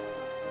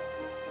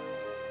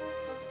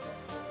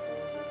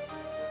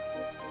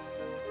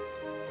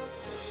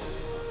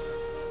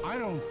 I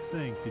don't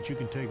think that you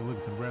can take a look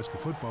at the Nebraska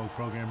football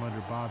program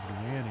under Bob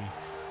Devaney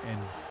and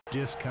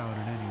discount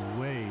in any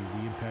way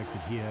the impact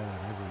that he had on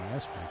every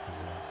aspect of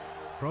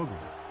that program.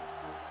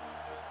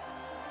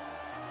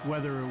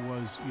 Whether it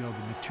was, the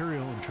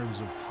material in terms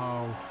of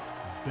how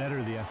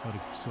better the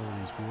athletic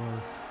facilities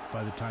were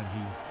by the time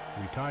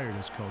he retired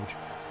as coach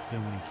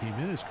than when he came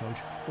in as coach,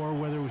 or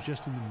whether it was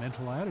just in the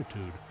mental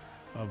attitude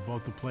of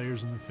both the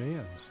players and the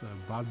fans.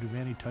 Bob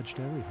Devaney touched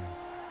everything.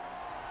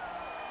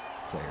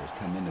 Players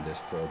come into this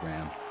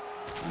program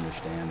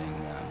understanding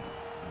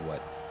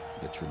what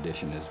the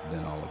tradition has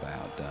been all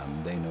about.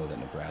 They know that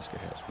Nebraska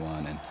has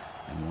won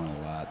and won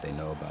a lot. They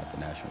know about the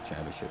national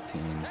championship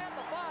teams.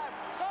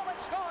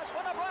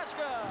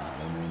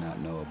 They may not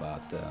know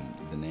about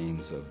the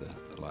names of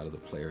a lot of the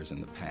players in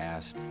the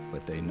past,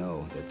 but they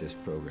know that this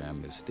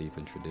program is steeped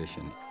in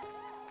tradition.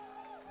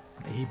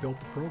 He built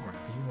the program.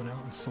 He went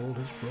out and sold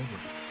his program.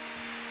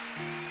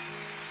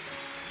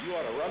 You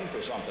ought to run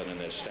for something in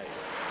this state.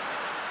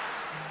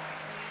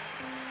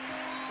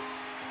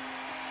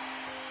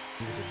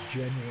 He was a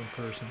genuine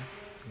person.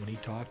 When he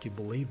talked, you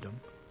believed him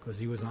because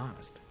he was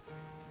honest.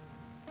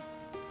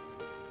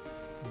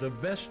 The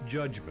best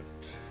judgment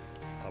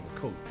of a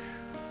coach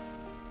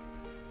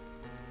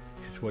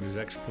is what his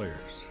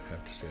ex-players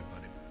have to say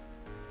about him.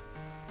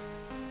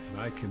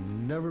 And I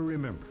can never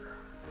remember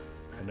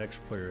an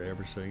ex-player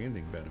ever saying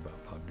anything bad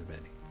about Bob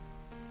Devaney.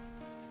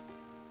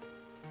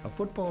 A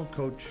football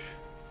coach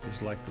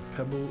is like the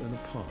pebble in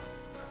a pond.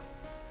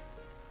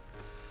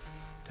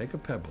 Take a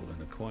pebble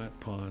in a quiet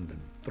pond and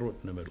throw it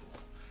in the middle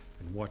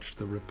and watch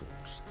the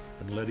ripples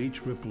and let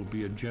each ripple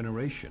be a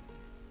generation.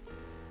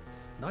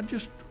 Not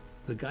just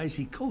the guys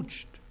he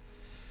coached,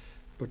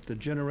 but the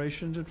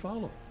generations that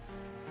follow.